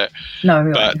shit like that. No,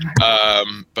 really.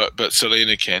 But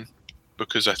Selena can,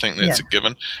 because I think that's a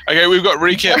given. Okay, we've got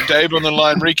Recap Dave on the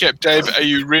line. Recap Dave, are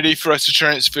you ready for us to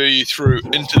transfer you through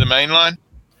into the main line?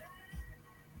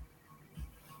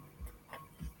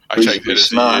 I take that as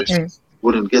smart. Yes.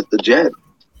 Wouldn't get the jab.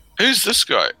 Who's this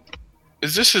guy?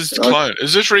 Is this his clone?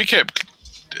 Is that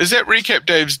Recap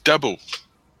Dave's double?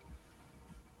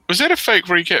 Was that a fake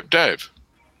Recap Dave?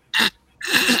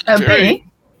 Me?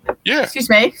 Yeah. Excuse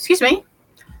me.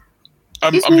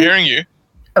 I'm hearing you.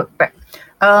 Oh, right.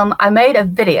 I made a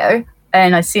video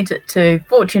and I sent it to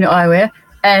Fortune Eyewear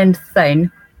and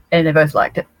Thane, and they both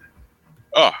liked it.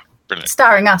 Oh, brilliant.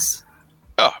 Starring us.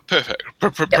 Oh, perfect.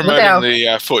 Promoting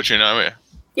the Fortune Eyewear.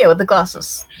 Yeah, with the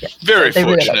glasses. Yeah. Very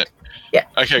fortunate. Really yeah.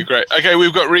 Okay, great. Okay,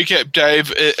 we've got Recap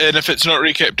Dave, and if it's not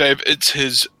Recap Dave, it's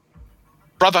his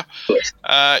brother.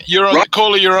 You're on the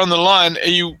caller. You're on the line. Are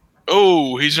you?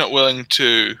 Oh, he's not willing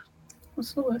to.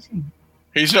 What's the working?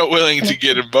 He's not willing to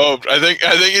get involved. I think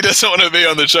he doesn't want to be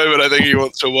on the show, but I think he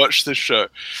wants to watch the show.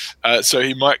 So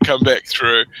he might come back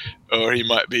through, or he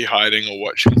might be hiding or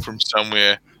watching from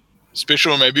somewhere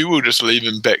special. Maybe we'll just leave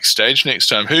him backstage next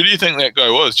time. Who do you think that guy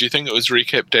was? Do you think it was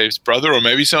Recap Dave's brother, or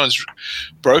maybe someone's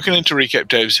broken into Recap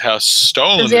Dave's house,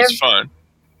 stolen his phone?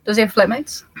 Does he have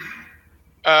flatmates?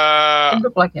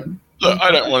 Look like him. Look,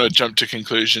 I don't want to jump to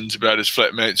conclusions about his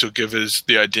flatmates or give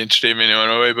the identity of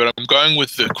anyone away, but I'm going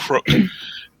with the crook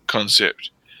concept.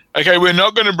 Okay, we're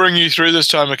not going to bring you through this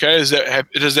time, okay? Does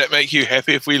that make you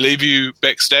happy if we leave you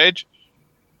backstage?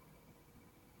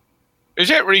 Is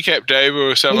that Recap Dave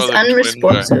or some other? He's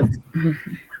unresponsive.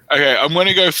 Okay, I'm going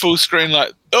to go full screen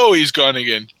like, oh, he's gone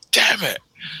again.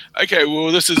 Okay,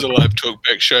 well, this is a live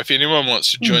talkback show. If anyone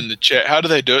wants to join the chat, how do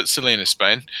they do it, Selena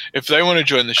Spain? If they want to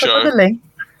join the show, click on the link.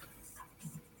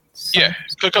 Yeah,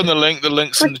 click on the link. The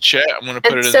link's in the chat. I'm going to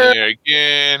put it in there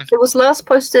again. It was last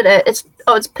posted at it's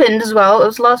pinned as well. It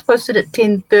was last posted at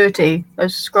 10:30.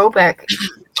 Scroll back.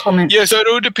 Comment. Yeah, so it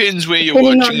all depends where you're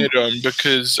watching it on,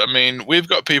 because I mean we've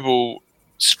got people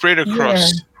spread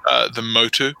across the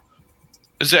Motu.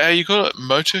 Is that how you call it,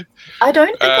 Motu? I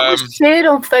don't think it was shared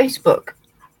on Facebook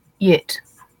yet.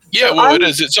 Yeah, so well, it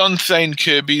is. It's on Thane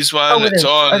Kirby's one. It's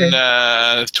on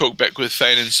Talkback with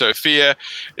Thane and Sophia.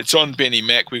 It's on Benny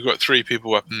Mac. We've got 3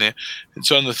 people up in there.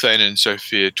 It's on the Thane and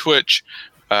Sophia Twitch.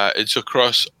 It's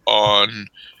across on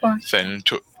Thane and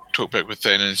Talkback with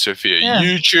Thane and Sophia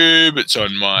YouTube. It's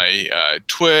on my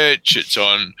Twitch. It's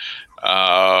on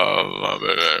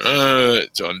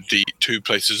two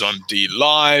places on D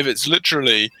Live. It's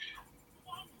literally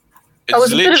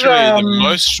the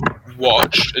most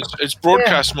watched. It's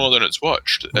broadcast more than it's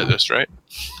watched at this rate.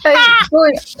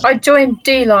 I joined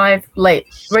D Live late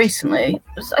recently.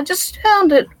 I just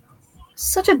found it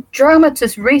such a drama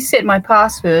to reset my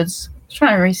passwords. I was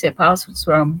trying to reset passwords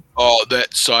from. Oh,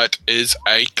 that site is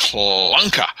a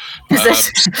clunker.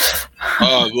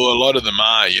 Well, a lot of them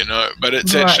are, but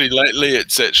it's actually lately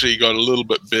it's actually got a little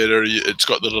bit better. It's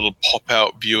got the little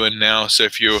pop-out viewer now, so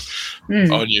if you're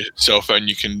on your cell phone,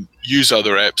 you can use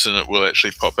other apps and it will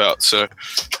actually pop out. So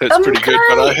that's pretty good.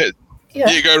 But go right ahead.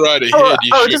 You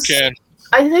can.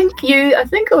 I think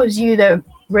it was you that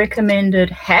recommended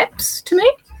Haps to me.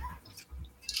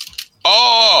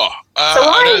 I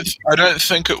don't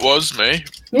think it was me.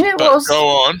 Yeah, it was. Go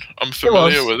on. I'm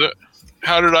familiar with it.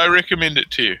 How did I recommend it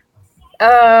to you?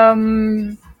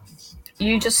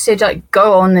 You just said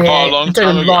go on there, do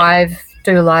live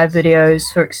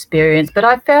videos for experience. But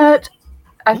I found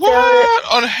it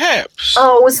on Haps.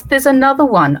 There's another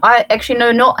one. I actually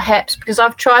no, not Haps, because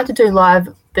I've tried to do live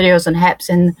videos on Haps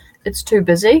and it's too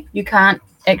busy. You can't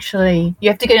actually. You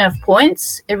have to get enough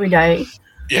points every day.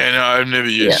 Yeah, no, I've never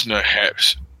used no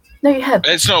Haps. No, you have.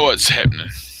 That's not what's happening.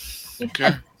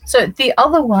 Okay. So the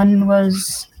other one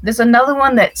was, there's another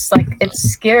one that's it's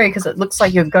scary because it looks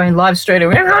like you're going live straight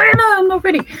away. No, I'm not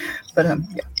ready. But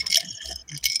yeah.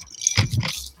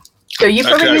 So you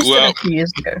probably used it a few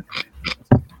years ago.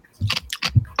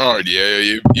 All right,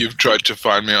 you've tried to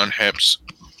find me on Haps.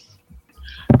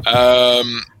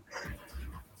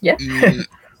 Yeah.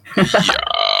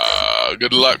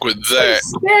 Good luck with that.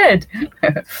 So scared.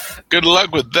 Good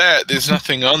luck with that. There's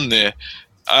nothing on there.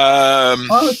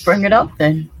 Let's bring it up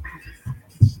then.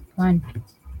 Fine.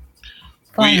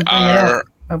 We are.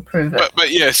 I'll prove it.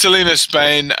 But yeah, Selena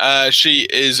Spain. She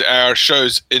is our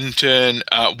show's intern.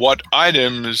 What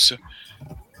items?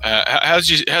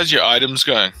 How's your items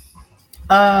going?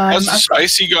 How's the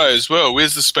Spacey guy as well?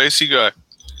 Where's the Spacey guy?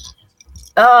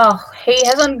 Oh, he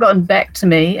hasn't gotten back to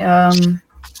me.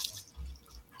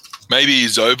 Maybe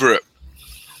he's over it.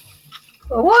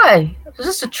 Why? It was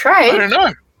just a trade. I don't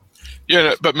know.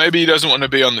 Yeah, but maybe he doesn't want to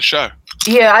be on the show.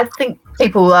 Yeah, I think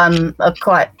people are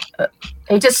quite.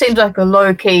 He just seems like a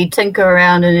low key tinker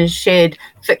around in his shed,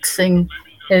 fixing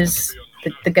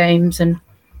the games and.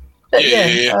 But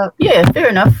yeah, fair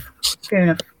enough. Fair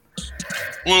enough.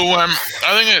 Well,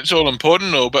 I think it's all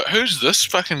important, but who's this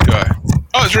fucking guy?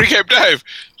 Oh, it's Recap Dave.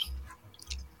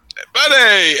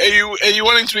 Buddy, are you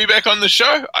wanting to be back on the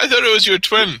show? I thought it was your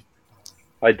twin.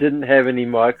 I didn't have any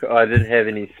I didn't have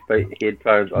any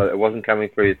headphones. It wasn't coming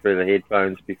through the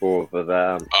headphones before for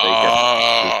the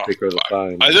speaker of the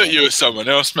phone. I thought you were someone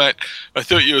else, mate. I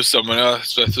thought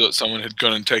someone had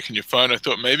gone and taken your phone. I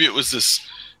thought maybe it was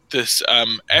this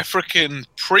African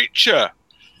preacher.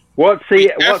 What's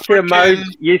the emoji?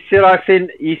 You said I sent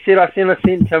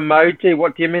emoji.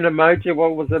 What do you mean emoji?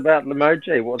 What was about the emoji?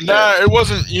 It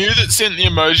wasn't you that sent the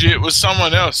emoji. It was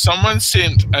someone else. Someone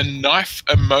sent a knife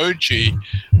emoji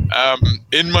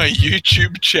in my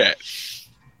YouTube chat.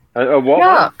 A what?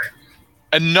 Yuck.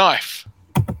 A knife.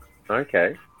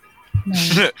 Okay.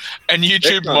 And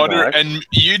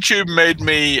YouTube made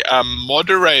me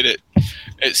moderate it.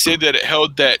 It said that it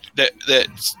held that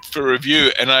for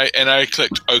review, and I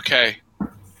clicked OK.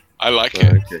 I like it.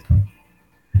 Okay.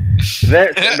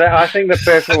 I think the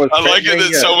person was. I like it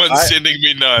that someone's sending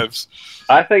me knives.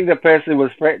 I think the person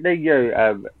was threatening you.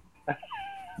 I'm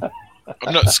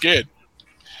not scared.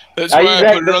 That's why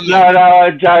I put it on there. No,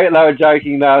 they were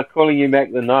joking. They were calling you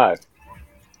Mac the Knife.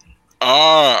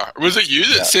 Was it you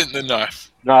that sent the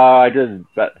knife? No, I didn't.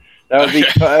 But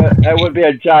that would be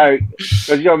a joke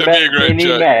because you're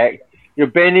Benny Mac. You're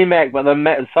Benny Mac, but the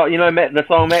Mac, the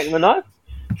song Mac the Knife.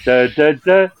 Da da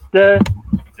da da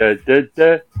da da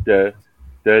da da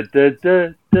da da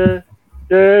da da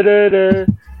Yeah,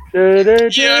 I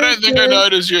don't think I know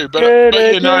it as you, but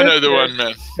you know I know the one,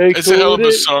 man. It's a hell of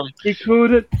a song. He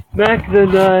called it back the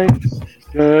night.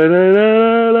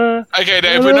 Okay,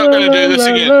 Dave, we're not going to do this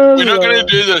again. We're not going to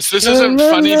do this. This isn't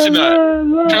funny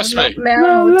tonight. Trust me.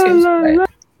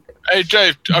 Hey,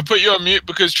 Dave, I put you on mute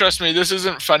because, trust me, this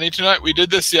isn't funny tonight. We did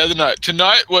this the other night.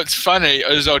 Tonight, what's funny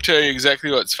is I'll tell you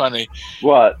exactly what's funny.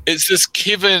 What? It's this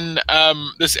Kevin,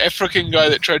 this African guy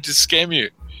that tried to scam you.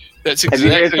 That's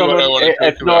exactly what I want to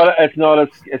talk about. It's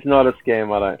not a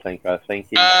scam, I don't think. I think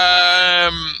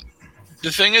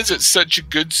the thing is, it's such a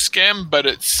good scam, but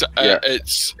it's not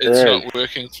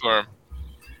working for him.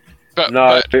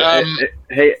 The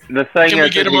thing can is, we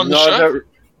get him on the show?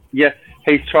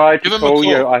 He's tried to call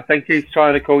you. I think he's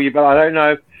trying to call you, but I don't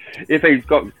know if he's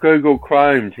got Google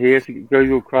Chrome. He has to get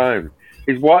Google Chrome.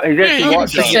 He's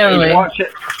actually watching.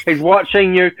 He's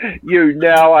watching you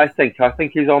now. I think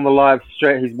he's on the live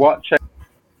stream. He's watching.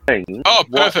 Oh,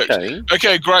 perfect.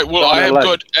 Okay, great. Well, I have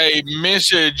got a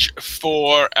message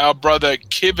for our brother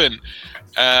Kevin.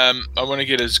 I want to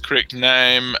get his correct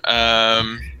name.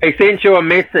 He sent you a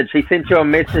message. He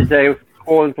was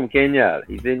calling from Kenya.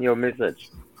 He sent you a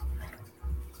message.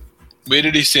 Where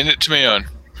did he send it to me on?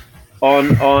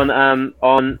 On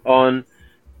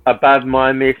above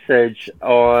my message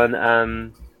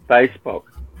on Facebook.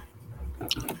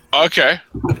 Okay.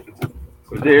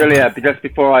 It was earlier, just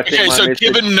before I sent my message. Okay,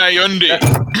 so Kevin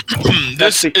Nyundi.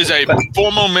 This is a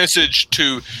formal message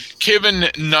to Kevin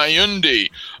Nyundi.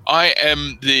 I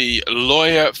am the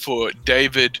lawyer for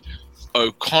David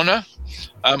O'Connor.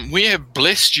 We have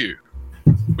blessed you.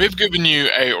 We've given you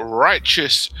a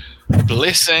righteous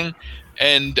blessing,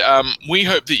 and we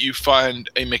hope that you find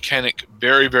a mechanic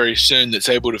very, very soon that's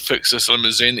able to fix this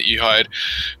limousine that you hired,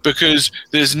 because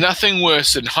there's nothing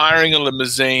worse than hiring a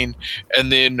limousine and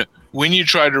then when you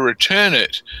try to return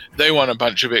it, they want a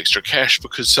bunch of extra cash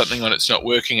because something on it's not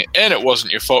working, and it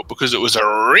wasn't your fault because it was a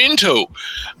rental.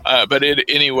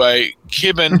 Anyway,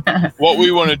 Kevin, what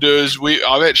we want to do is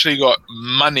I've actually got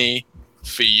money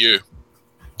for you.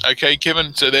 Okay,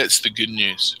 Kevin? So that's the good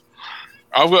news.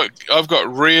 I've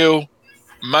got real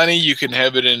money. You can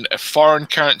have it in a foreign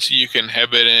currency. You can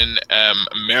have it in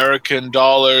American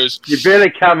dollars. You better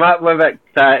come up with it,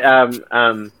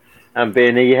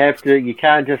 Benny. You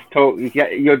can't just talk.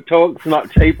 Your talk's not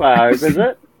cheap, I hope, is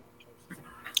it?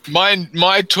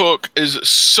 My talk is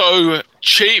so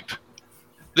cheap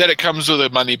that it comes with a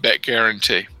money back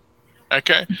guarantee.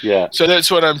 Okay? Yeah. So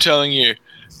that's what I'm telling you.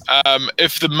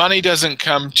 If the money doesn't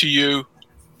come to you,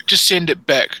 just send it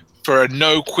back for a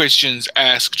no questions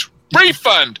asked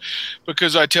refund,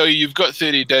 because I tell you, you've got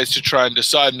 30 days to try and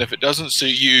decide, and if it doesn't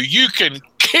suit you, you can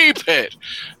keep it.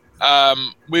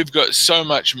 We've got so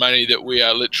much money that we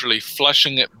are literally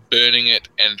flushing it, burning it,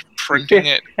 and printing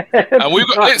it. And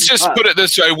let's just put it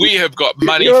this way: we have got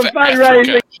money for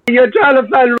Africa. You're trying to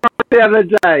fundraise the other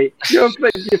day. You're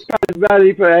fundraising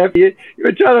money for Africa.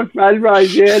 You're trying to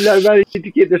fundraise, no money to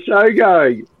get the show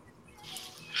going.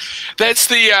 That's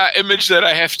the image that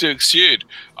I have to exude.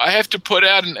 I have to put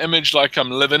out an image like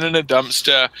I'm living in a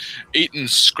dumpster, eating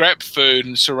scrap food,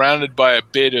 and surrounded by a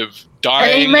bed of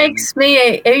dying. You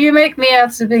make me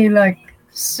out to be like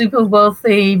super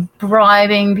wealthy,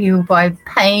 bribing people by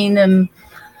paying them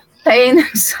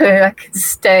so I can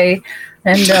stay.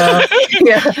 And yeah,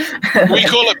 we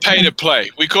call it pay to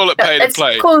play.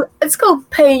 It's called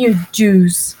pay your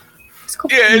dues.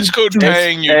 It's called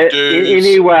paying your dues.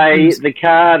 Anyway, the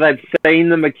car, they've seen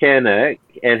the mechanic,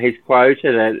 and he's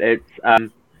quoted it.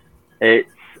 It's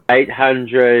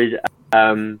 800.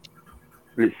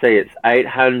 Let's see, it's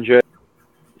 800.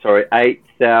 Sorry,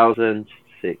 8,000.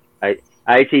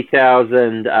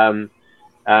 80,000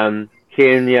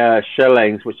 Kenya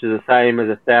shillings, which is the same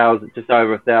as just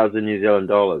over 1,000 New Zealand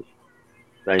dollars.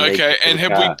 Okay, and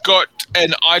have we got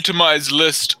an itemized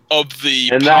list of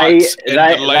the parts and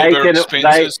the labour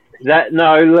expenses?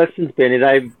 No, listen, Benny.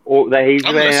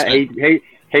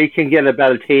 He can get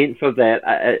about a tenth of that,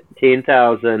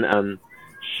 10,000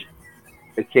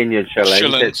 Kenyan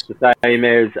shillings. It's the same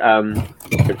as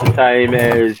what did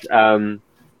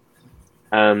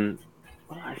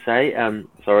I say?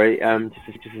 Sorry,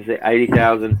 just to say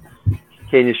 80,000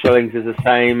 Kenyan shillings is the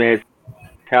same as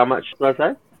how much did I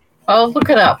say? I'll look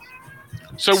it up.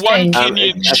 So one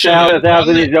Kenyan shilling,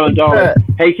 1,000 New Zealand dollars.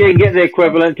 He can get the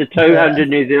equivalent to 200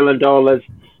 New Zealand dollars,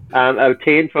 a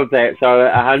tenth of that, so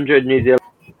 100 New Zealand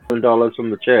dollars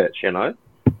from the church,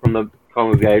 from the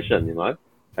congregation,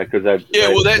 because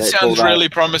that sounds really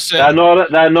promising. They're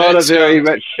not a very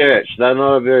rich church. They're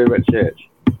not a very rich church,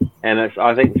 and I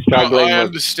think struggling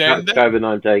with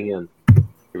COVID-19.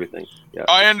 everything. Yeah.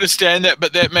 I understand that,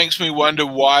 but that makes me wonder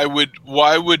why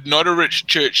would not a rich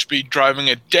church be driving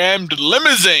a damned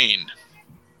limousine?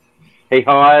 He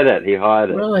hired it.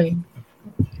 Really?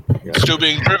 Yeah. Still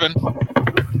being driven.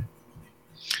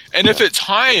 And if it's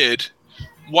hired,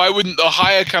 why wouldn't the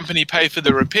hire company pay for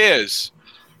the repairs?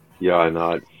 Yeah, I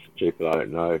know. It's stupid. I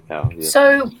don't know how. Yeah.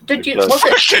 So, was it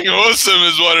fucking awesome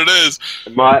is what it is.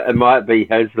 It might be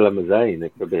his limousine.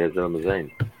 It could be his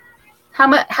limousine.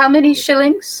 How many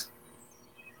shillings?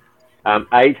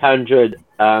 800.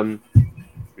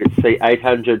 Let's see,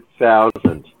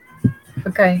 800,000.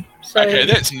 Okay. So okay,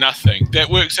 that's nothing. That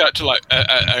works out to like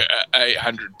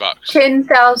 $800.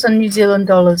 10,000 New Zealand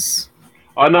dollars.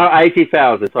 Oh no,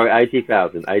 80,000. Sorry,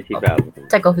 80,000. 80,000. Okay.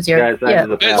 Take off a zero. Yeah,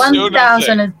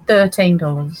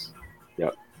 $1,013.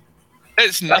 Yep.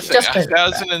 It's nothing.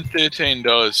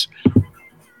 $1,013.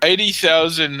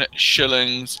 80,000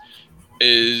 shillings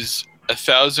is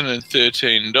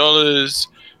 $1,013.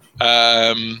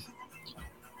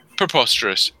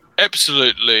 Preposterous.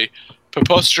 Absolutely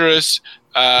preposterous.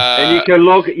 And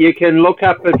you can look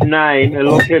up his name and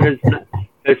look at his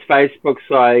Facebook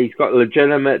site. He's got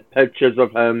legitimate pictures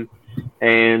of him,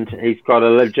 and he's got a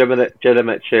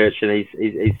legitimate church, and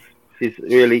he's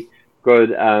really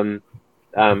good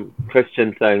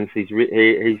Christian things. He's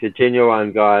a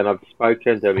genuine guy, and I've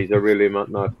spoken to him. He's a really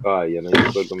nice guy. You know.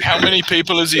 How many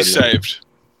people has he saved?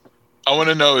 I want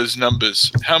to know his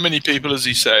numbers. How many people has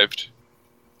he saved?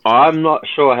 I'm not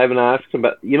sure. I haven't asked him,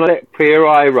 but you know that prayer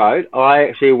I wrote. I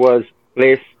actually was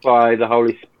blessed by the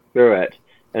Holy Spirit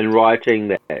in writing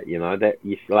that. You know that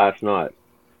last night.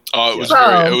 Oh, it was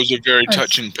a very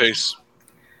touching piece.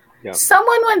 Yeah.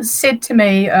 Someone once said to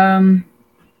me, in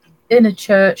a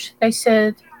church, they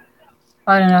said,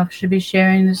 I don't know if I should be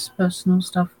sharing this personal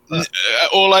stuff.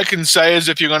 All I can say is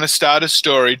if you're going to start a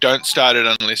story, don't start it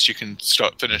unless you can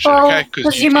finish it, well, okay?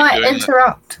 Because you might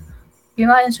interrupt. You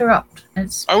might interrupt.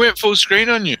 I went full screen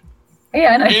on you.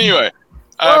 Yeah, I know. Anyway,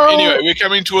 we're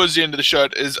coming towards the end of the show.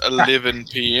 It is 11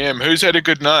 p.m. Who's had a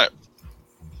good night?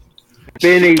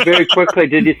 Benny, very quickly,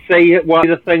 did you see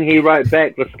the thing he wrote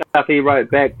back, the stuff he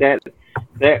wrote back, that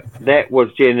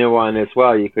was genuine as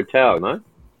well, you could tell, no?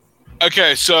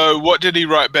 Okay, so what did he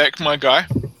write back, my guy?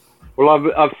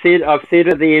 Well, I've said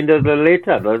at the end of the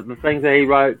letter, the things that he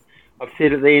wrote, I've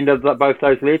said at the end of both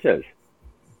those letters.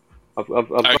 I've got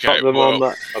them on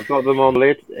the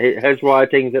letter. His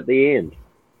writings at the end.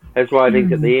 His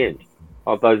writings at the end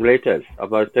of those letters, of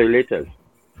those two letters.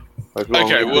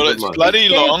 Okay, well, it's bloody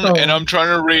long, and I'm trying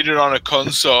to read it on a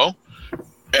console.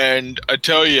 And I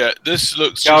tell you, this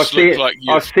looks like you.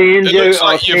 I'll send you. It's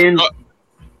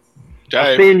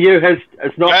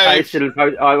not pasted and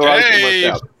posted. I wrote it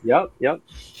myself. Yep.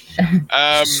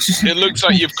 It looks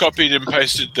like you've copied and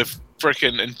pasted the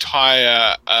frickin'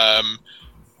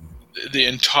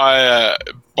 entire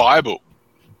Bible.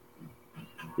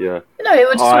 Yeah. No, it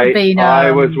would just have been. I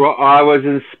was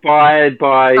inspired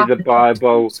by the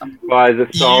Bible, by the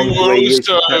songs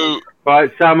by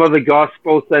some of the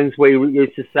gospel things we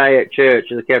used to say at church,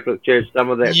 in the Catholic Church.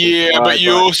 Some of that. Yeah, but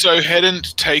you also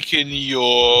hadn't taken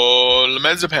your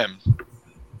lemazepam.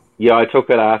 Yeah, I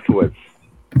took it afterwards.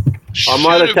 I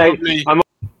might have taken.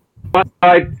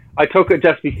 I took it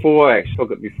just before. I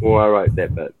took it before I wrote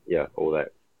that bit. Yeah, all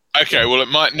that. Okay, well,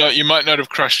 you might not have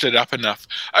crushed it up enough.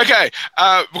 Okay.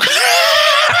 I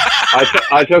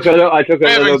took a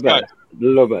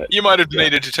little bit. You might have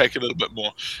needed to take a little bit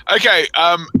more. Okay,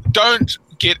 don't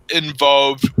get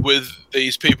involved with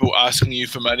these people asking you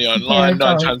for money online.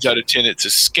 9 times out of 10, it's a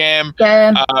scam.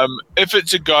 If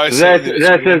it's a guy this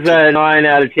is a 9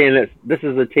 out of 10. This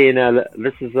is a 10 out of.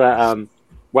 This is a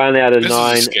 1 out of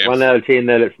 9. 1 out of 10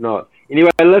 that it's not. Anyway,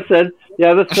 listen. The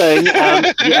other thing,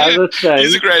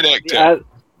 he's a great actor.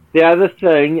 The other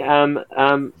thing,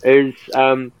 is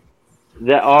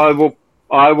that I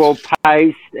will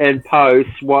paste and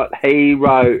post what he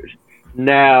wrote.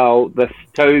 Now, the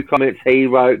 2 comments he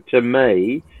wrote to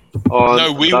me.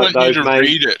 No, we want you to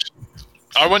read it.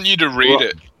 I want you to read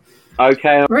it.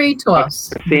 Okay. Read to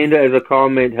us. Send it as a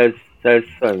comment. His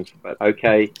things, but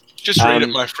okay. Just read it,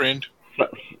 my friend.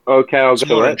 Okay, I'll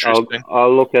do it.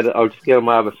 I'll look at it. I'll just get on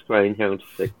my other screen. Hang on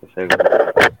just a second.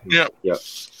 Yeah.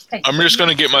 I'm just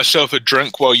going to get myself a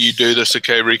drink while you do this,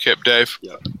 okay, Recap Dave?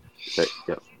 Yeah.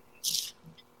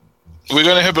 We're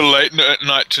going to have a late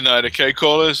night tonight, okay,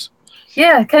 callers?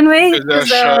 Yeah, can we?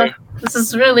 This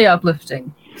is really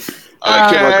uplifting. Okay.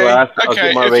 I'll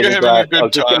get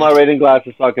my reading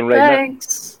glasses so I can read.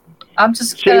 Thanks. I'm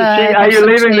just Are you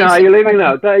leaving now? Are you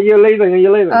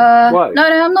leaving? Why? No,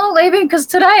 I'm not leaving because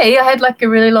today I had like a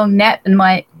really long nap in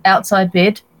my outside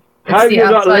bed I hope you're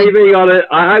not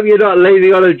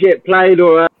leaving on a jet plane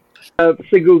or a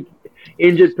single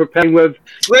engine propelling with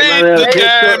run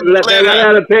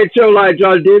out of petrol like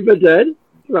John Denver did.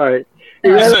 Right.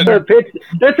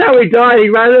 That's how he died. He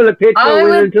ran out of petrol and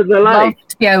went into the lake.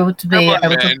 To be able to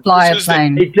fly a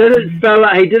plane. He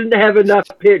didn't have enough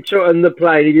petrol in the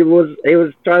plane. He was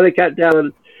trying to cut down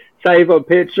and save on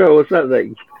petrol or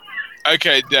something.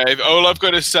 Okay, Dave, all I've got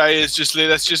to say is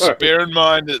let's bear in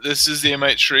mind that this is the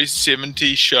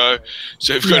MH370 show,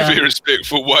 so you've got to be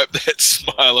respectful. Wipe that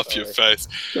smile off your face.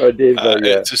 I did,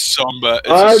 It's a somber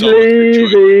I'm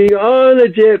leaving on a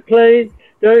jet plane.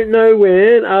 Don't know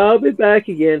when I'll be back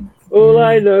again. All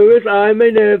I know is I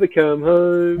may never come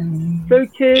home. So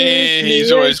kiss me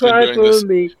and cry for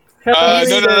me.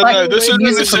 No. This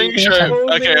is a singing show.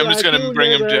 Okay, I'm just going to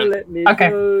bring him down.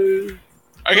 Okay.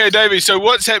 Okay, Davey, so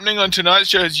what's happening on tonight's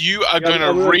show is you are going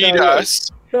to read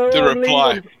us the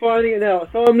reply. I'm finding it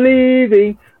out. So I'm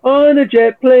leaving on a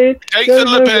jet plane. Take the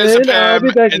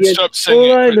Lopazepam and stop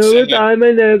singing. All I know is I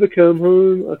may never come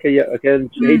home. Okay, yeah, okay.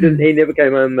 He never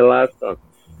came home the last time.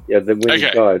 Yeah, when he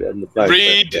died in the plane.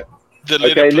 Read the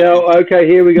letter. Okay, now,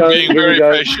 here we go. Being very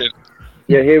patient.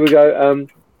 Yeah, here we go.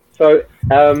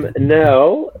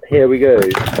 Now, here we go.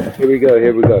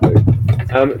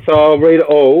 So I'll read it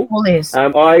all.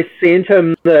 I sent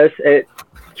him this at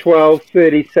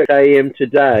 12:36 a.m.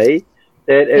 today.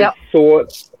 That is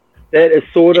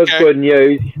sort of good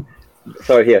news.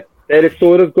 So here, that is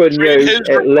sort of good news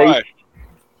at least.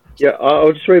 Yeah,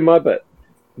 I'll just read my bit.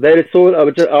 That is sort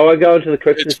of. I'll go into the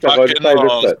Christian stuff. I'll just say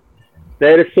this bit.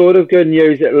 That is sort of good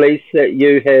news at least that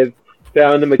you have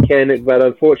found a mechanic, but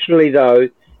unfortunately though,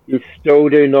 you still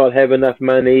do not have enough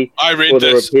money for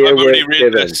the repair work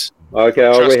given. Okay,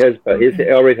 I'll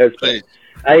read his bit.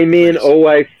 Amen.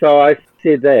 Always. So I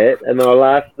said that, and the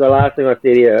last thing I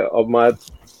said here of my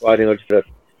writing, I just said,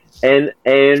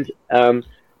 and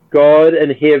God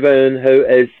in heaven, who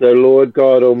is the Lord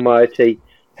God Almighty,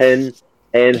 and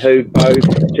who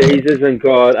both Jesus and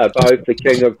God are both the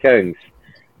King of Kings,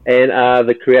 and are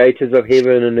the creators of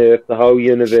heaven and earth, the whole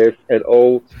universe, and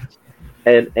all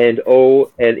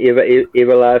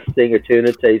everlasting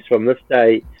eternities from this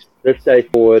day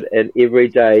forward, and every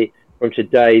day from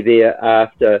today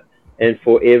thereafter, and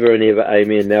forever and ever.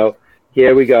 Amen. Now,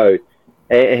 here we go.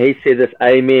 And he said this,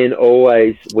 amen,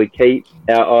 always. We keep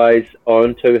our eyes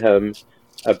onto him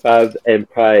above and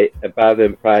pray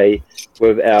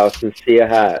with our sincere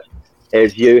heart.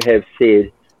 As you have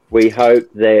said, we hope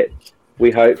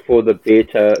for the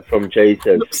better from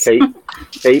Jesus. Keep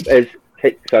is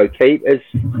us,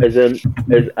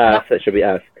 it should be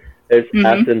us, us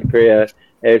in prayer,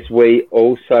 as we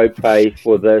also pray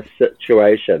for this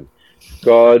situation.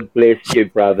 God bless you,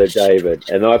 Brother David.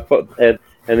 And I put, and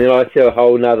then I said a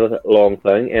whole nother long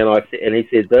thing, and he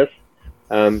said this,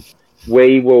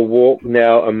 we will walk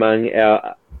now among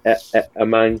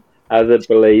other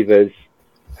believers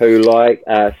who, like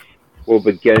us, will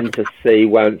begin to see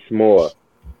once more,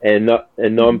 and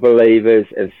non-believers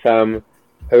and some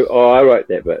who. Oh, I wrote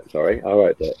that bit. Sorry, I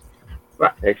wrote that.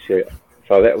 Right. Actually,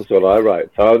 so that was what I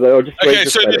wrote. So I'll just read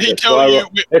this. So did he tell you?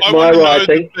 It's my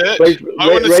writing. Please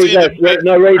read this.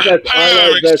 No, read this.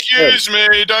 Excuse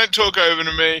me. Don't talk over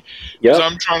to me. Because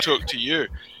I'm trying to talk to you.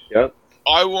 Yep.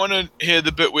 I want to hear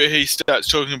the bit where he starts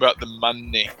talking about the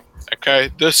money. Okay,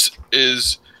 this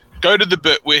is. Go to the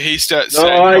bit where he starts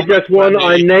saying... I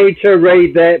need to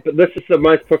read that, but this is the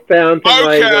most profound thing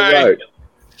I ever wrote.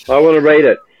 I want to read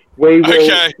it. We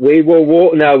will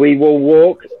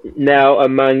walk now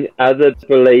among other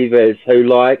believers who,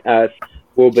 like us,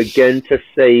 will begin to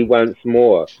see once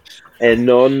more, and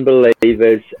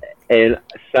non-believers and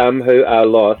some who are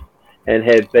lost and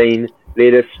have been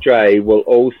led astray will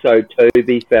also too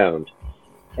be found,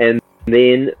 and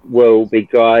then will be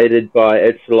guided by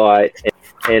its light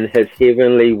and his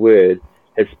heavenly word,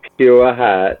 his pure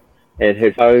heart, and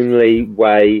his only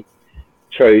way,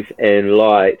 truth, and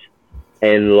light,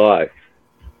 and life.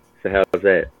 So how's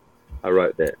that? I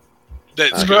wrote that.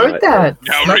 That's good. Wrote that.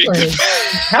 Now read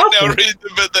the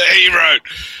bit that he wrote.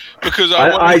 Because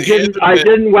I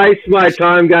didn't waste my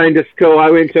time going to school.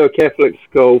 I went to a Catholic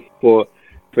school for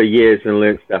years and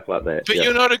learned stuff like that. But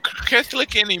you're not a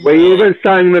Catholic anymore. We even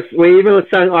sang this.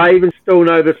 I even still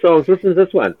know the songs. Listen to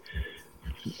this one.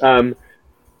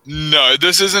 No,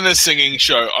 this isn't a singing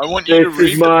show. I want you to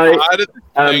read the part of the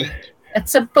thing.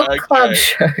 It's a book club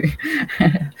show.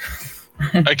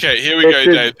 Okay, here we go,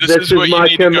 Dave. This is what my you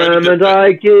need to go to commandment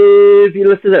I give you.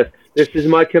 Listen to this. This is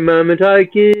my commandment I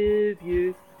give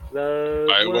you.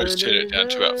 I always turn it down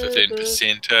to about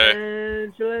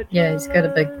 15%. Yeah, he's got a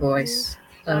big voice.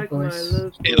 Oh,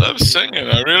 boys. He loves singing.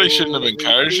 I really shouldn't have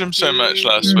encouraged him so much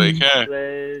last week, eh?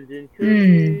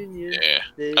 Yeah.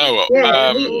 Oh, well.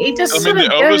 Yeah, he just sort of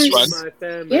the oldest one.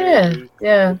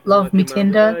 Yeah. Love Me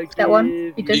Tender, that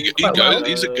one. He did quite well.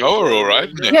 He's a goer, all right,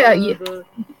 isn't he? Yeah.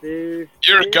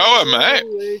 You're a goer, mate.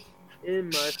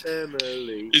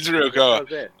 He's a real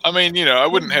goer. I mean, I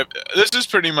wouldn't have... This is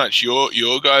pretty much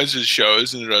your guys' show,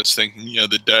 isn't it? I was thinking the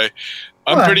other day.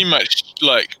 I'm pretty much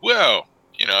like, well...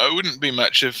 it wouldn't be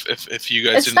much if you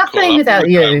guys didn't call up. It's nothing without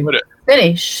you.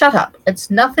 Benny, shut up. It's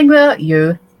nothing without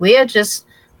you. We are just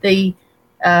the,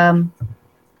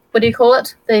 what do you call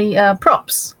it? The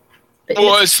props.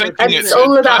 Well, I was thinking it's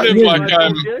all about kind of you. Like,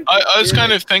 I was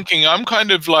kind of thinking I'm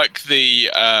kind of like the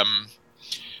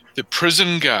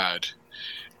prison guard.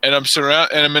 And I'm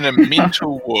in a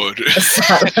mental ward.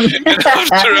 And I'm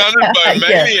surrounded by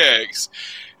maniacs.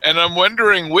 And I'm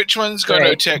wondering which one's going to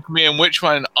attack me and which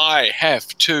one I have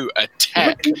to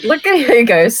attack. Look at here he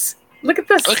goes. Look at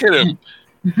this. Look at him.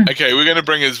 Okay, we're going to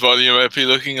bring his volume up. He's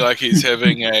looking like he's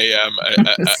having a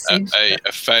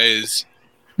phase.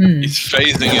 He's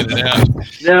phasing in and out.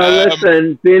 Now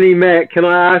listen, Benny Mac, can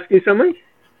I ask you something?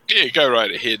 Yeah, go right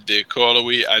ahead there, caller.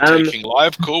 We are taking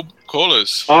live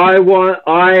callers. I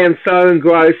am so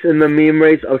engrossed in the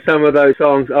memories of some of those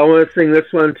songs. I want to sing this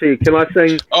one to you. Can I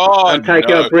sing Take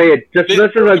Our Bread? This is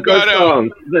a good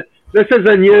song. This is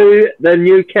the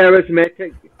new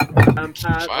charismatic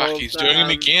part he's doing him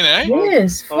again, eh?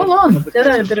 Yes, full on. In the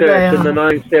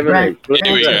 1970s. Right.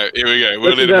 Here we go.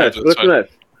 We'll let him have this one. Listen to this.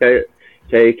 Okay.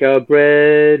 Take our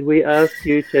bread, we ask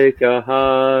you, take our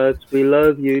hearts, we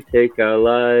love you, take our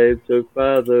lives, oh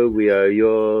Father, we are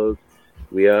yours,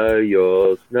 we are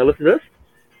yours. Now listen to this.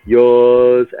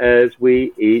 Yours as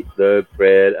we eat the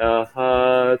bread, our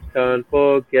hearts can't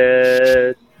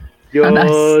forget.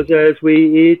 Yours as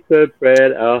we eat the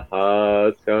bread, our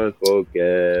hearts can't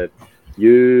forget.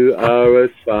 You are a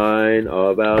sign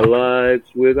of our lives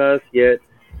with us yet.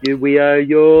 We are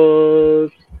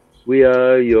yours. We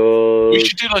are yours. We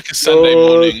should do like a Sunday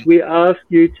morning. We ask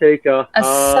you take our hearts.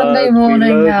 A Sunday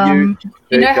morning.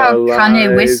 You know how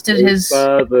Kanye West did his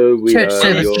church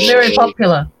service? It's very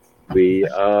popular. We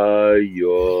are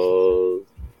yours.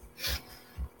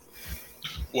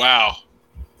 Wow,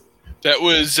 that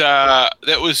was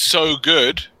so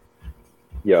good.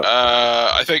 Yeah.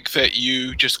 I think that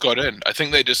you just got in. I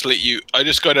think they just let you. I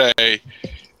just got a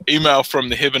email from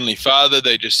the Heavenly Father.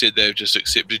 They just said they've just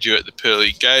accepted you at the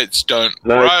pearly gates. Don't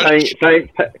rush.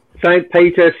 Saint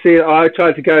Peter said I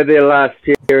tried to go there last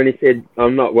year, and he said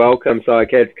I'm not welcome, so I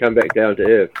had to come back down to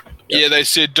earth. Yeah, they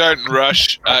said don't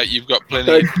rush. You've got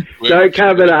plenty. Don't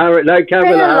come in a hurry. Don't come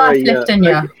in a hurry.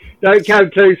 Don't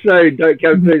come too soon. Don't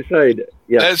come too soon.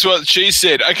 Yeah. That's what she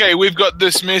said. Okay, we've got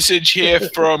this message here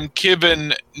from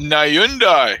Kevin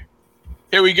Nyundai.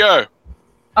 Here we go.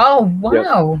 Oh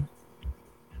wow.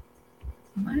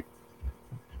 Yep.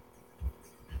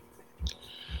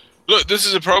 Look, this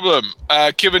is a problem.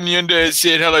 Kevin Nyunda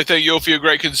said, hello, thank you all for your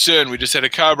great concern. We just had a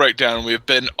car breakdown. We've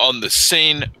been on the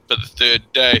scene for the third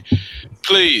day.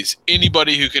 Please,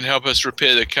 anybody who can help us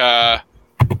repair the car,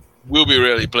 we'll be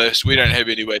really blessed. We don't have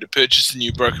any way to purchase the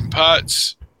new broken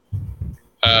parts.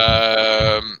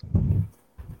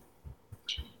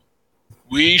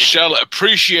 We shall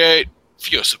appreciate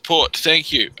your support.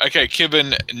 Thank you. Okay,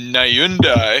 Kevin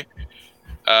Nyundai.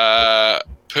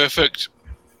 Perfect.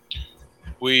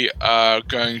 We are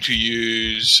going to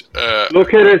use.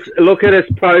 Look at his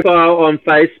profile on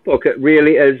Facebook. It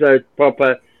really is a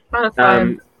proper.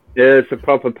 It's a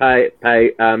proper Facebook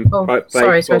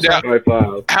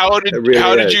profile. How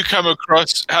did you come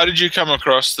across? How did you come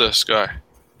across this guy?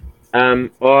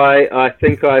 I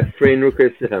think I friend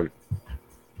requested him.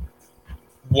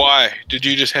 Why? Did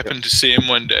you just happen to see him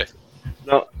one day?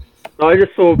 No, I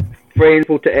just saw friends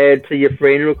to add to your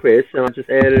friend request, and I just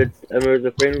added him as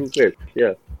a friend request.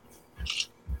 Yeah.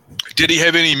 Did he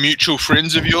have any mutual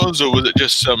friends of yours, or was it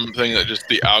just something that just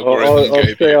the algorithm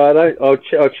gave you? I'll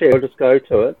check. I'll just go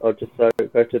to it. I'll just go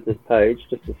to this page.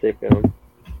 Just a second.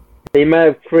 He may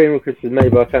have friend requested me,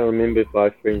 but I can't remember if I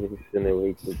friend requested him or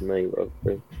he did me.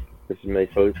 This is me.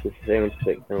 So it's just sound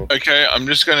check now. Okay, I'm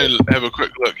just going to have a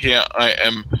quick look here. I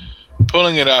am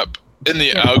pulling it up in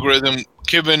the algorithm.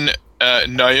 Kevin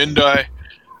Nyundai.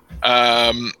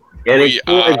 And he's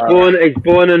born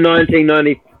in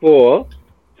 1994,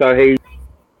 so he's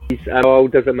how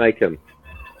old does it make him?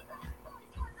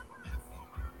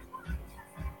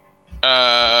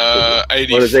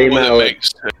 84. His email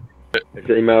makes his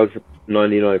email's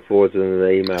 1994 is in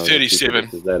the email.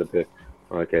 37.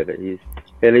 Okay,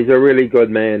 he's a really good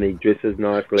man. He dresses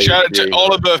nicely. Shout out to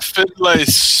Oliver Fidley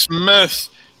Smith.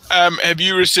 Have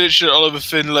you researched that Oliver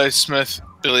Findlay Smith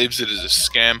believes it is a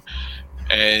scam?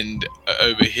 And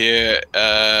over here,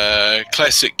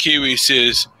 Classic Kiwi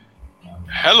says,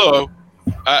 hello.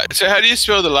 So how do you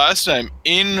spell the last name?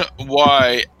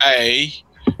 Nyaundi.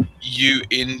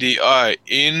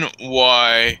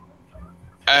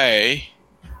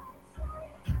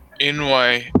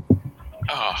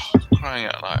 Oh, crying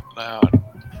out loud.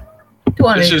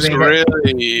 This is really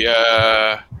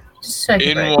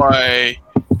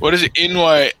what is it?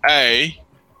 Nyaundi.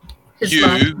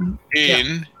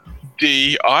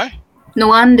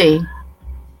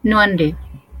 Nwandi.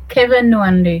 Kevin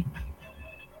Nwandi.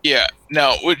 Yeah.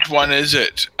 Now, which one is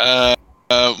it?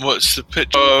 What's the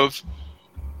picture of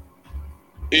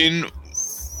Nyaundi?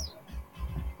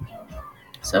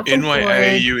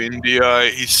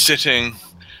 He's sitting.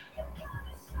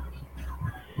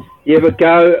 Yeah, but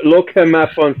go look him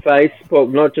up on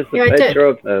Facebook, not just a picture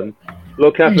of him.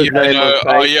 Look up his name on Facebook.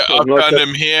 Oh, yeah, I found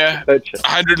him here.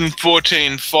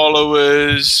 114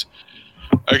 followers.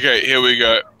 Okay, here we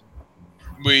go.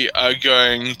 We are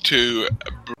going to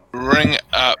bring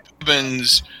up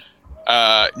Kevin's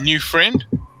new friend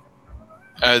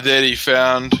that he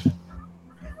found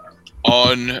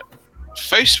on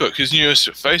Facebook, his newest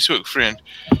Facebook friend.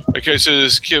 Okay, so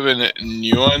there's Kevin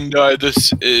Nyaundi.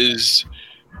 This is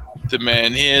the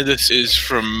man here. This is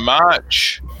from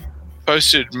March,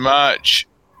 posted March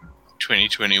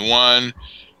 2021,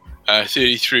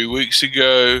 33 weeks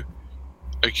ago.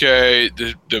 Okay,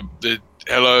 the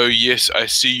hello, yes, I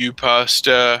see you,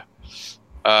 Pastor.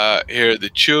 Here are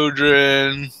the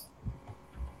children.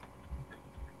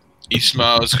 He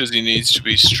smiles because he needs to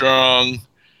be strong.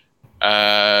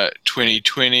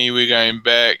 2020, we're going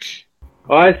back.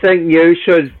 I think you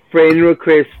should friend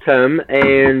request him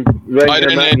and ring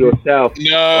him up yourself.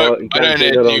 No, I don't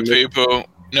add new people.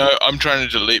 No, I'm trying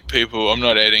to delete people. I'm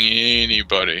not adding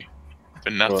anybody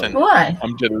for nothing. Why?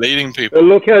 I'm deleting people. But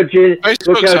look how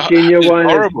genuine.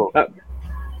 Horrible.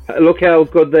 Look how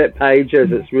good that page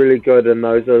is. It's really good, and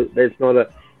there's not a.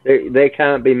 They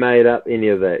can't be made up. Any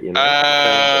of that, you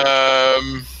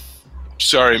know.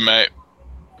 Sorry, mate.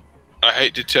 I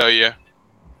hate to tell you.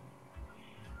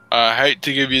 I hate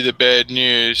to give you the bad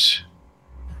news.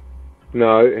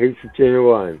 No, he's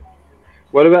genuine.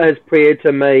 What about his prayer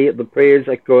to me? The prayers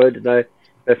are good. They're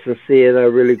sincere.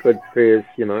 They're really good prayers,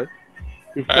 you know.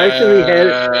 He's basically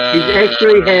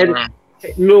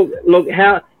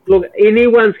Look,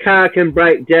 anyone's car can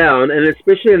break down, and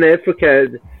especially in Africa,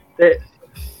 that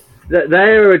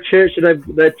they are a church and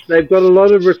they've got a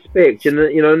lot of respect, and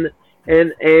you know,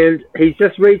 and he's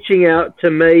just reaching out to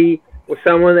me or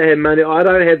someone that had money. I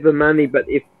don't have the money, but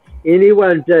if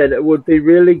anyone did, it would be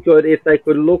really good if they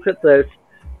could look at this,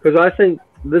 because I think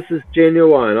this is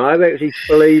genuine. I actually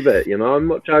believe it. You know, I'm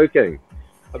not joking.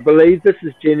 I believe this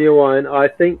is genuine. I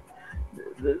think.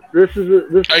 This is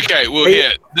okay. Well,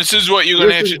 yeah. This is what you're going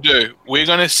to have to do. We're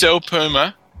going to sell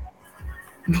Puma.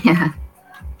 Yeah.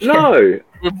 No.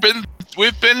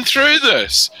 We've been through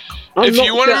this. If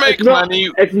you want to make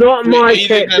money, it's not my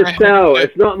cat to sell.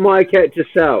 It's not my cat to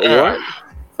sell, right?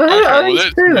 Okay,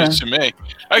 well, that's to me.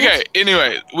 Okay.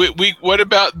 Anyway, we what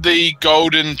about the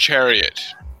golden chariot?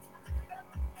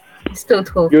 Still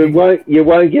talking. You won't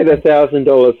get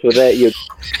 $1,000 for that. You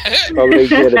probably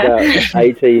get about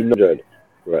 1,800.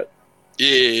 Right.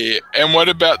 Yeah, and what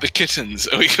about the kittens?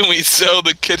 Can we sell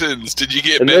the kittens? Did you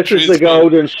get? And this is the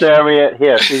golden chariot.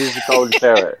 Here, this is the golden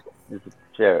chariot. This is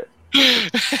the chariot.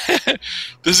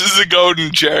 This is the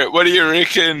golden chariot. What do you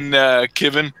reckon,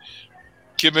 Kevin?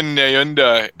 Kevin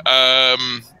Nyaundi.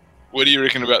 What do you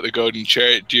reckon about the golden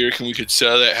chariot? Do you reckon we could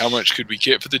sell that? How much could we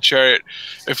get for the chariot?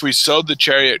 If we sold the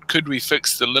chariot, could we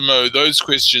fix the limo? Those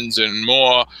questions and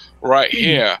more right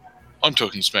here on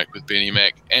Talking Smack with Benny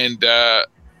Mac and the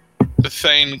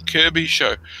Thane Kirby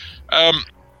Show.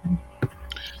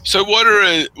 So what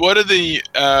are the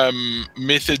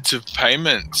methods of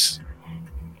payments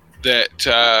that?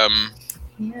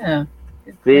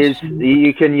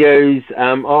 You can use.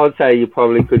 I would say you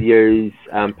probably could use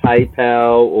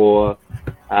PayPal or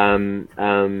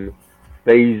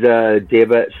Visa,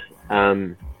 debit,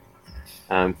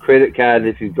 credit card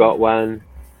if you've got one,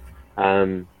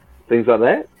 things like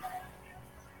that.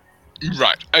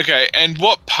 Right. Okay. And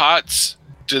what parts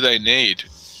do they need?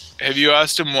 Have you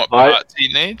asked him what parts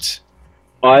he needs?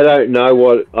 I don't know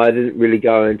what. I didn't really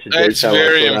go into detail. That's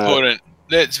very important.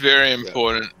 That's very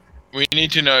important. We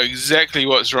need to know exactly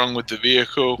what's wrong with the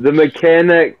vehicle. The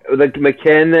mechanic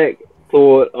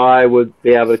thought I would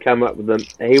be able to come up with them.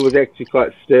 He was actually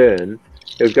quite stern.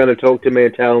 He was going to talk to me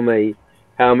and tell me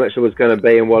how much it was going to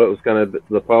be and what it was going to.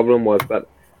 The problem was, but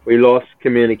we lost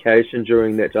communication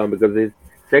during that time because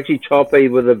It's actually choppy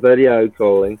with the video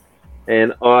calling,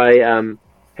 and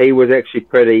he was actually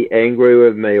pretty angry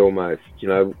with me almost,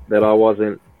 that I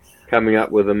wasn't coming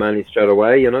up with the money straight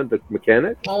away, the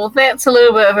mechanic. Well, that's a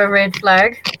little bit of a red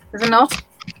flag, is it not?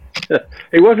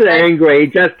 He wasn't angry. He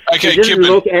didn't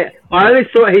look at. I only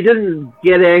thought he didn't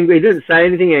get angry. He didn't say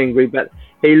anything angry, but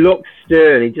he looked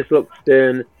stern. He just looked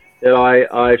stern that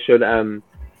I should. Yeah,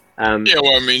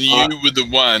 well, I mean, you were the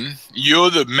one. You're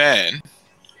the man.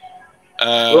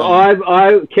 Well,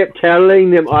 I kept telling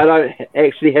them I don't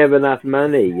actually have enough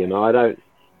money. I don't,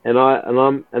 and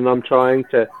I'm trying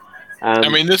to. I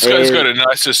mean, this guy's got a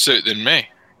nicer suit than me.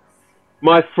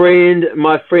 My friend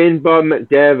Bob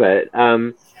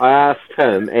McDavitt. I asked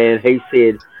him, and he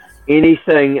said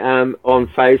anything on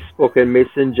Facebook and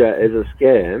Messenger is a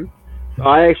scam.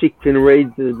 I actually can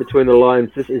read between the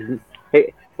lines.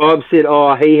 Bob said,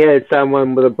 he had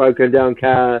someone with a broken down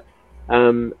car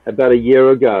about a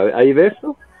year ago. Are you there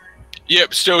still?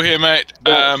 Yep, still here, mate.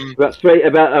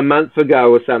 About a month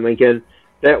ago or something, and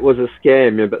that was a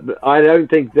scam. But I don't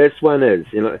think this one is.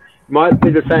 It might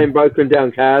be the same broken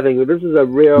down car thing, but this is a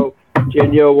real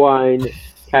genuine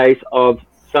case of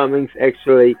something's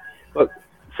actually. Look,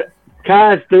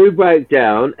 cars do break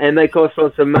down, and they cost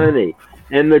lots of money.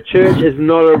 And the church is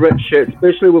not a rich church,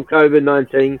 especially with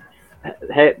COVID-19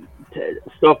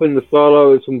 stopping the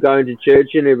followers from going to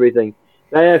church and everything.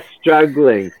 They are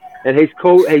struggling, and he's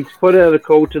put out a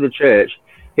call to the church.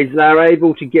 They're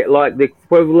able to get like the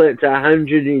equivalent to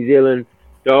 100 New Zealand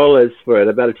dollars for it,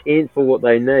 about a tenth for what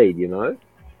they need, And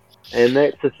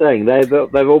that's the thing. They've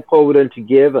all pulled in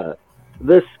together.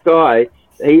 This guy,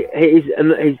 he's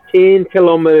 10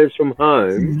 kilometres from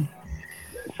home,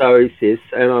 so he says,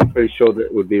 and I'm pretty sure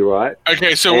that would be right.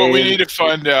 Okay, so what we need to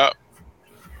find out.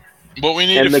 What we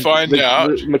need to find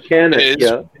out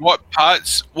is what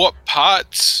parts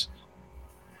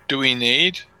do we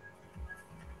need?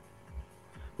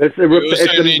 It's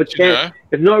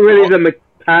not really the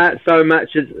part so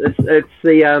much. It's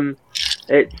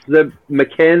the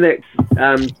mechanics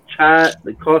chart,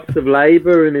 the cost of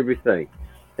labour and everything,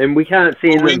 and we can't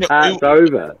send them parts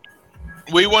over.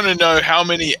 We want to know how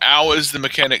many hours the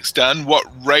mechanic's done, what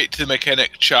rate the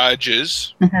mechanic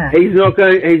charges. He's not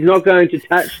going to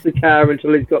touch the car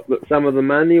until he's got some of the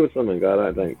money or something. I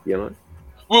don't think,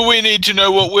 Well, we need to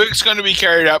know what work's going to be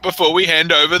carried out before we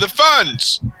hand over the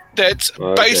funds. That's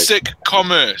basic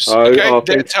commerce. Okay,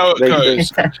 that's how it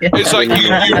goes. It's like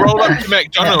you roll up to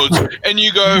McDonald's and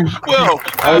you go,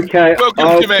 welcome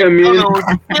to McDonald's.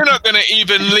 We're not going to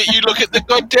even let you look at the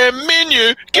goddamn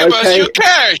menu. Give us your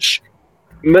cash.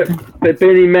 But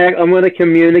Benny Mac, I'm going to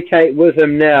communicate with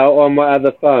him now on my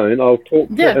other phone. I'll talk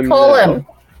to him. Call him.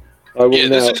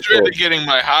 This is really getting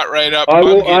my heart rate up. I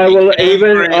don't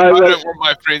want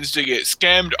my friends to get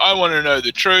scammed. I want to know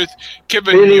the truth.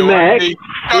 Benny Mac,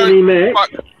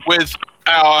 fuck with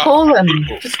our call him.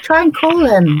 people. Just try and call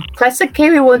him. Classic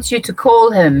Kiwi wants you to call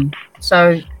him.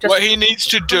 So what he needs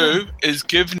to do is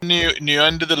give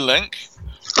Nuanda the link,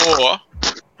 or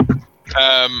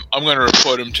I'm going to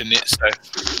report him to NetSafe.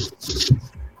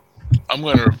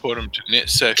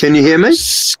 Can you hear me?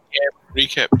 Scam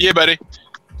recap. Yeah, buddy.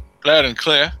 Loud and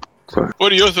clear. Sorry.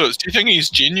 What are your thoughts? Do you think he's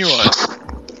genuine?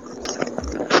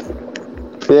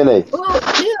 Benny. Well,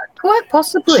 yeah, quite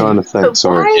possibly. Trying to think,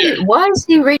 sorry. Why is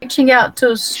he reaching out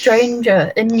to a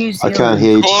stranger in New Zealand? I can't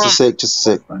hear you. Just a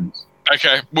sec.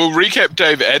 Okay. Well, Recap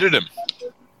Dave added him.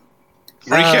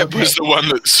 Recap was the one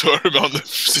that saw him on the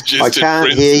suggested. I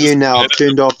can't hear you now. I've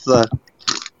turned off the.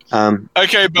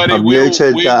 Okay, buddy. I've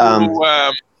muted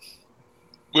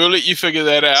we'll let you figure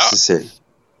that out. Just a sec.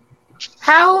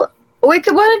 Why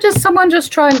don't someone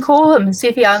just try and call him and see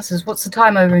if he answers? What's the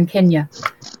time over in Kenya?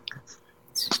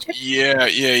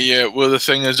 Yeah. Well, the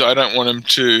thing is, I don't want him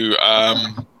to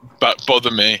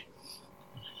bother me,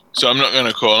 so I'm not going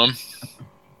to call him.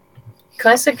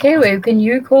 Classic Kiwi, can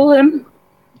you call him?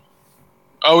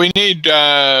 Oh, we need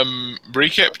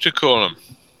Recap to call him.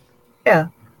 Yeah.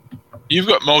 You've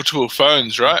got multiple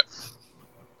phones, right?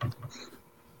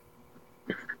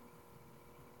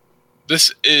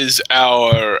 This is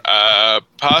our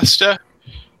pastor.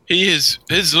 His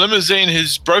limousine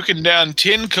has broken down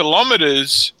 10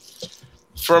 kilometers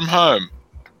from home,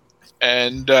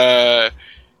 and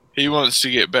he wants to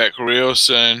get back real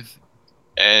soon.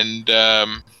 And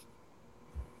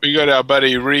we got our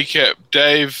buddy Recap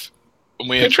Dave, and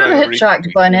we are trying to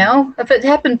hitchhiked by now. If it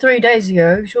happened 3 days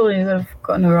ago, surely he would have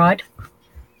gotten a ride.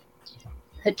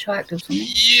 Hitchhiked or something.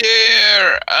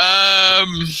 Yeah.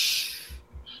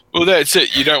 Well, that's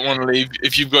it. You don't want to leave.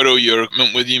 If you've got all your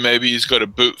equipment with you, maybe he's got a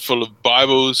boot full of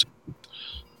Bibles.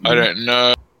 I don't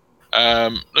know. Look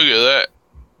at that.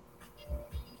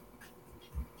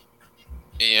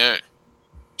 Yeah.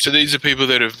 So these are people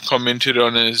that have commented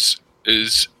on his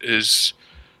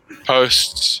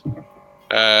posts.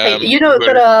 Hey,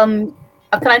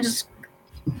 can I just?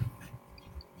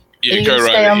 Yeah, are you go gonna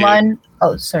right stay ahead. online?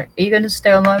 Oh, sorry. Are you going to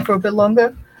stay online for a bit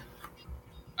longer?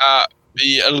 A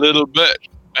little bit.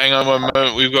 Hang on one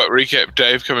moment. We've got Recap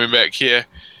Dave coming back here.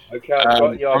 Okay,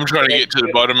 I'm trying to get to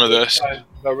the bottom of this.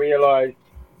 I realised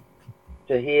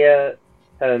to hear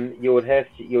him, you would have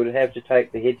to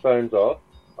take the headphones off.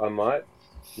 I'm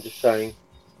just saying.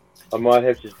 I might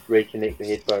have to reconnect the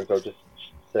headphones. I'll just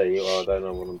see. I don't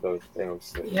know what I'm doing. Hang on.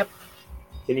 Yep.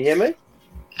 Can you hear me?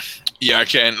 Yeah, I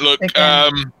can. Look, Okay.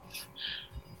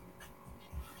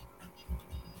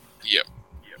 Yep.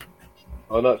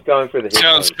 Oh no, it's going through the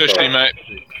headphones. Sounds fishy, mate.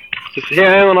 Yeah,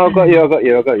 hang on. I've got you.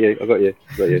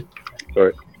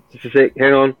 Sorry. Just a sec.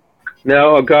 Hang on.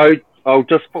 Now I'll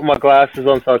just put my glasses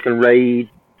on so I can read.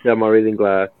 Yeah, my reading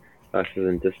glasses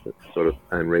in distance, sort of.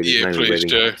 I'm reading. Yeah, please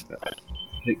do.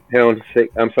 Hang on a sec.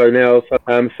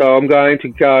 So I'm going to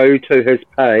go to his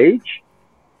page,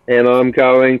 and I'm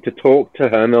going to talk to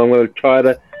him. I'm going to try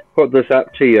to put this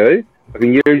up to you. I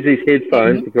can use these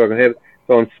headphones because I can have it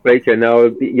on speaker. Now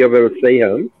you'll be able to see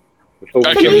him.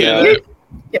 I can hear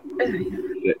Yep.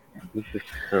 This is,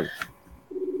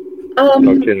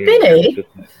 Benny,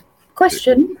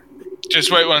 question. Just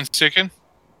wait 1 second.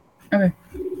 Okay.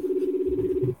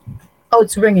 Oh,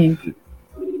 it's ringing.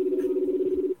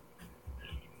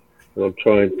 I'm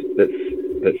trying to,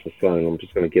 that's the phone. I'm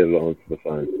just going to get it onto the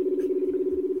phone.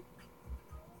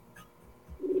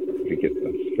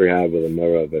 It's very hard with a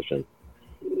mirror vision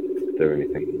to do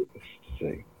anything. Let's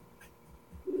see.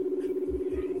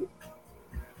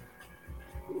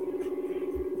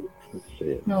 Let's see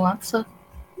it. No answer.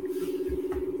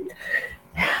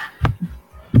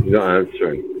 He's not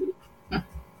answering.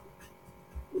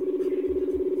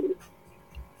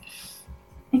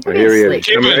 Oh, here he is.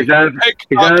 He's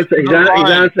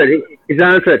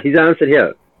answered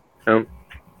here. All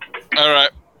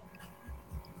right.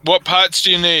 What parts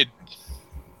do you need?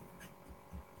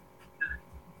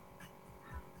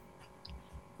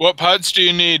 What parts do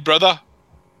you need, brother?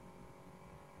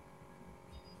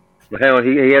 Well, hang on,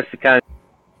 he has to count.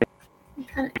 We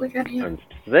can't hear.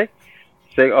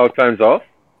 See, oh, phone's off.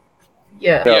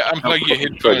 Yeah. Yeah, unplug your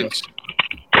headphones.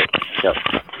 Yep.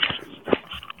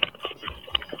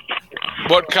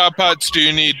 What car parts do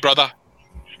you need, brother?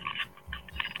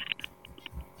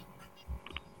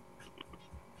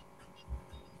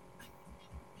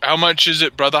 How much is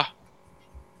it, brother?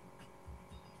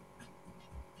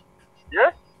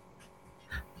 Yeah?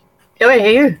 Oh, I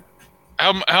hear you.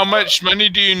 How much money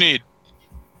do you need?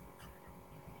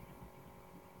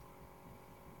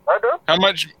 Hello?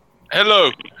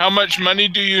 Hello, how much money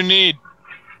do you need?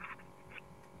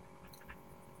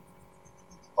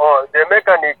 Oh, the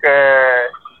mechanic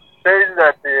says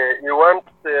that he wants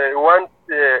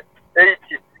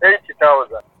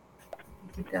 80,000.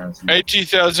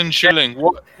 80,000 shilling.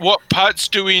 What parts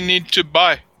do we need to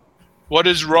buy? What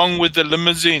is wrong with the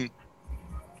limousine?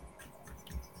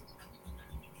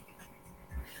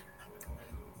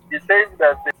 He says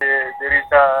that there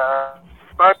is a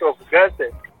part of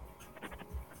gases,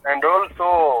 and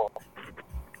also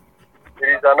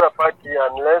there is another party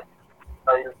unless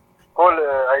I call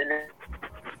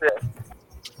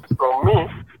from me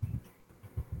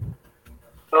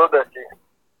so that he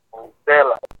can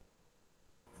tell us.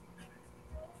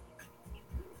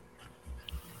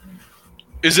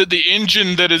 Is it the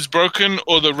engine that is broken,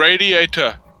 or the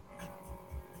radiator,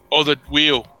 or the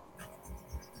wheel?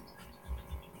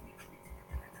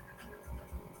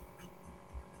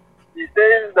 He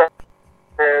says that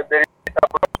there is a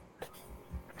problem.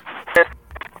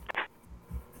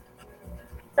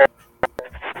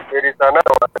 There is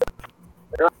another one.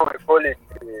 I don't know what to call it.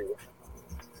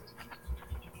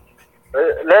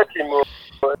 Let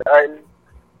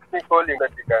me call him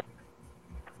that he can.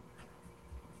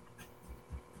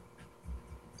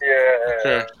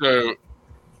 Yeah.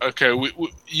 Okay.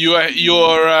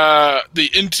 The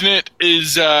internet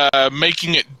is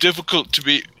making it difficult to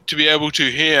be able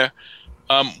to hear.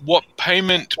 What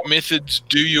payment methods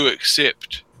do you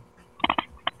accept?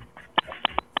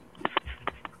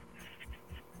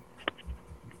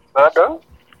 Pardon?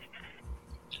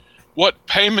 What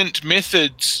payment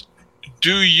methods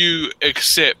do you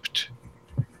accept?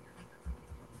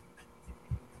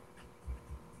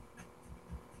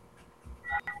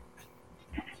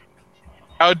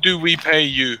 How do we pay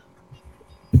you?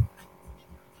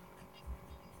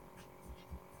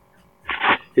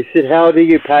 He said, "How do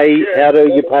you pay? How do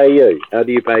you pay you? How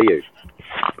do you pay you?"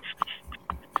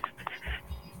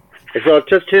 So I'll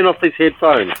just turn off these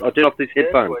headphones.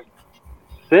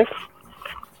 6?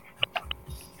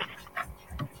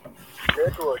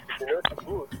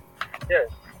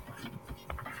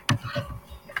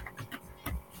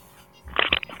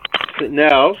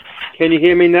 Now, can you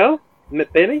hear me now,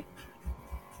 Benny?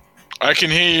 I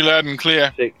can hear you loud and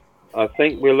clear. I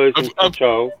think we're losing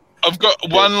control. I've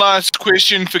got one last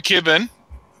question for Kevin.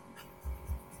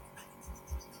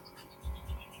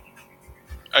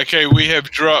 Okay, we have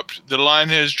dropped. The line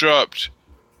has dropped.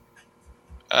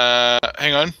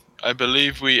 Hang on. I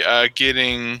believe we are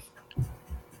getting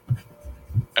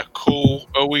a call.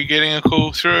 Are we getting a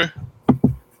call through?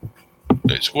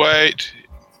 Let's wait.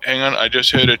 Hang on. I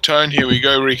just heard a tone. Here we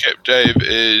go. Recap Dave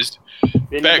is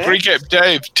back. Recap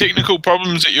Dave. Technical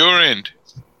problems at your end.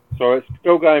 So it's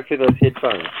still going through those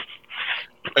headphones.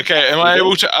 Okay. Am I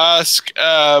able to ask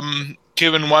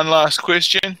Kevin one last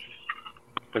question?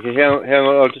 Okay. Hang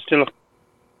on. I'll just tell.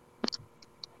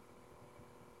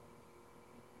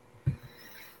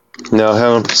 No, hang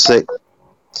on a sec.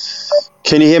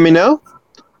 Can you hear me now?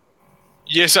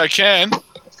 Yes, I can.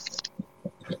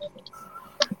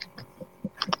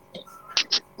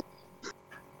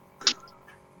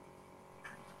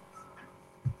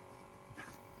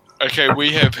 Okay,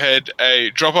 we have had a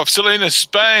drop-off. Selena,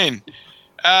 Spain.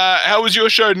 How was your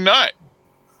show tonight?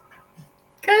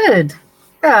 Good.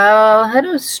 I had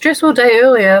a stressful day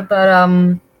earlier, but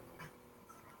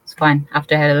it's fine.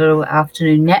 After I had a little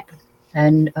afternoon nap,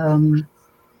 and I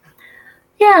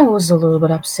was a little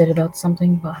bit upset about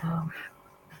something, but I'll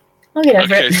get over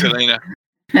it. Okay, Selena.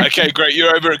 Okay, great.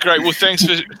 You're over it. Great. Well, thanks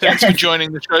for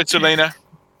joining the show, Selena.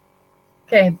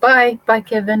 Okay, bye. Bye,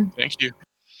 Kevin. Thank you.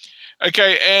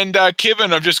 Okay, and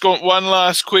Kevin, I've just got one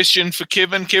last question for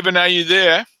Kevin. Kevin, are you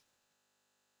there?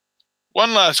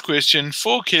 One last question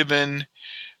for Kevin.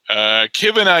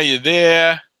 Kevin, are you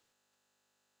there?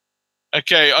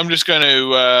 Okay, I'm just going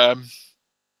to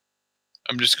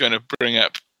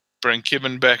bring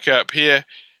Kevin back up here.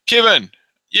 Kevin,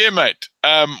 yeah, mate.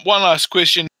 One last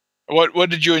question.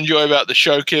 What did you enjoy about the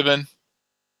show, Kevin?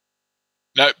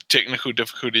 Nope, technical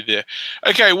difficulty there.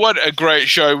 Okay, what a great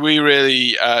show. We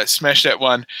really smashed that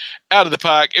one out of the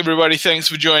park. Everybody, thanks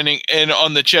for joining in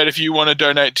on the chat. If you want to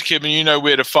donate to Kevin, you know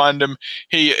where to find him.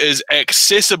 He is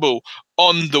accessible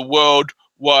on the World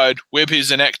Wide Web.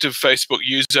 He's an active Facebook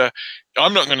user.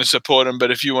 I'm not going to support him,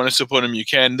 but if you want to support him, you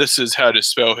can. This is how to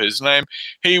spell his name.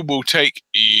 He will take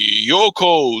your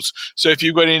calls. So if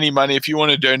you've got any money, if you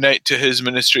want to donate to his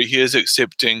ministry, he is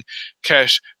accepting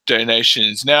cash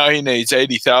donations. Now he needs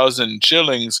 80,000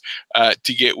 shillings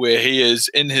to get where he is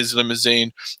in his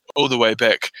limousine all the way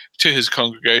back to his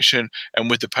congregation. And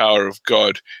with the power of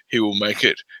God, he will make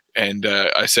it. And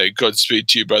I say Godspeed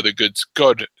to you, brother.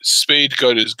 Godspeed.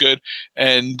 God is good.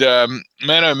 And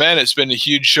man, oh man, it's been a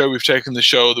huge show. We've taken the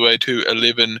show all the way to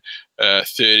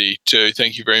 11:32.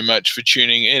 Thank you very much for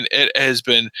tuning in. It has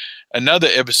been another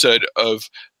episode of